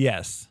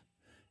 Yes.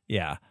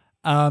 Yeah.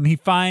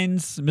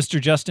 Mr.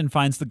 Justin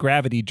finds the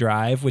gravity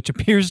drive, which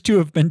appears to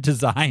have been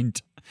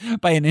designed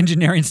by an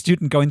engineering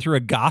student going through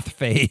a goth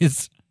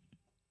phase.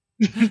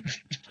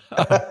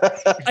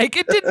 Like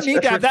it didn't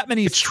need to have that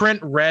many. It's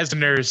Trent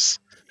Reznor's.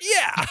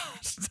 Yeah,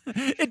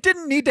 it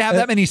didn't need to have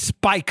that many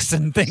spikes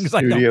and things.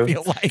 I don't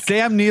feel like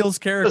Sam Neill's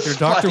character,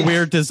 Dr.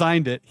 Weir,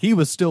 designed it. He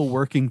was still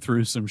working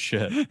through some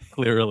shit,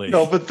 clearly.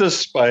 No, but the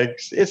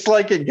spikes. It's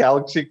like in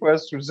Galaxy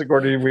Quest where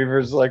Sigourney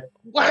Weaver's like,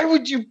 why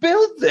would you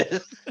build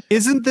this?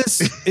 Isn't this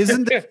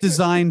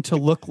designed to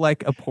look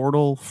like a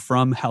portal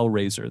from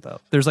Hellraiser, though?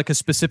 There's like a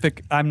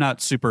specific, I'm not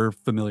super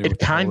familiar with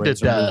kind of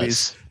does.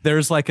 movies.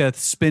 There's like a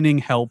spinning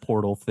hell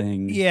portal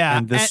thing. Yeah.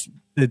 And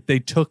they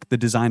took the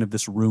design of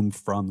this room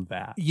from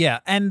that. Yeah,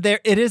 and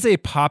it is a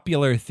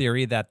popular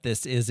theory that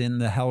this is in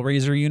the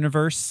Hellraiser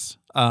universe.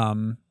 A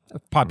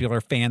popular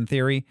fan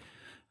theory.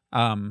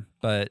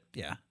 But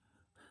yeah.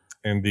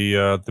 And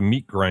the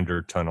meat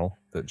grinder tunnel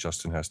that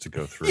Justin has to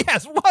go through.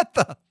 Yes, what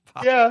the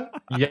fuck? Yeah.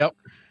 Yep.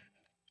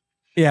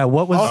 Yeah,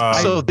 what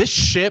was so this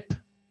ship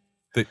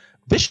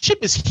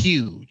is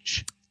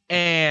huge.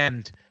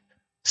 And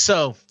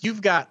so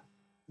you've got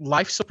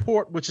life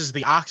support, which is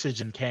the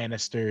oxygen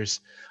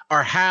canisters,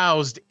 are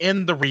housed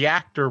in the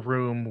reactor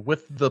room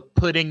with the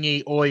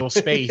puddingy oil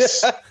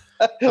space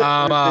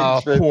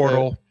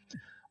portal.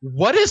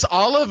 What is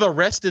all of the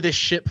rest of this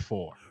ship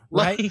for?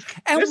 Right. Like,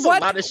 And there's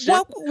what a lot of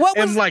shit was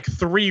in like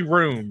 3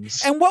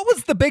 rooms. And what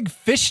was the big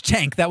fish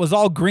tank that was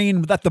all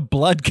green that the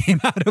blood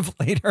came out of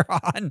later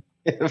on?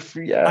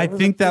 Yeah, I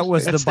think that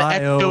was the It's the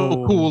bio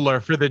ecto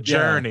cooler for the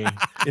journey.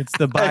 It's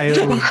the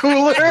bio.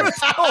 cooler.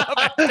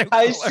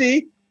 I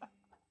see.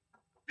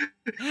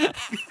 You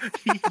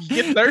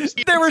get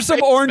thirsty. There were some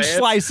Space, orange man.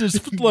 slices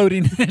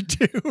floating in it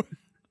too.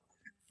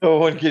 No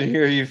one can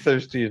hear you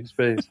thirsty in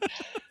space.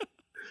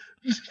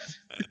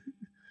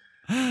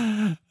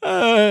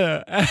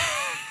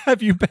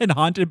 Have you been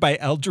haunted by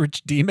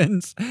eldritch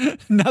demons?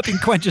 Nothing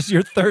quenches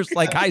your thirst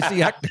like icy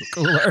ecto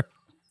cooler.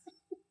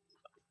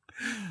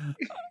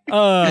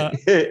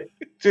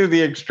 To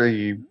the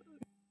extreme.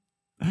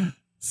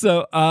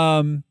 So,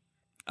 all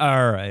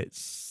right.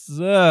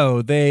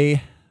 So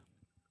they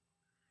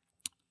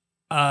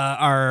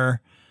are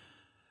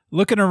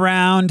looking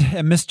around,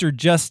 and Mr.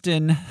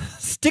 Justin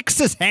sticks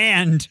his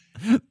hand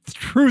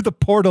through the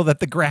portal that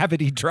the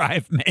gravity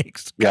drive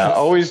makes. Yeah,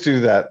 always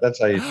do that.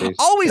 That's how you taste.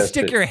 Always test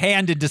stick it. your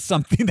hand into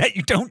something that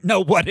you don't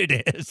know what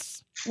it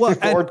is. Well,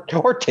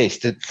 or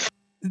taste it.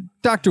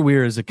 Dr.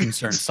 Weir is a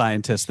concerned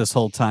scientist this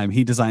whole time.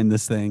 He designed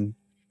this thing.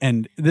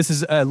 And this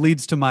is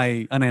leads to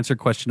my unanswered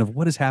question of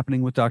what is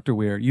happening with Dr.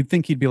 Weir. You'd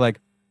think he'd be like,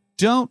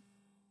 don't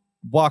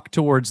walk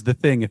towards the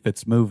thing if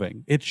it's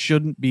moving. It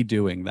shouldn't be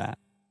doing that.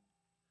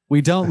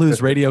 We don't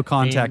lose radio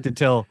contact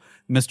until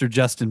Mr.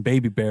 Justin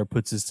Baby Bear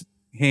puts his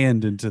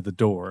hand into the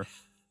door,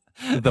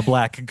 the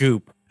black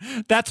goop.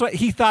 That's what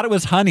he thought it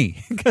was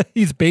honey.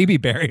 He's Baby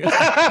Bear.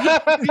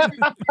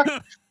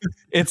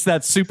 It's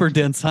that super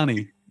dense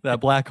honey, that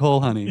black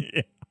hole honey.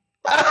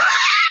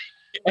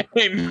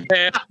 Hey, man,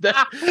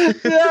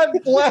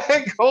 that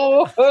black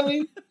hole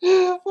honey.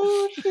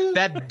 Oh, shit.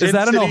 that Is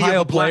that an density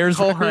Ohio of black Players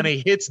hole record?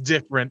 honey hits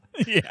different.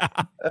 Yeah.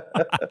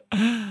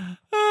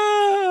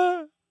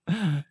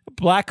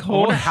 Black I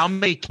hole. wonder how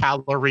many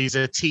calories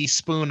a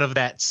teaspoon of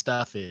that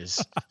stuff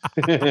is.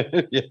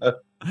 Yeah.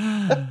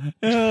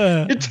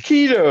 It's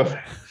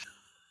keto.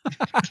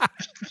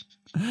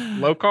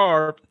 Low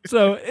carb.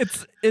 So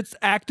it's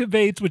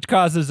activates, which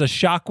causes a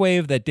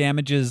shockwave that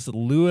damages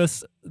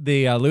Lewis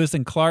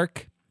and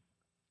Clark,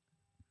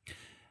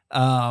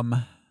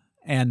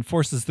 and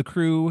forces the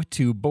crew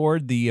to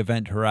board the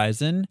Event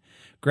Horizon.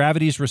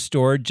 Gravity's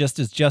restored just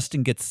as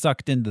Justin gets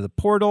sucked into the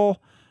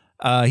portal.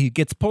 He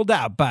gets pulled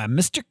out by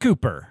Mr.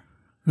 Cooper,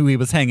 who he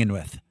was hanging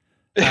with.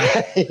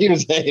 He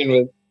was hanging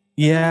with.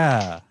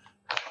 Yeah.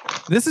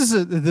 This is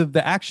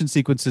the action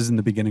sequences in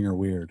the beginning are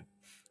weird.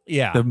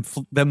 Yeah.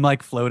 Them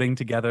like floating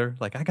together,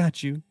 like I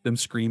got you. Them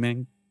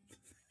screaming.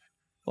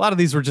 A lot of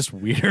these were just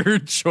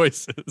weird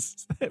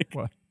choices.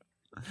 What?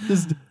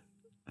 Just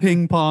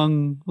ping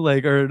pong,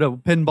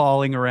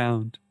 pinballing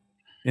around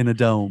in a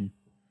dome.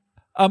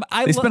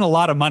 They spent a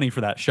lot of money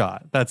for that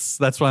shot.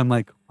 That's why I'm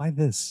like, why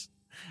this?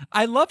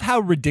 I love how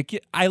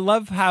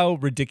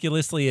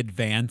ridiculously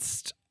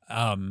advanced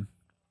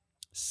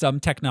some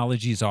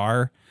technologies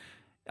are,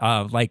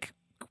 like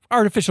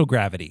artificial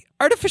gravity.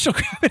 Artificial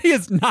gravity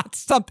is not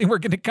something we're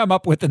going to come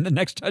up with in the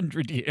next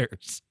 100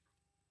 years.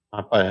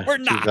 Not by We're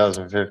not.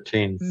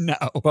 2015. No.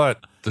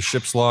 But the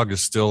ship's log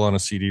is still on a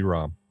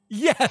CD-ROM.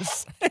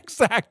 Yes,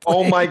 exactly.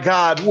 Oh my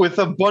God! With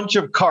a bunch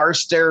of car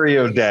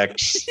stereo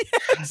decks.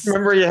 Yes.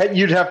 Remember,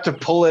 you'd have to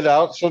pull it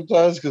out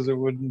sometimes because it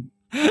wouldn't.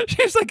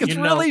 She's like, it's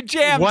really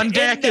jammed one in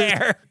deck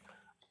there.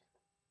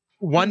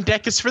 One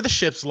deck is for the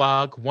ship's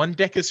log. One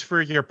deck is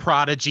for your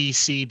Prodigy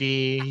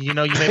CD. You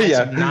know, you may put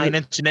some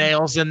 9-inch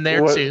nails in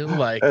there too.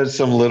 Like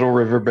some Little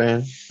River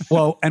Band.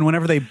 Well, and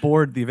whenever they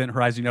board the Event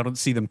Horizon, you don't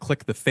see them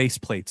click the face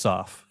plates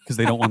off because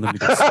they don't want them to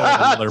get stolen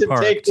while they're To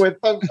parked. take with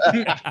them.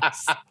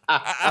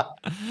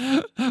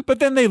 But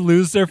then they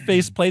lose their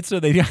faceplate,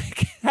 so they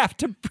have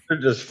to They're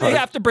just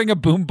bring a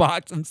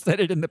boombox and set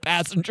it in the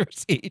passenger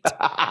seat.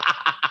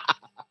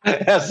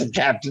 It has the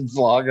captain's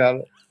log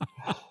on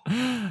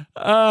it.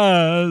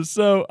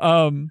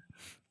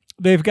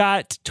 They've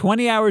got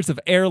 20 hours of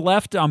air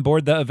left on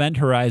board the Event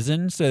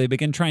Horizon, so they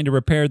begin trying to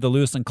repair the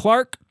Lewis and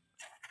Clark.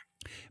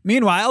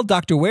 Meanwhile,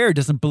 Dr. Ware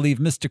doesn't believe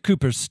Mr.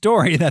 Cooper's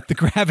story that the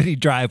gravity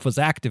drive was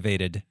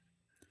activated.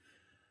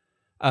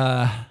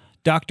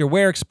 Dr.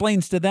 Ware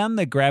explains to them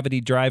that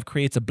gravity drive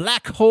creates a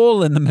black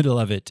hole in the middle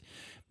of it,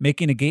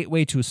 making a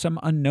gateway to some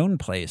unknown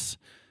place.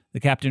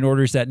 The captain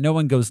orders that no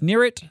one goes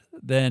near it.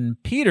 Then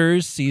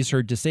Peters sees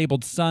her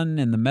disabled son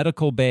in the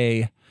medical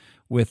bay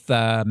with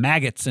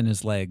maggots in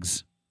his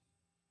legs.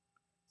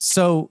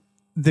 So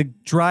the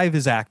drive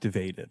is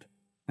activated,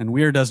 and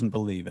Weir doesn't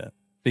believe it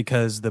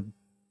because the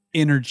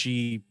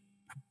energy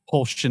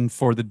propulsion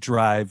for the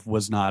drive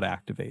was not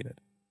activated.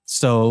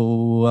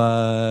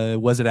 So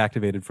was it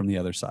activated from the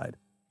other side?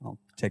 I'll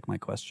take my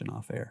question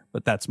off air,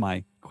 but that's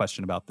my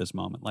question about this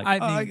moment. Like,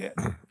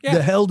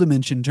 the hell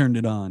dimension turned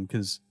it on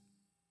because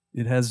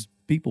it has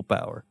people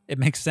power. It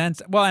makes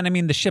sense. Well, and I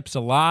mean, the ship's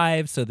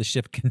alive, so the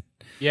ship can...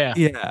 Yeah.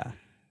 Yeah.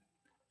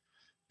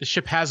 The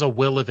ship has a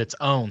will of its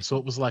own. So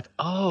it was like,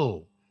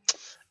 oh,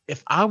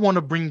 if I want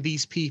to bring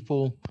these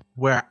people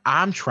where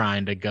I'm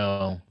trying to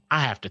go,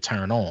 I have to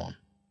turn on.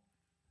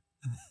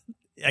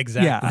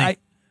 Exactly. Yeah,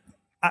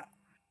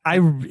 I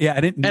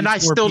didn't. And I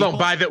still don't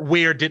buy that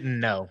Weir didn't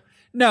know.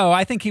 No,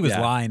 I think he was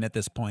lying at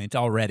this point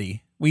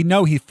already. We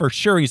know for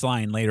sure he's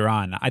lying later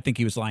on. I think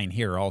he was lying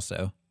here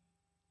also.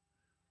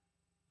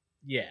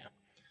 Yeah.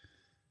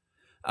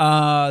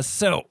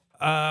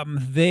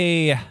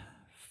 They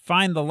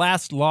find the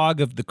last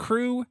log of the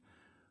crew,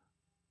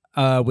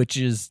 which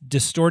is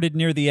distorted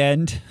near the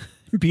end.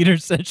 Peter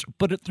said she'll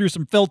put it through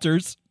some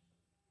filters.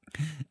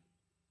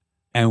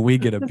 And we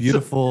get a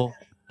beautiful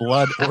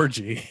blood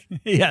orgy.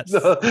 Yes.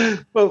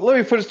 Well, let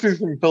me put it through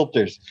some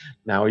filters.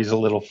 Now he's a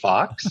little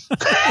fox.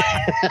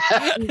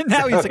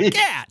 Now he's a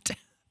cat.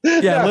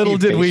 Yeah, little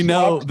did we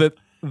know that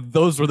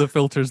those were the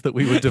filters that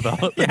we would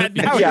develop.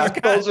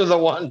 Those are the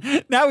ones.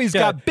 Now he's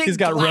got big He's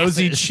got glasses.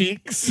 rosy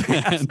cheeks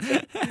and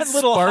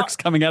little sparks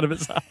coming out of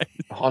his eyes.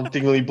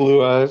 Hauntingly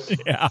blue eyes.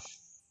 Yeah.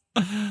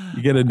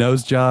 You get a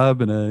nose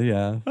job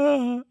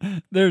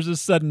and there's a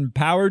sudden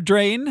power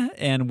drain,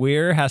 and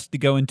Weir has to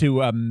go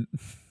into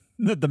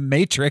the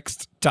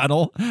Matrix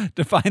tunnel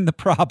to find the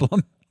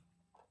problem.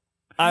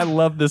 I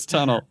love this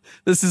tunnel.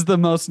 This is the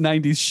most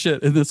 90s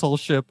shit in this whole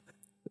ship.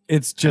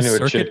 It's just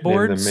circuit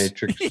boards. The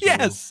Matrix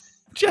Yes.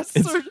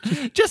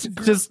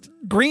 Just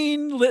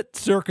green lit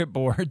circuit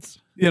boards.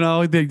 You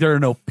know, there are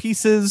no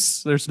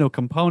pieces. There's no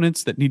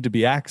components that need to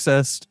be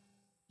accessed.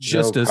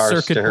 Just a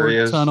circuit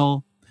board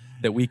tunnel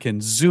that we can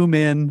zoom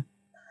in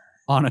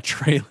on a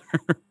trailer.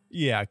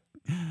 Yeah.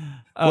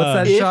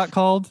 What's that shot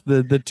called?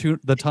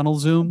 The tunnel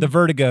zoom? The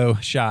vertigo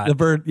shot.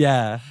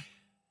 Yeah.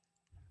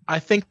 I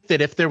think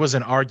that if there was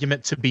an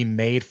argument to be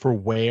made for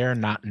Ware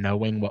not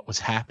knowing what was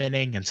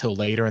happening until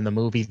later in the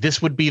movie,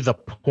 this would be the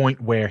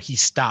point where he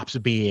stops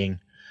being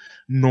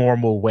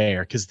normal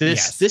Ware. Because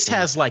this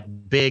has like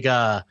big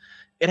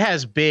it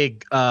has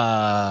big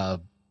the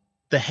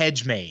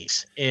hedge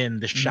maze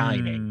in The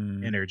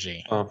Shining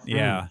energy.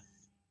 Yeah.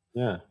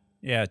 Yeah.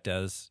 Yeah, it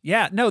does.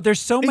 Yeah, no,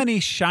 there's so many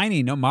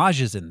Shining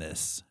homages in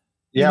this.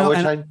 Yeah, which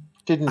I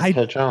didn't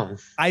catch on.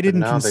 I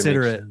didn't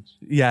consider it.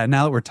 Yeah,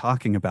 now that we're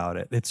talking about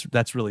it,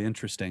 that's really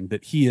interesting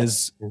that he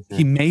is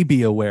he may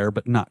be aware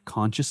but not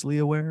consciously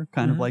aware,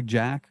 kind of like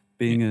Jack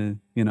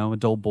being a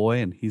dull boy,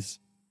 and he's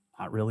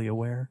not really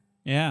aware.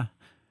 Yeah.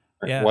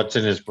 Yeah. What's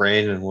in his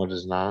brain and what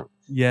is not.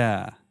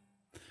 Yeah.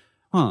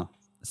 Huh.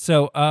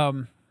 So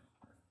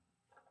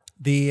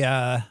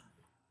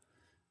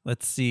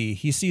let's see.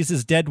 He sees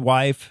his dead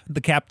wife.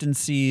 The captain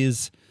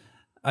sees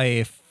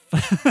a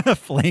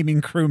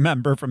flaming crew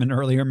member from an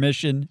earlier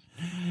mission.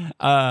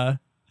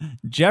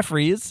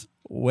 Justin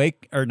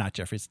wakes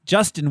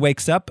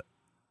up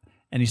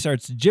and he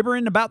starts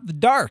gibbering about the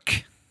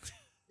dark.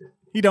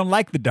 He don't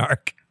like the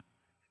dark.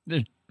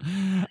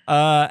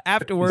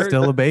 Afterwards,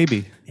 still a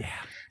baby. Yeah.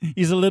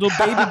 He's a little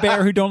baby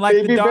bear who don't like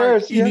the dark.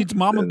 Bears, he needs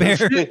Mama Bear.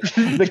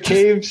 The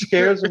cave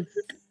scares him.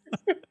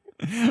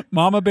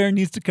 Mama Bear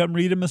needs to come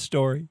read him a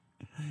story.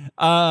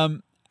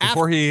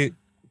 Before he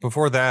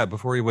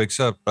wakes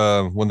up,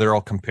 when they're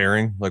all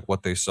comparing like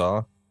what they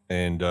saw,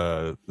 and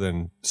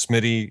then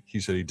Smitty, he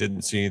said he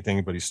didn't see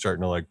anything, but he's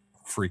starting to like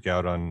freak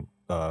out on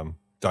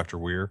Dr.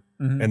 Weir,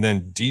 and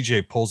then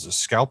DJ pulls a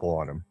scalpel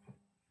on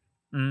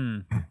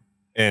him,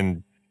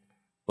 and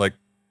like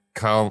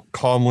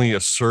calmly,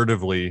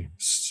 assertively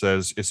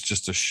says, "It's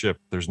just a ship.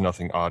 There's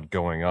nothing odd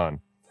going on,"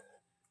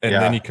 and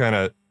then he kind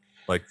of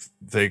like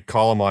they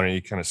call him on it, and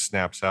he kind of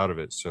snaps out of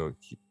it. So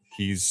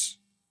he's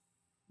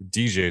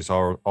DJ's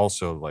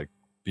also like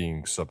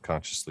being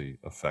subconsciously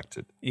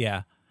affected.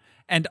 Yeah.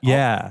 And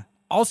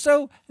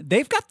also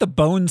they've got the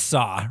bone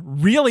saw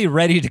really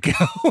ready to go.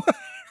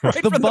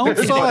 Right, the bone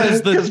saw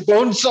is because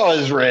bone saw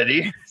is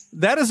ready.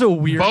 That is a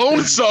weird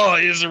bone saw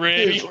is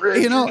ready.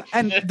 You know,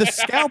 and the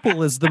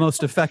scalpel is the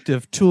most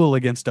effective tool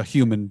against a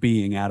human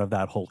being out of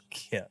that whole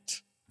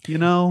kit. You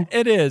know,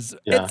 it is.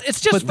 Yeah. It's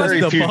just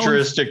very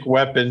futuristic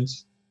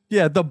weapons.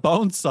 Yeah, the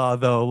bone saw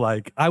though,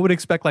 like I would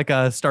expect like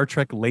a Star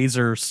Trek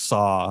laser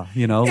saw,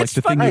 you know, like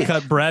the thing you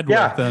cut bread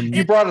with. And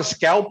you brought a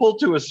scalpel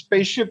to a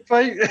spaceship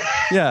fight.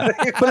 Yeah,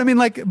 but I mean,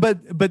 like, but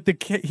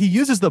he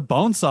uses the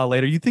bone saw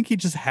later. You think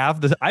he'd just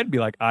have the? I'd be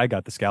like, I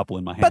got the scalpel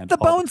in my hand. But the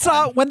bone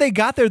saw, when they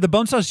got there, the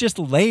bone saw is just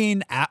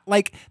laying out.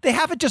 Like they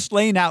have it just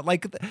laying out.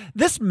 Like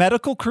this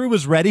medical crew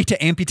was ready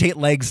to amputate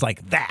legs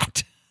like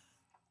that.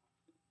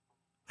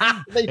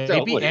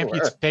 Maybe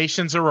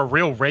amputations are a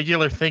real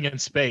regular thing in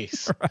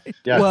space. Right.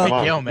 Yeah,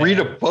 well, read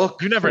a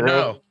book. You never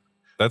know.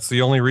 That's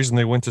the only reason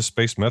they went to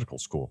space medical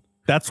school.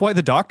 That's why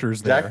the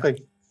doctor's there.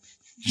 Exactly.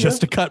 Just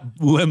to cut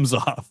limbs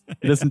off.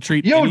 It doesn't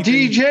treat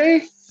anything.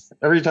 DJ.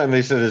 Every time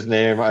they said his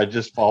name, I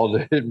just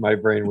followed it in my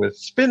brain with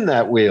spin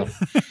that wheel.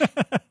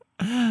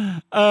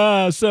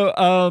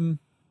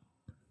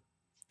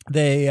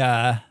 They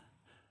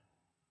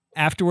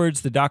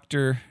afterwards the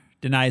doctor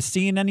denies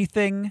seeing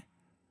anything.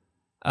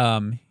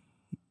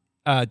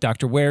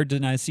 Dr. Ware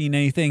denies seeing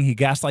anything. He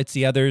gaslights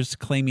the others,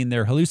 claiming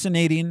they're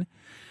hallucinating.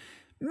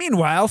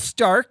 Meanwhile,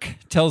 Stark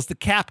tells the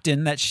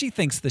captain that she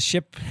thinks the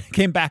ship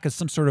came back as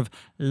some sort of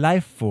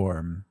life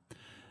form.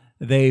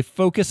 They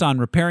focus on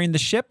repairing the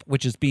ship,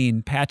 which is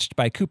being patched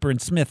by Cooper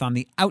and Smith on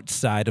the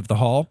outside of the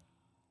hull.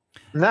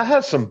 And that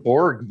has some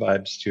Borg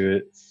vibes to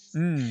it.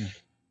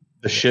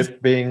 The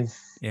ship being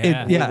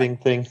a living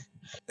thing.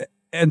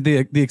 And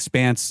the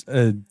Expanse,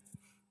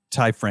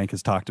 Ty Frank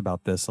has talked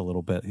about this a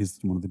little bit. He's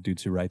one of the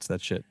dudes who writes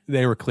that shit.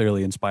 They were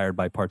clearly inspired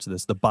by parts of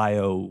this. The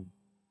bio,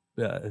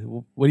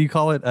 what do you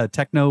call it?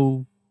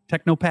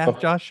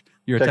 Technopath, Josh?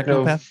 You're a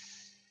technopath?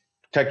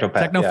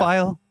 Technopath.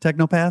 Technophile? Yeah.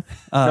 Technopath?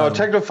 No,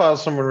 technophile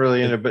is someone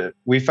really into it, but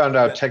we found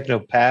out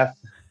technopath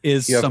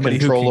is you have somebody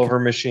control who can, over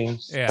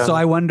machines. Yeah. So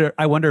I wonder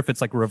if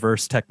it's like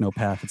reverse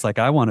technopath. It's like,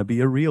 I want to be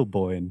a real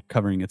boy and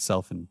covering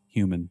itself in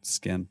human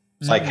skin.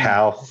 Like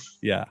Hal.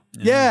 Yeah.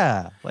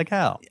 Yeah. Like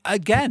Hal.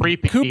 Again,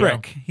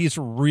 Kubrick. He's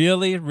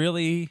really,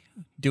 really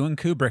doing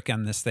Kubrick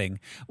on this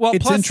thing. Well,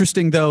 it's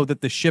interesting, though,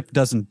 that the ship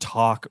doesn't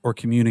talk or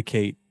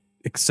communicate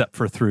except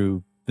for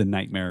through the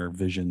nightmare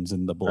visions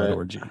and the blood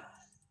orgy.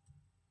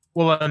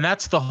 Well, and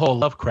that's the whole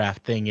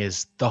Lovecraft thing.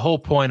 Is the whole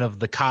point of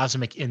the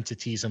cosmic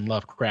entities in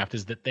Lovecraft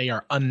is that they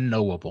are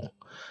unknowable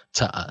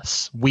to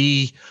us.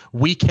 We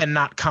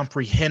cannot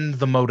comprehend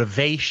the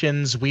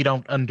motivations. We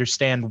don't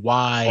understand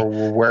why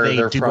they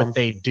do from. What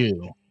they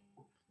do.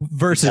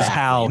 Versus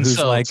Hal, who's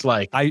so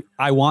like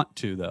I want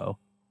to, though.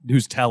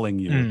 Who's telling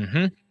you?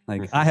 Mm-hmm.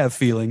 Like, I have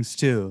feelings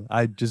too.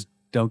 I just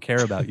don't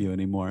care about you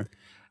anymore.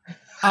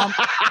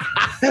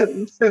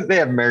 They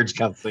have marriage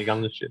counseling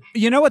on the ship.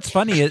 You know what's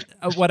funny?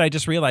 What I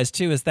just realized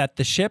too is that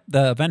the ship,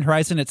 the Event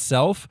Horizon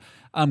itself,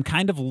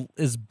 kind of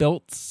is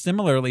built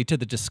similarly to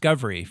the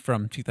Discovery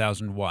from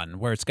 2001,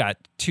 where it's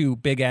got two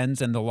big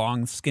ends and the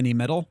long, skinny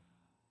middle.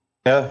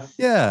 Yeah.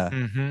 Yeah.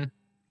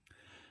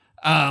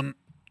 Mm-hmm.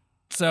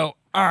 So,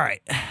 all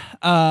right.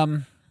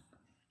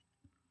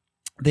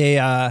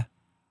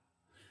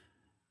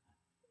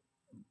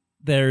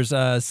 There's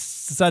a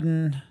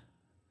sudden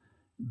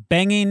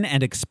banging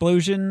and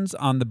explosions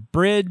on the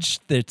bridge.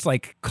 It's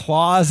like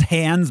claws,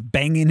 hands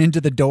banging into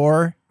the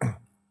door.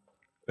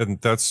 And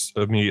that's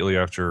immediately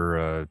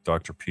after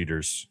Dr.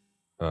 Peters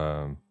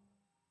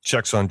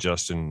checks on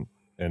Justin,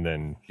 and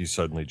then he's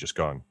suddenly just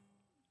gone.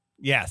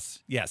 Yes,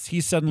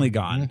 he's suddenly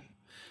gone.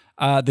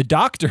 The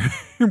doctor,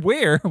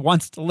 Ware,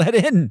 wants to let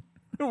in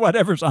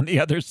whatever's on the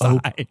other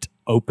side.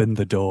 Open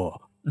the door.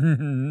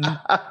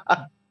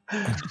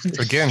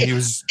 Again, he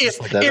was if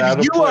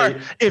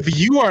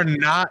you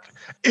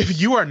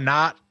are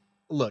not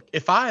look,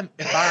 if I'm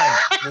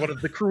one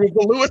of the crew of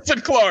the Lewis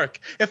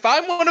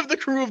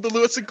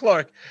and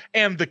Clark,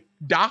 and the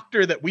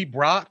doctor that we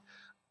brought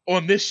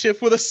on this ship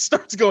with us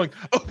starts going,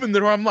 open the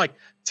door, I'm like,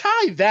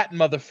 tie that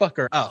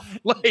motherfucker up.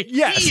 Like,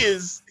 yes. He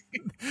is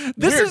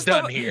This is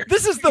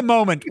the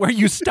moment where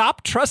you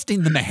stop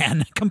trusting the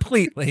man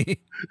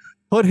completely.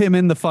 Put him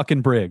in the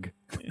fucking brig.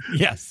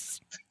 Yes.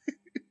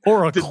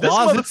 Or a Did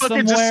closet this motherfucker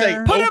somewhere. just say,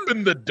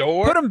 open the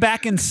door? Put him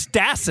back in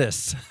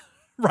stasis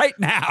right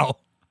now.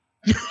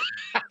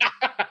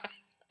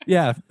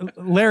 Yeah,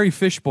 Larry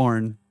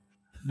Fishburne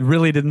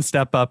really didn't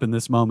step up in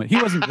this moment. He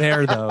wasn't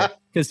there, though,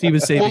 because he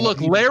was saving... Well, look,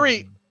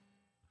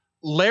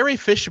 Larry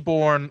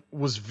Fishburne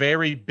was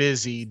very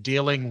busy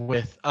dealing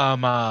with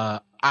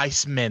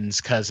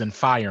Iceman's cousin,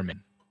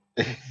 Fireman.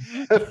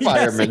 Fireman.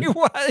 Yes, he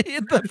was.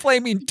 The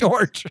flaming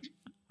torch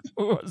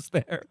was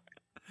there.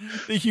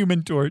 The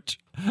Human Torch.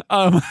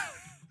 The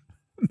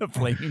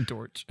flaming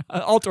torch.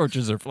 All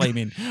torches are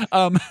flaming.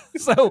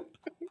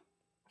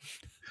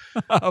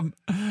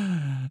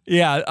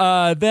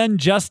 Then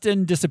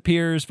Justin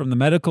disappears from the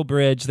medical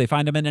bridge. They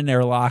find him in an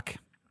airlock.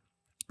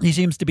 He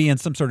seems to be in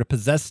some sort of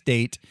possessed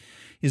state.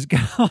 He's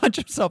going to launch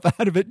himself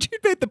out of it.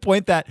 Jude made the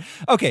point that,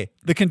 okay,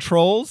 the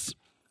controls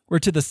were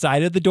to the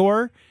side of the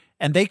door,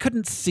 and they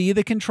couldn't see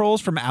the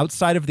controls from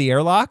outside of the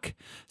airlock.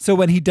 So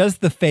when he does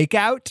the fake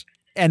out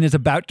and is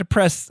about to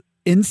press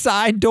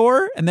inside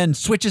door and then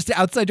switches to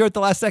outside door at the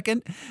last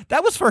second,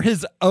 that was for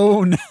his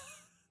own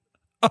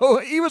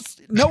Oh,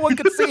 no one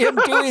could see him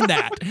doing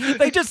that.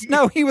 They just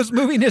know he was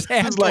moving his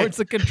hand towards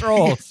the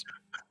controls.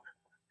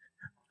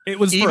 It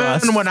was even for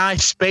us. when I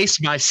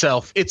space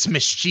myself, it's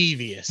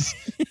mischievous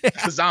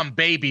because I'm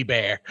Baby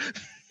Bear.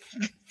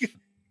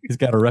 He's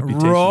got a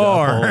reputation.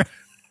 Roar.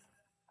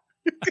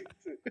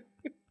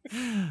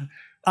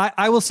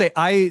 I will say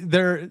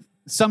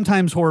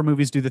sometimes horror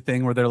movies do the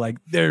thing where they're like,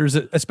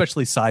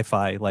 especially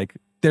sci-fi, like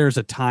there's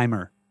a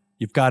timer.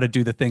 You've got to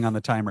do the thing on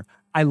the timer.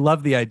 I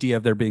love the idea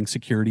of there being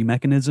security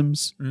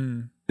mechanisms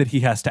that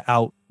he has to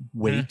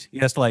outwait. He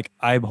has to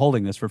I'm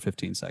holding this for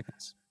 15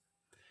 seconds.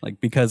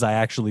 Because I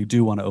actually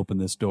do want to open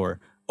this door.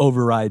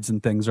 Overrides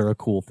and things are a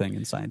cool thing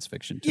in science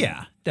fiction too.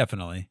 Yeah,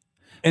 definitely.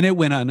 And it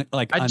went on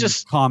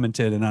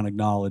uncommented and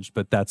unacknowledged,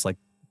 but that's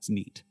it's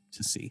neat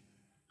to see.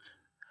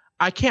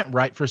 I can't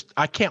wait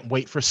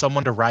for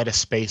someone to write a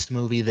space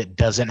movie that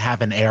doesn't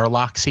have an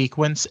airlock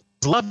sequence.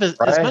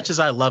 As much as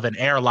I love an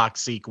airlock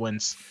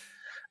sequence,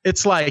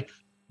 it's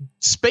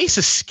space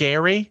is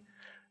scary.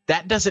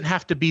 That doesn't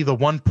have to be the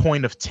one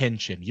point of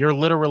tension. You're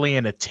literally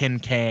in a tin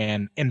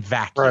can in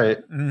vacuum. Right.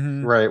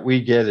 Mm-hmm. Right.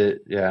 We get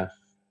it. Yeah.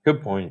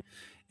 Good point.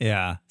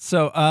 Yeah.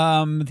 So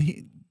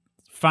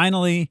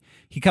finally,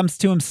 he comes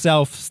to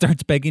himself,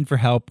 starts begging for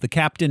help. The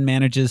captain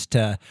manages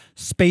to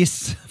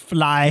space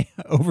fly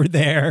over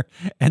there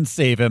and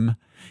save him.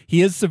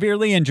 He is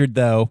severely injured,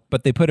 though,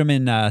 but they put him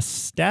in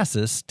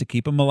stasis to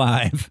keep him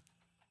alive.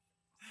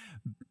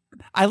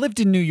 I lived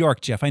in New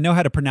York, Jeff. I know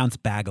how to pronounce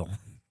bagel.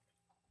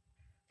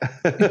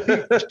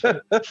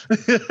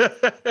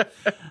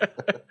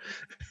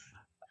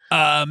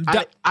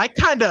 I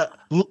kind of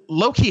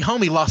low-key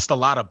homie lost a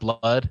lot of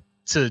blood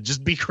to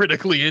just be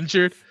critically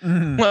injured.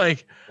 I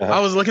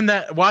was watching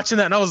that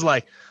and I was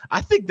like, I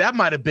think that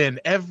might have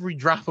been every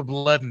drop of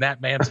blood in that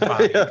man's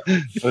body.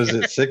 Was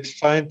it 6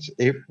 pints,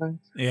 8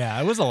 pints? Yeah,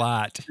 it was a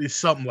lot.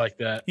 Something like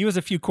that. He was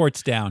a few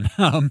quarts down.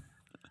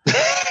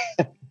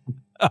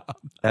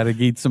 Had to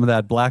eat some of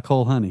that black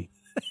hole honey.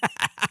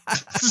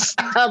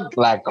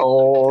 Black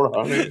hole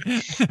honey.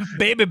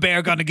 Baby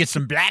Bear gonna get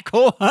some black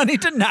hole honey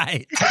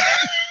tonight.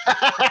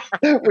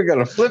 We're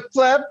gonna flip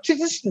flap to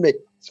the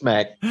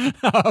smack.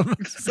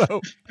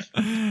 So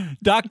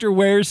Dr.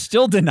 Ware's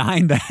still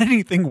denying that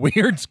anything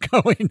weird's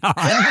going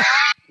on.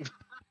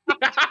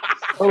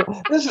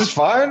 Oh, this is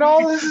fine.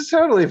 All this is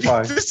totally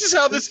fine. This is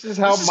how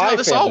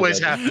this always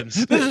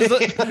happens.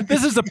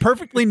 This is a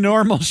perfectly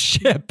normal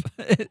ship,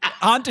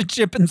 haunted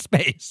ship in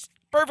space.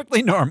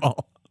 Perfectly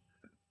normal.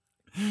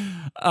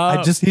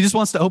 He just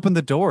wants to open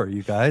the door,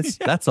 you guys.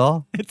 Yeah. That's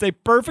all. It's a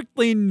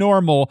perfectly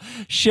normal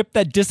ship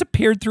that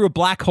disappeared through a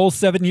black hole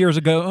 7 years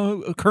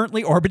ago,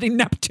 currently orbiting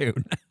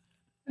Neptune.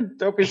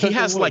 He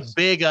has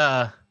big.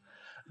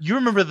 You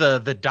remember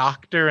the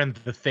Doctor and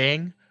the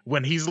Thing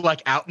when he's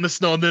out in the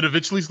snow, and then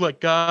eventually he's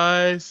like,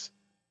 "Guys,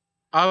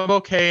 I'm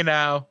okay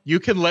now. You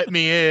can let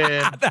me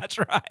in." That's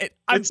right.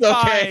 I'm it's fine.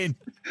 Okay.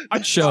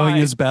 I'm showing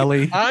his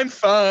belly. I'm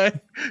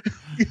fine.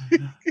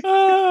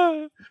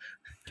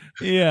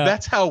 Yeah,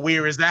 that's how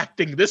Weir is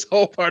acting this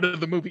whole part of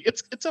the movie.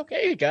 It's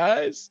okay,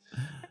 guys.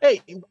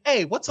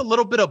 Hey, what's a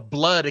little bit of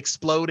blood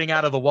exploding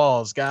out of the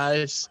walls,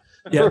 guys?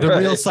 Yeah, the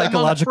real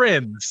psychological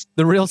friends.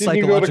 The real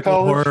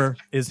psychological horror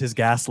is his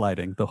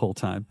gaslighting the whole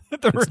time.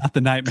 It's not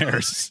the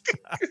nightmares.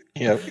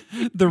 Yep.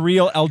 The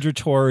real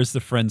eldritch horror is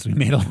the friends we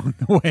made along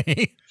the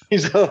way.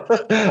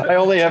 I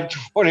only have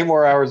 20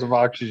 more hours of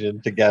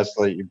oxygen to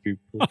gaslight you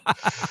people.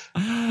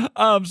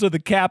 So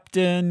the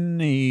captain,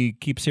 he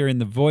keeps hearing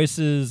the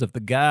voices of the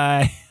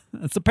guy.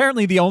 It's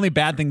apparently the only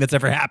bad thing that's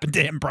ever happened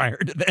to him prior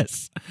to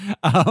this.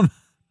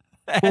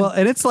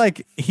 And it's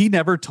he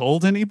never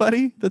told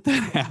anybody that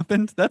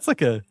happened. That's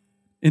a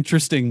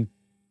interesting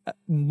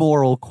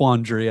moral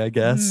quandary, I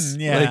guess.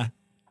 Yeah.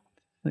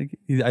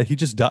 He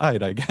just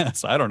died, I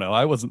guess. I don't know.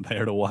 I wasn't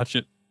there to watch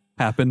it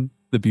happen.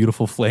 The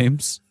beautiful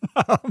flames.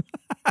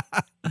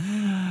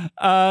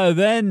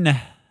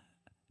 Then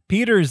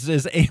Peters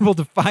is able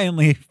to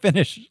finally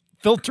finish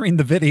filtering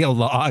the video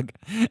log,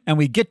 and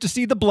we get to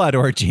see the blood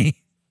orgy.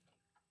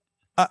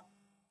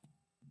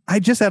 I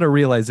just had a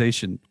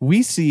realization.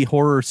 We see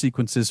horror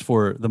sequences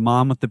for the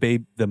mom with the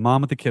babe, the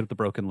mom with the kid with the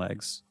broken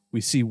legs. We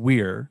see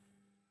Weir.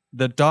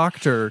 The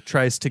doctor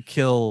tries to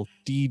kill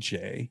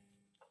DJ.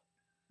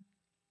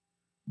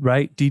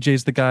 Right?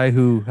 DJ's the guy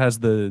who has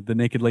the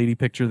naked lady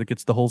picture that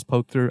gets the holes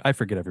poked through. I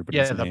forget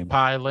everybody's name. Yeah, the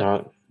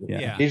pilot.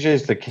 Yeah.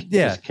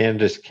 DJ's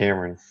Candace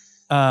Cameron.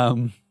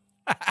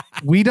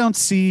 We don't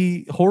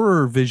see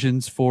horror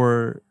visions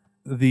for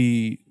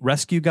the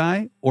rescue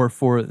guy or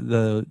for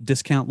the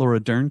discount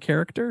Laura Dern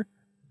character.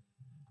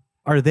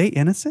 Are they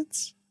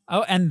innocents?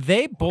 Oh, and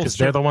they both, because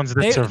they're the ones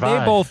that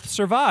survive. They both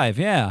survive,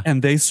 yeah.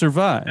 And they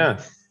survive.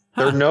 Yeah.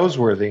 They're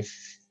noseworthy.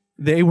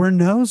 They were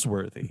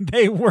noseworthy.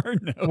 They were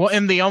noseworthy. Well,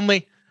 and the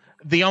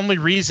only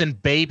reason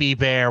Baby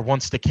Bear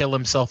wants to kill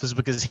himself is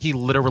because he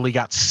literally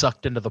got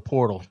sucked into the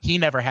portal. He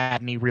never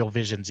had any real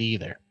visions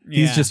either.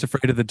 He's just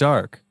afraid of the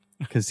dark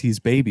because he's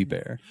Baby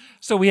Bear.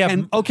 So we have...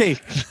 And, okay,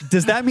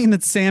 does that mean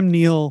that Sam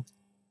Neill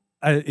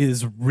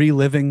is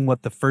reliving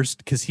what the first...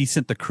 Because he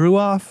sent the crew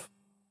off?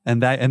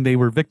 and they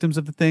were victims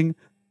of the thing,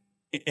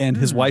 and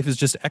his wife is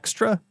just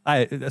extra.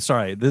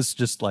 This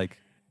just like,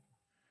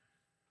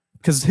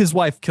 because his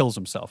wife kills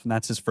himself, and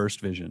that's his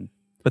first vision.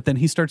 But then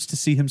he starts to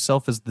see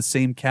himself as the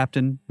same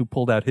captain who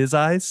pulled out his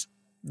eyes.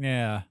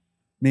 Yeah.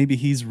 Maybe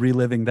he's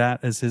reliving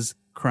that as his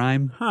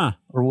crime,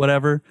 or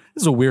whatever.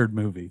 This is a weird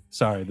movie.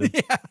 Sorry.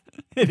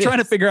 I'm trying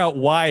to figure out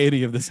why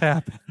any of this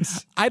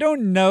happens. I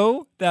don't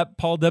know that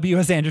Paul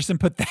W.S. Anderson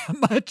put that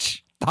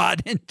much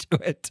thought into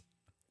it.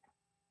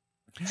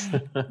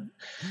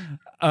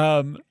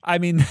 I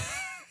mean,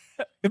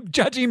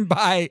 judging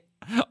by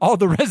all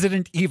the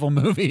Resident Evil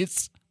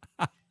movies,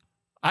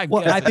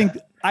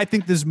 I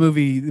think this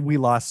movie, we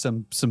lost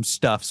some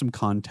stuff, some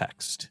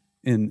context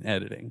in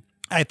editing.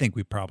 I think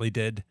we probably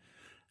did.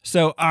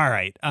 So, all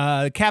right.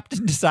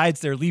 Captain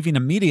decides they're leaving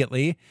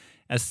immediately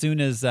as soon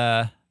as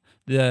the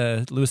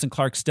Lewis and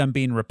Clark's done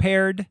being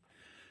repaired.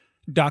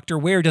 Dr.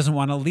 Weir doesn't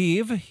want to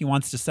leave. He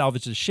wants to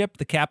salvage the ship.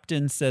 The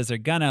captain says they're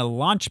going to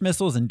launch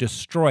missiles and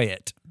destroy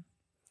it.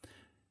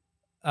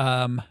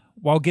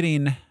 While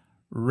getting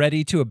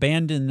ready to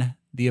abandon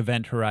the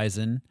Event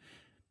Horizon,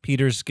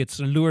 Peters gets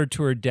lured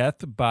to her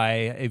death by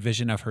a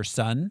vision of her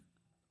son.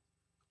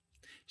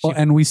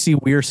 And we see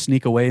Weir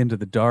sneak away into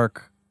the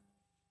dark.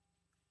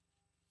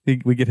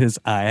 We get his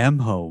 "I am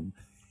home."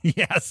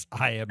 Yes,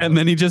 I am. And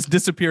then he just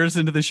disappears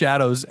into the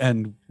shadows,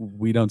 and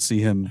we don't see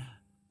him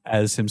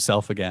as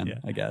himself again,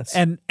 I guess.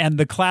 And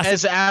the classic,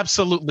 as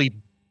absolutely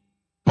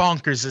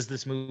bonkers as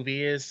this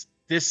movie is,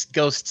 this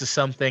goes to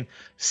something.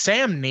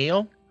 Sam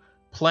Neill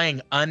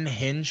playing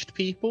unhinged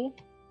people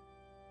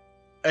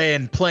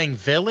and playing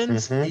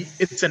villains,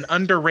 it's an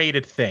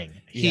underrated thing.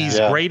 He's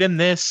great in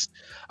this.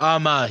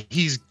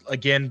 He's,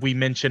 again, we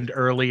mentioned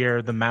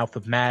earlier, The Mouth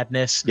of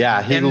Madness.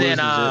 Yeah, he loses it in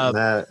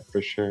that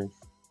for sure.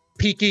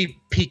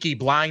 Peaky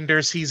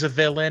Blinders, he's a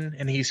villain,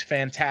 and he's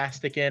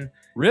fantastic in.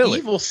 Really?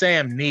 Evil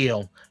Sam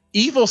Neill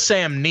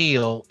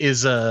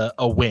is a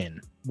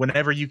win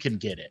whenever you can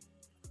get it.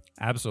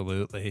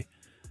 Absolutely.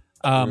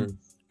 And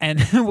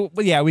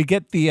yeah, we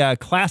get the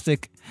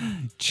classic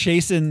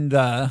chasing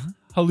the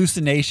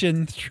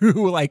hallucination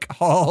through like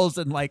halls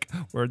and like,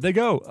 where'd they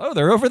go? Oh,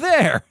 they're over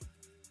there.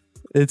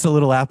 It's a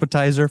little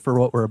appetizer for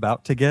what we're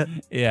about to get.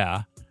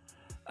 Yeah.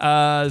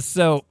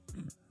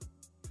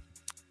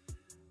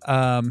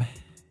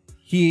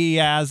 He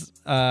has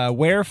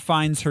Ware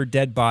finds her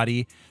dead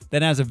body,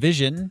 then has a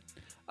vision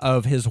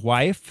of his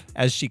wife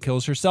as she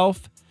kills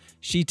herself.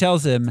 She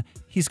tells him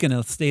he's going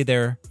to stay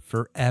there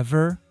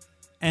forever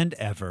and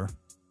ever.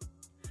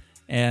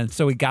 And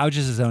so he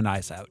gouges his own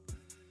eyes out.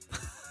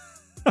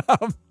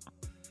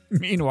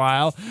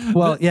 Meanwhile,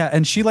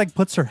 and she like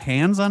puts her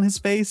hands on his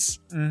face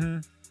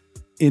in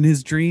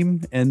his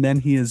dream, and then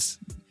he is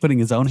putting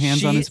his own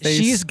hands on his face.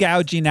 She's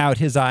gouging out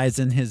his eyes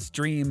in his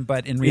dream,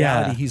 but in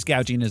reality, he's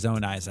gouging his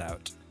own eyes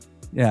out.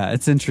 Yeah,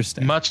 it's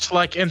interesting. Much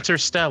like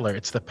Interstellar,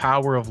 it's the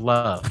power of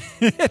love.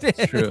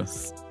 It's true.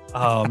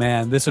 Oh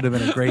man, this would have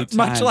been a great time.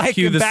 Much like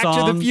Cue the Back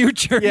song. to the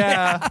Future.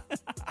 Yeah.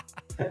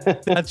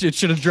 That's it.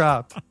 Should have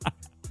dropped.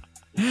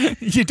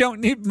 You don't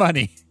need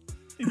money.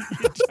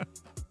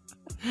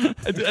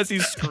 As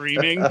he's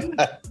screaming.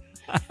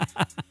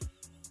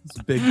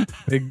 Big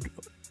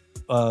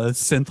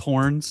synth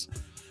horns.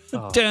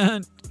 Oh.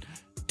 Dun,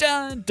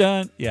 dun,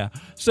 dun. Yeah.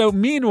 So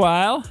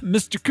meanwhile,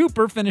 Mr.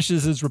 Cooper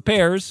finishes his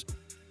repairs.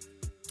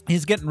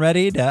 He's getting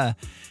ready to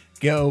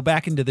go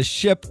back into the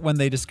ship when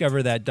they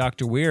discover that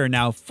Dr. Weir,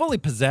 now fully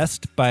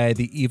possessed by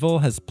the evil,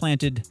 has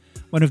planted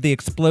one of the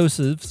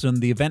explosives from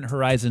the Event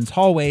Horizon's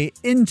hallway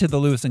into the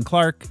Lewis and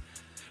Clark,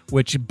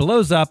 which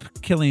blows up,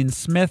 killing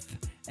Smith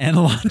and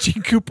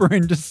launching Cooper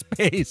into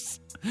space.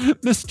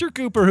 Mr.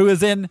 Cooper, who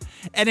is in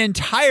an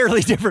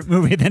entirely different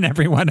movie than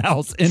everyone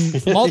else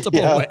in multiple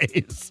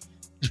ways.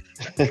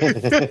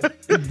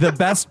 The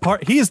best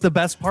part, he is the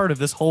best part of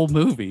this whole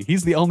movie.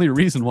 He's the only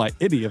reason why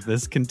any of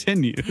this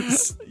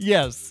continues.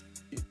 Yes.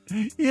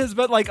 He is,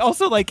 but like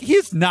also like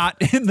he's not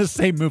in the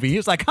same movie.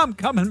 He's like, I'm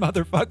coming,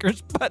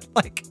 motherfuckers, but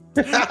like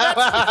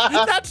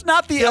that's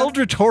not the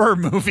Eldritch horror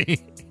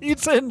movie.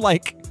 He's in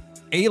like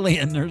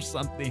Alien or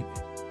something.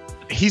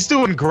 He's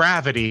doing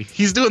Gravity.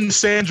 He's doing the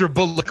Sandra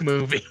Bullock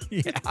movie.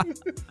 Yeah.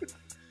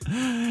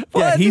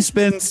 Yeah, he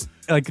spends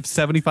like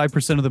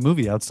 75% of the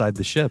movie outside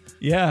the ship.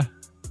 Yeah.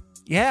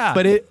 Yeah.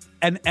 But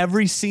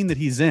every scene that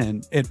he's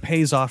in, it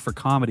pays off for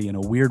comedy in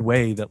a weird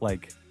way that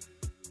like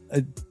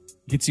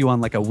gets you on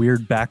like a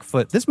weird back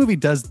foot. This movie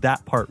does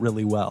that part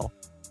really well,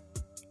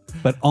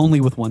 but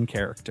only with one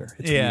character.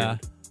 It's weird.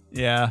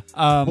 Yeah.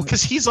 Well,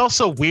 because he's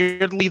also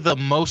weirdly the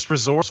most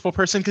resourceful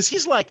person, because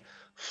he's like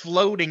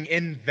floating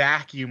in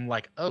vacuum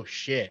like, oh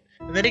shit.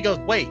 And then he goes,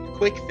 wait,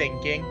 quick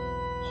thinking,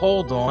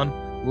 hold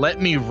on,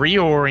 let me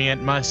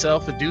reorient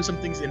myself and do some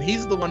things. And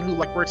he's the one who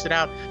like works it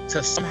out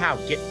to somehow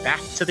get back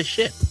to the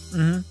ship.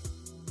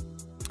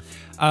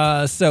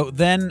 So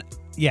then,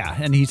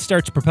 and he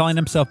starts propelling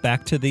himself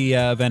back to the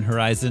Event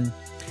Horizon.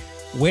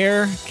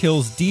 Ware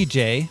kills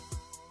DJ,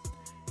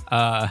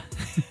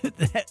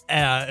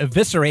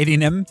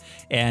 eviscerating him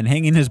and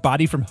hanging his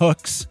body from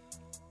hooks.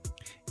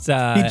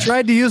 He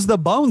tried to use the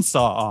bone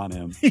saw on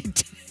him. He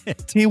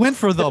did. He went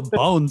for the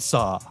bone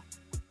saw.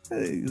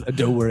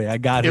 Don't worry, I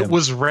got him. It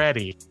was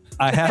ready.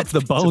 I have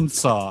the bone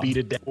saw. Beat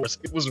a dead horse.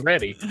 It was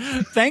ready.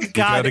 Thank You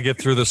got God. to get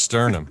through the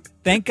sternum.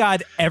 Thank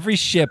God every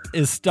ship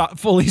is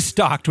fully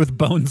stocked with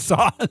bone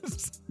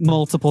saws.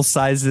 Multiple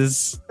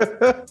sizes.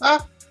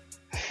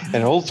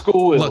 An old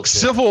school. Look,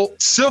 Civil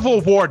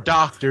War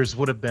doctors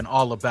would have been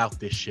all about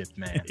this shit,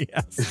 man.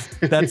 Yes.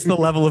 That's the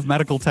level of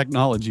medical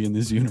technology in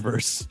this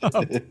universe.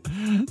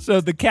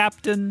 So the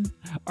captain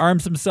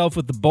arms himself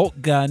with the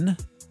bolt gun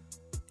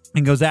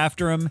and goes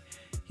after him.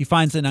 He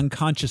finds an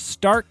unconscious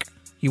Stark.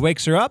 He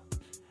wakes her up.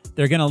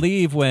 They're going to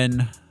leave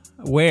when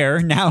Ware,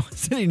 now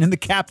sitting in the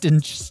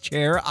captain's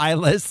chair,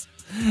 eyeless,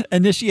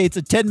 initiates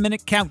a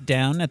 10-minute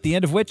countdown, at the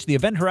end of which the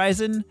event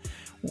horizon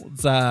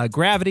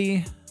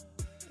gravity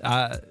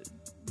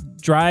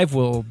drive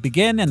will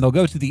begin, and they'll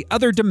go to the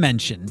other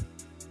dimension.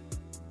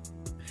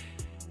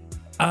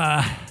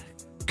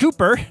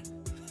 Cooper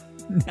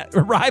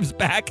arrives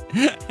back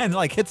and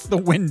hits the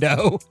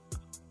window.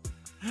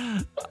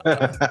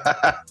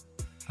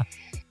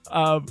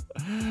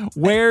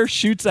 Ware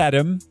shoots at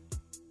him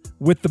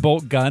with the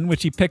bolt gun,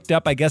 which he picked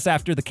up, I guess,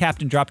 after the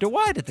captain dropped it.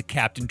 Why did the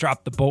captain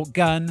drop the bolt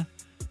gun?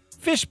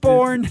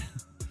 Fishborn.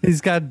 He's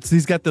got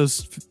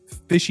those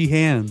fishy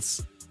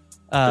hands.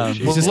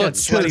 He's just got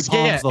sweaty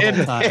palms the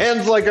whole time.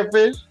 Hands like a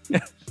fish.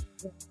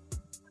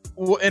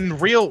 And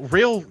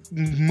real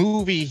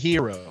movie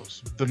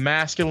heroes, the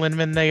masculine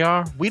men they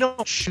are, we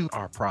don't shoot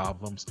our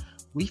problems.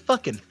 We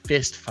fucking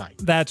fist fight.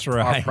 That's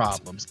right. Our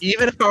problems.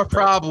 Even if our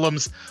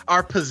problems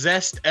are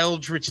possessed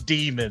eldritch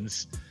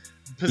demons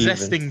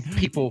possessing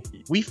people,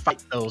 we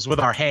fight those with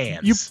our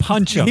hands. You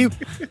punch him.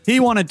 He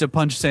wanted to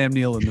punch Sam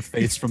Neill in the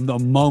face from the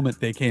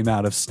moment they came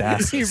out of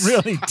stasis. He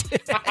really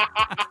did.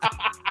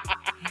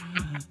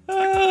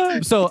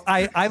 So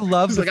I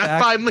love the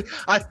fact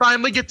I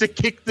finally get to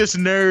kick this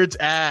nerd's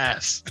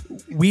ass.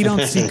 We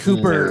don't see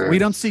Cooper. We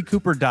don't see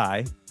Cooper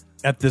die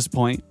at this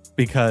point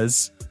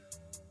because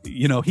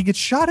he gets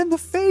shot in the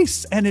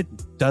face and it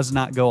does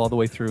not go all the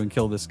way through and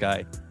kill this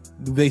guy.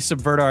 They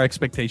subvert our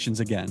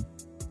expectations again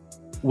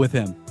with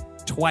him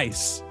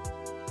twice.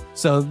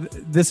 So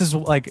this is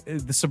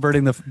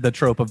subverting the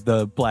trope of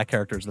the black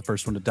character is the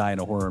first one to die in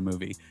a horror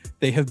movie.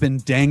 They have been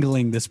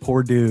dangling this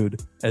poor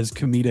dude as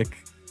comedic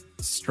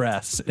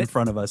stress in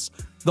front of us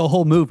the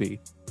whole movie,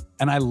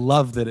 and I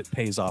love that it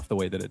pays off the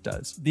way that it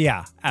does.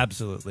 Yeah,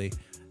 absolutely.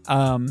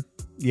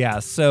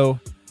 So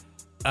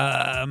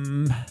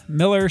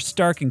Miller,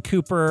 Stark, and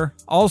Cooper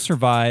all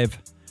survive.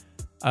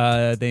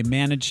 They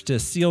manage to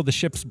seal the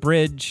ship's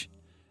bridge.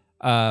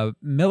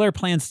 Miller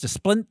plans to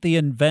splint the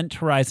event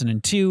horizon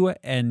in two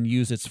and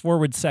use its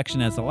forward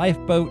section as a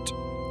lifeboat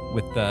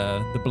with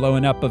the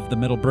blowing up of the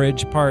middle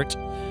bridge part.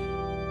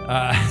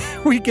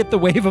 We get the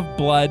wave of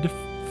blood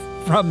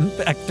from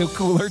the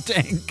ecto-cooler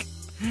tank.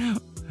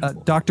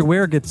 Dr.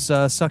 Ware gets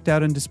sucked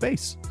out into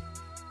space.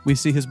 We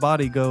see his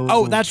body go.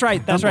 Oh, that's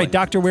right. That's right.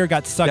 Dr. Ware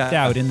got sucked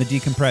out in the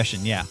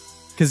decompression. Yeah.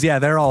 Because,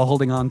 they're all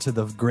holding on to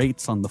the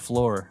grates on the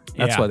floor.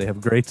 That's why they have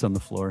grates on the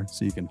floor,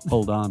 so you can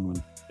hold on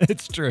when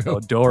it's true. The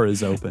door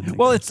is open.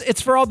 Well,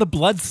 it's for all the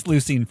blood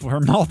sluicing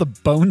from all the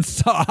bone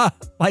saw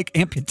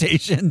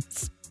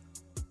amputations.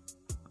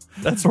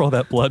 That's where all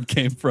that blood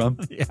came from.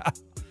 Yeah.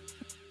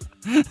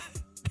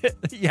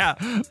 Yeah.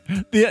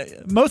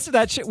 Most of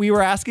that shit, we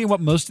were asking what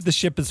most of the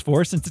ship is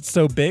for since it's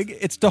so big.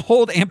 It's to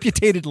hold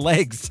amputated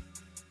legs.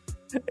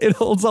 It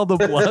holds all the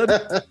blood.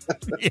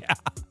 Yeah.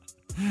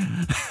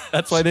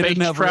 That's why they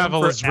didn't have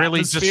travel is really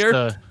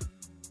atmosphere.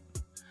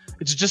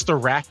 It's just a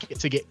racket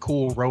to get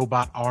cool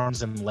robot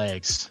arms and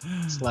legs.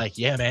 It's like,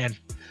 yeah, man,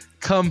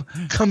 come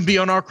be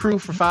on our crew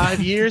for 5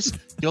 years.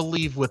 You'll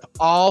leave with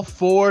all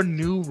 4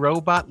 new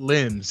robot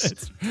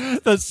limbs.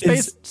 The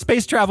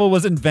space travel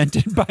was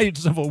invented by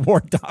Civil War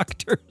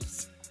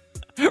doctors.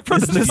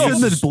 Is this in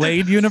the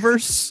Blade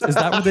universe? Is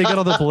that where they get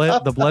all the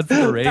blood for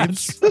the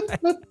raves?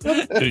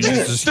 They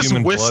use this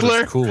human blood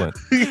as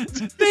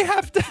coolant. They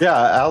have to.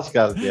 Yeah, Al's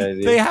got the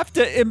idea. They have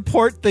to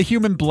import the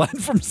human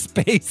blood from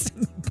space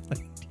in the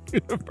Blade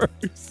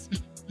universe.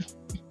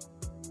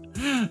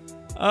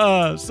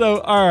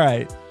 So all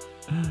right.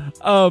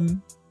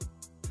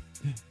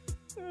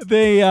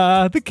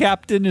 The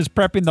captain is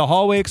prepping the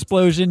hallway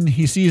explosion.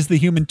 He sees the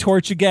Human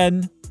Torch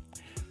again,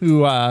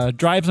 who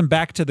drives him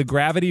back to the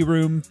gravity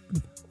room,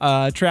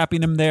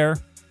 trapping him there.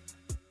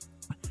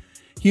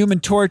 Human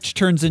Torch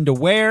turns into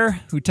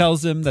Ware, who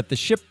tells him that the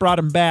ship brought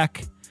him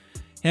back.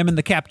 Him and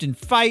the captain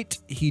fight.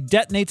 He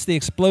detonates the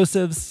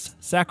explosives,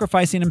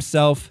 sacrificing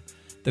himself.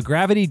 The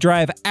gravity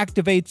drive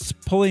activates,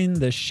 pulling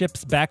the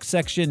ship's back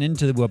section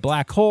into a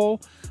black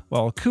hole,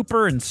 while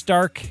Cooper and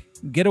Stark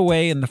get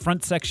away in the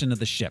front section of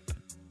the ship.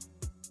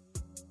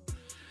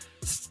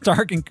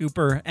 Stark and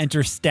Cooper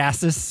enter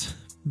stasis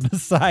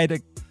beside a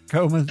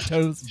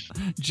comatose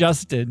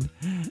Justin,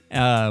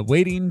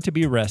 waiting to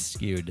be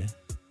rescued.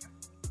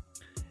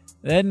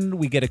 Then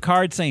we get a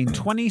card saying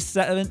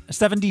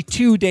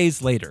 72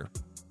 days later.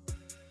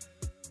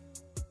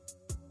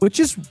 Which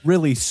is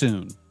really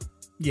soon.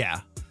 Yeah.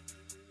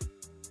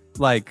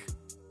 like,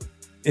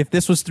 if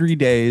this was 3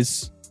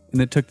 days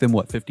and it took them,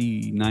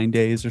 59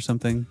 days or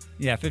something?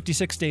 Yeah,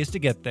 56 days to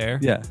get there.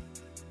 Yeah.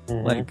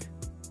 Mhm. Like,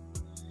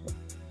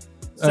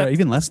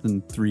 even less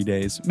than 3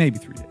 days. Maybe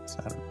 3 days.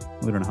 I don't know.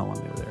 We don't know how long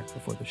they were there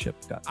before the ship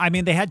got. I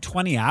mean, they had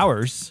 20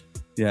 hours.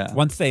 Yeah.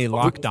 Once they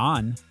locked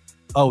on.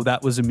 Oh,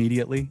 that was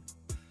immediately?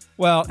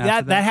 Well,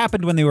 After that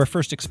happened when they were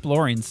first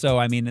exploring. So,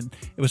 I mean,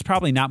 it was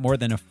probably not more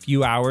than a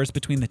few hours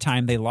between the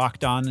time they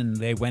locked on and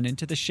they went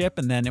into the ship.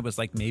 And then it was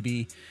like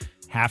maybe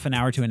half an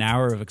hour to an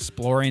hour of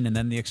exploring and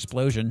then the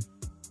explosion.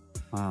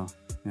 Wow.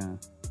 Yeah.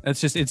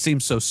 It's just, it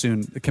seems so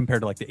soon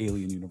compared to like the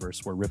Alien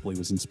universe where Ripley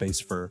was in space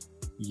for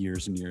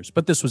years and years.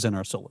 But this was in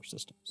our solar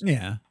system.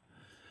 Yeah.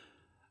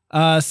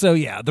 So,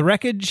 yeah, the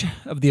wreckage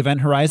of the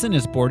Event Horizon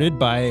is boarded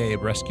by a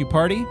rescue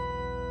party.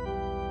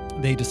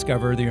 They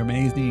discover the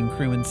amazing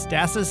crew in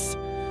stasis.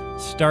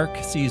 Stark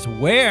sees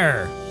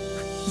Ware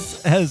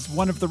as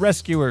one of the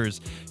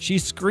rescuers. She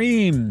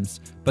screams,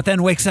 but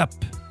then wakes up.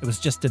 It was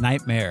just a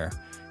nightmare.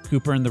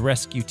 Cooper and the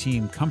rescue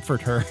team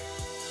comfort her.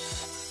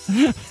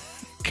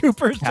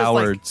 Cooper's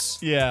cowards.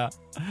 Just like,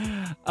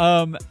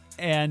 yeah.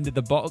 And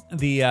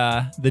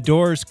the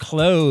doors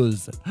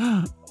close.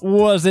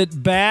 Was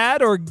it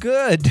bad or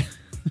good?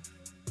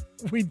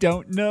 We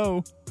don't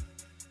know.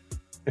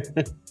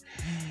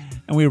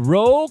 And we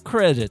roll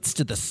credits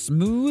to the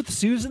smooth,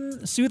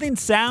 soothing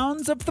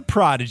sounds of the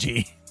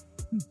Prodigy.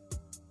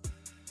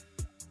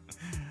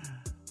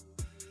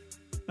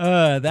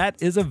 That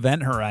is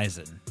Event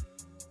Horizon.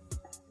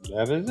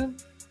 That is it?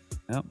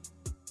 Yep.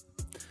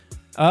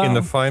 In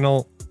the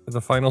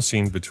final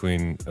scene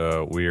between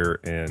Weir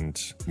and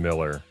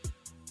Miller,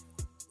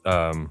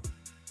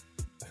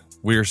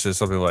 Weir says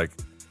something like,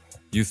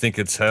 "You think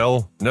it's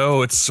hell?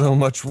 No, it's so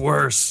much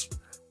worse."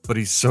 But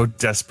he's so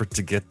desperate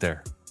to get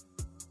there.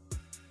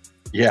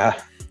 Yeah.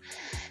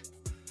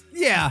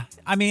 Yeah.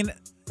 I mean,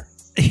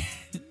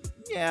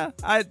 yeah.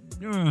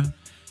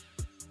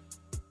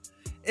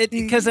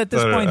 Because at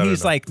this point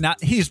he's like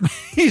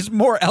he's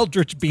more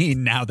Eldritch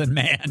Being now than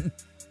man.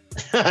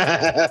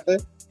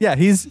 Yeah,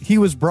 he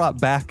was brought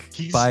back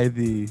by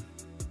the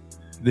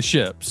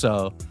ship,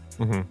 so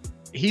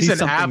he's an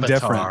something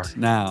avatar different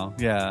now.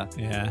 Yeah.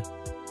 Yeah.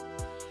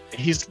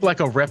 He's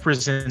like a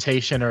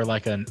representation or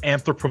like an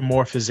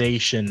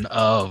anthropomorphization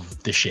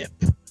of the ship.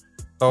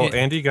 Oh,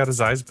 Andy got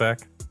his eyes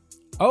back.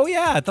 Oh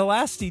yeah, at the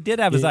last he did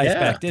have his eyes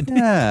back, didn't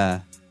he?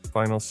 Yeah.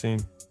 Final scene.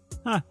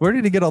 Huh. Where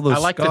did he get all those I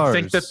like scars?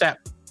 to think that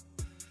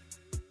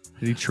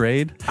Did he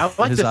trade I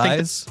like his to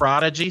think eyes the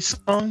Prodigy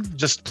song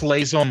just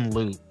plays on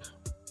loop.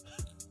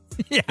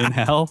 Yeah. in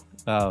hell?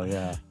 Oh,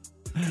 yeah.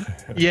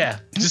 Yeah,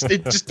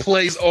 it just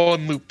plays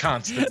on loop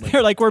constantly.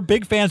 They're like, we're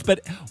big fans, but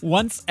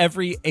once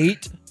every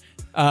 8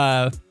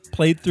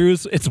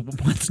 playthroughs, it's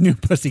What's New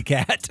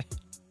Pussycat.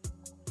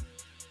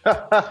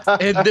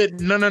 And then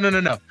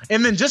no.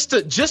 And then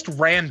just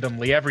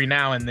randomly every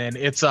now and then,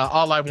 it's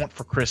All I Want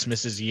for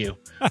Christmas Is You.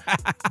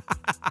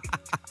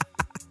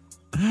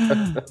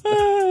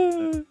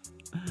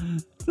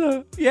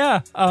 So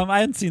yeah, I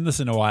hadn't seen this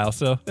in a while,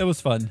 so it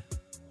was fun.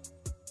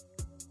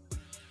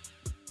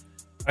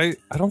 I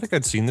don't think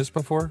I'd seen this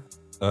before.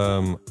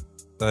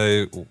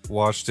 I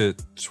watched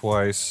it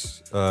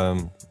twice.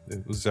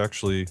 It was I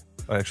actually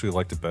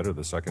liked it better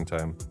the second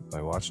time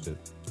I watched it.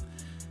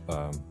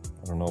 I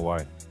don't know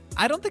why.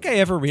 I don't think I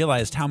ever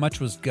realized how much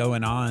was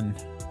going on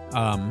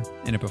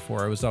in it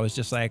before. I was always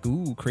just like,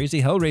 ooh,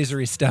 crazy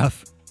Hellraiser-y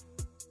stuff.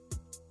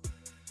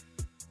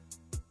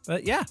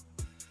 But yeah.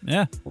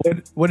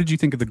 What did you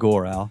think of the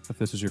gore, Al? If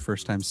this was your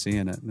first time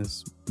seeing it,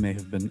 this may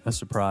have been a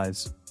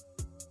surprise.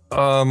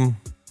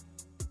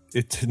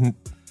 It didn't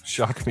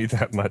shock me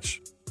that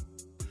much,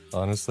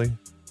 honestly.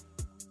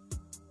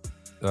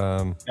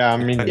 Yeah,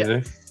 me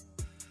neither.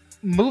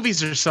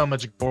 Movies are so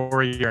much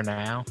gorier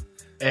now,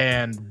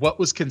 and what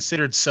was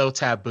considered so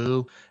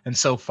taboo and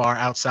so far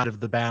outside of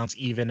the bounds,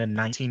 even in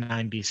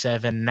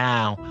 1997,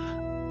 now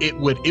it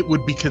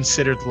would be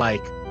considered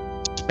like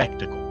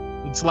spectacle.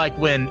 It's like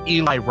when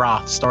Eli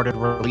Roth started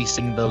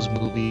releasing those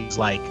movies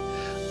like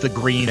The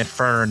Green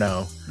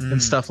Inferno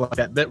and stuff like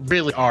that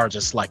really are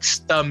just like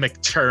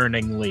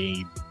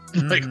stomach-turningly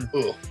like,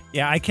 ugh.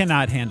 Yeah, I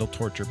cannot handle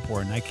torture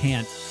porn. I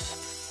can't.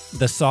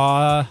 The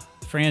Saw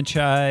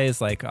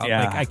franchise, I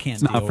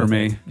can't. It's not for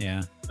me.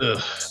 Yeah.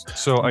 Ugh.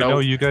 So I know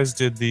you guys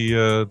did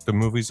the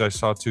movies I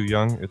Saw Too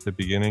Young at the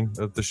beginning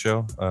of the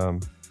show,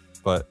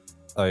 but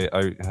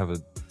I have a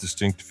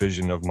distinct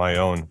vision of my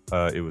own.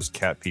 It was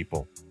Cat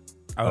People.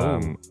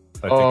 I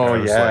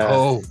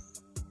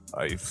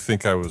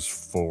think I was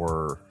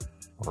 4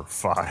 or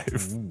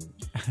 5.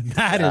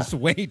 That is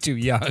way too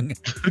young.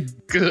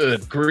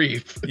 Good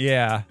grief.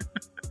 Yeah.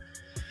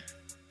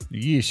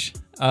 Yeesh.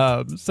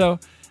 So,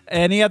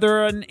 any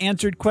other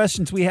unanswered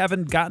questions we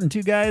haven't gotten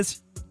to,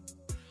 guys?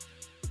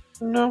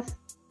 No.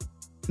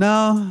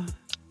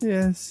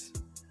 Yes.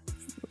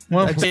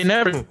 Well, they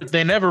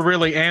never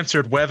really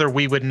answered whether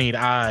we would need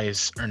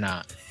eyes or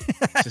not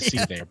to see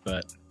there,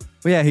 but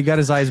Well, yeah, he got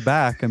his eyes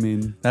back. I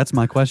mean, that's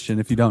my question.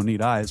 If you don't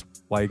need eyes,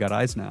 why you got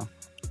eyes now?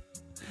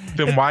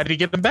 then why did he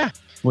get them back?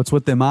 What's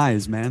with them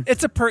eyes, man?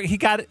 It's he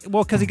got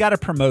because he got a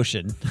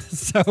promotion.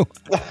 So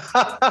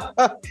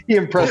he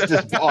impressed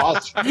his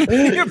boss.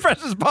 He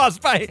impressed his boss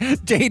by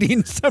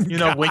dating some.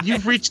 Guy. When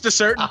you've reached a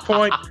certain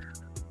point.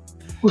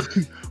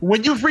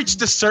 When you've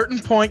reached a certain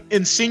point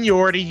in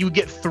seniority, you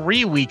get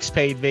 3 weeks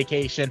paid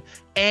vacation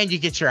and you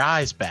get your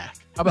eyes back.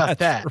 How about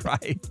that?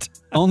 Right.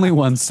 Only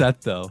one set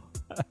though.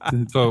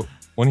 So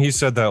when he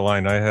said that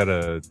line, I had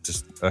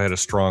a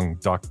strong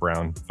Doc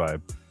Brown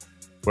vibe.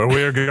 Where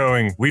we're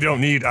going, we don't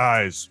need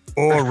eyes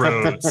or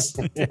roads.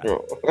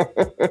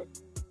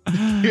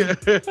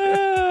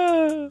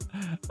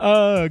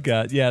 Oh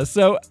God, yeah.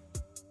 So,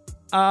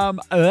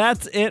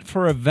 that's it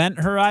for Event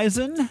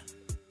Horizon.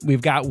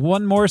 We've got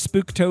one more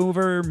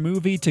Spooktober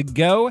movie to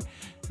go.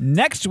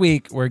 Next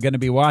week, we're going to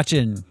be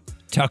watching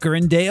Tucker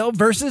and Dale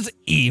versus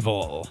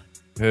Evil.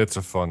 It's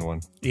a fun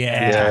one.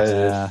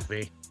 Yeah.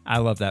 I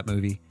love that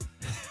movie.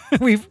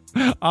 We've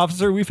had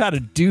a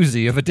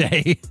doozy of a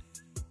day.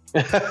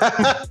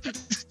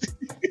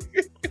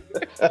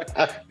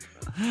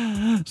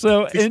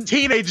 So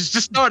teenagers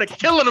just started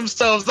killing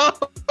themselves on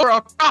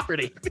our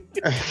property.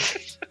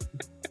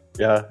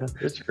 Yeah,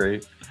 it's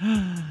great.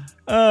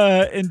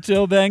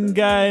 Until then,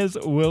 guys,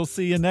 we'll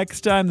see you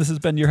next time. This has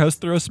been your host,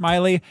 Throw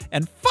Smiley,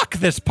 and fuck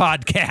this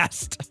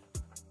podcast.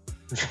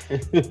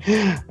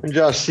 I'm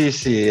Josh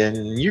Cece,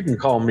 and you can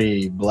call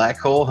me Black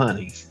Hole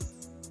Honey.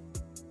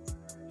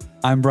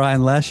 I'm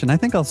Brian Lesh, and I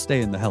think I'll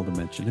stay in the Hell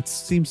Dimension. It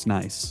seems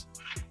nice.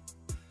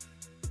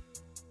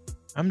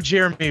 I'm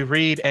Jeremy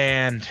Reed,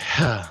 and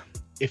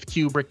if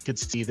Kubrick could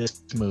see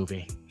this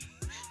movie.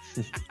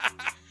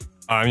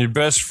 I'm your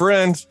best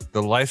friend,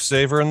 the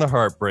lifesaver and the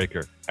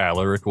heartbreaker,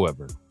 Alaric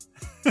Weber.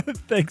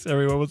 Thanks,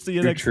 everyone. We'll see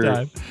you next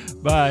time.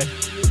 Bye.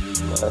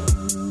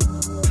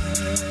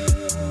 Bye.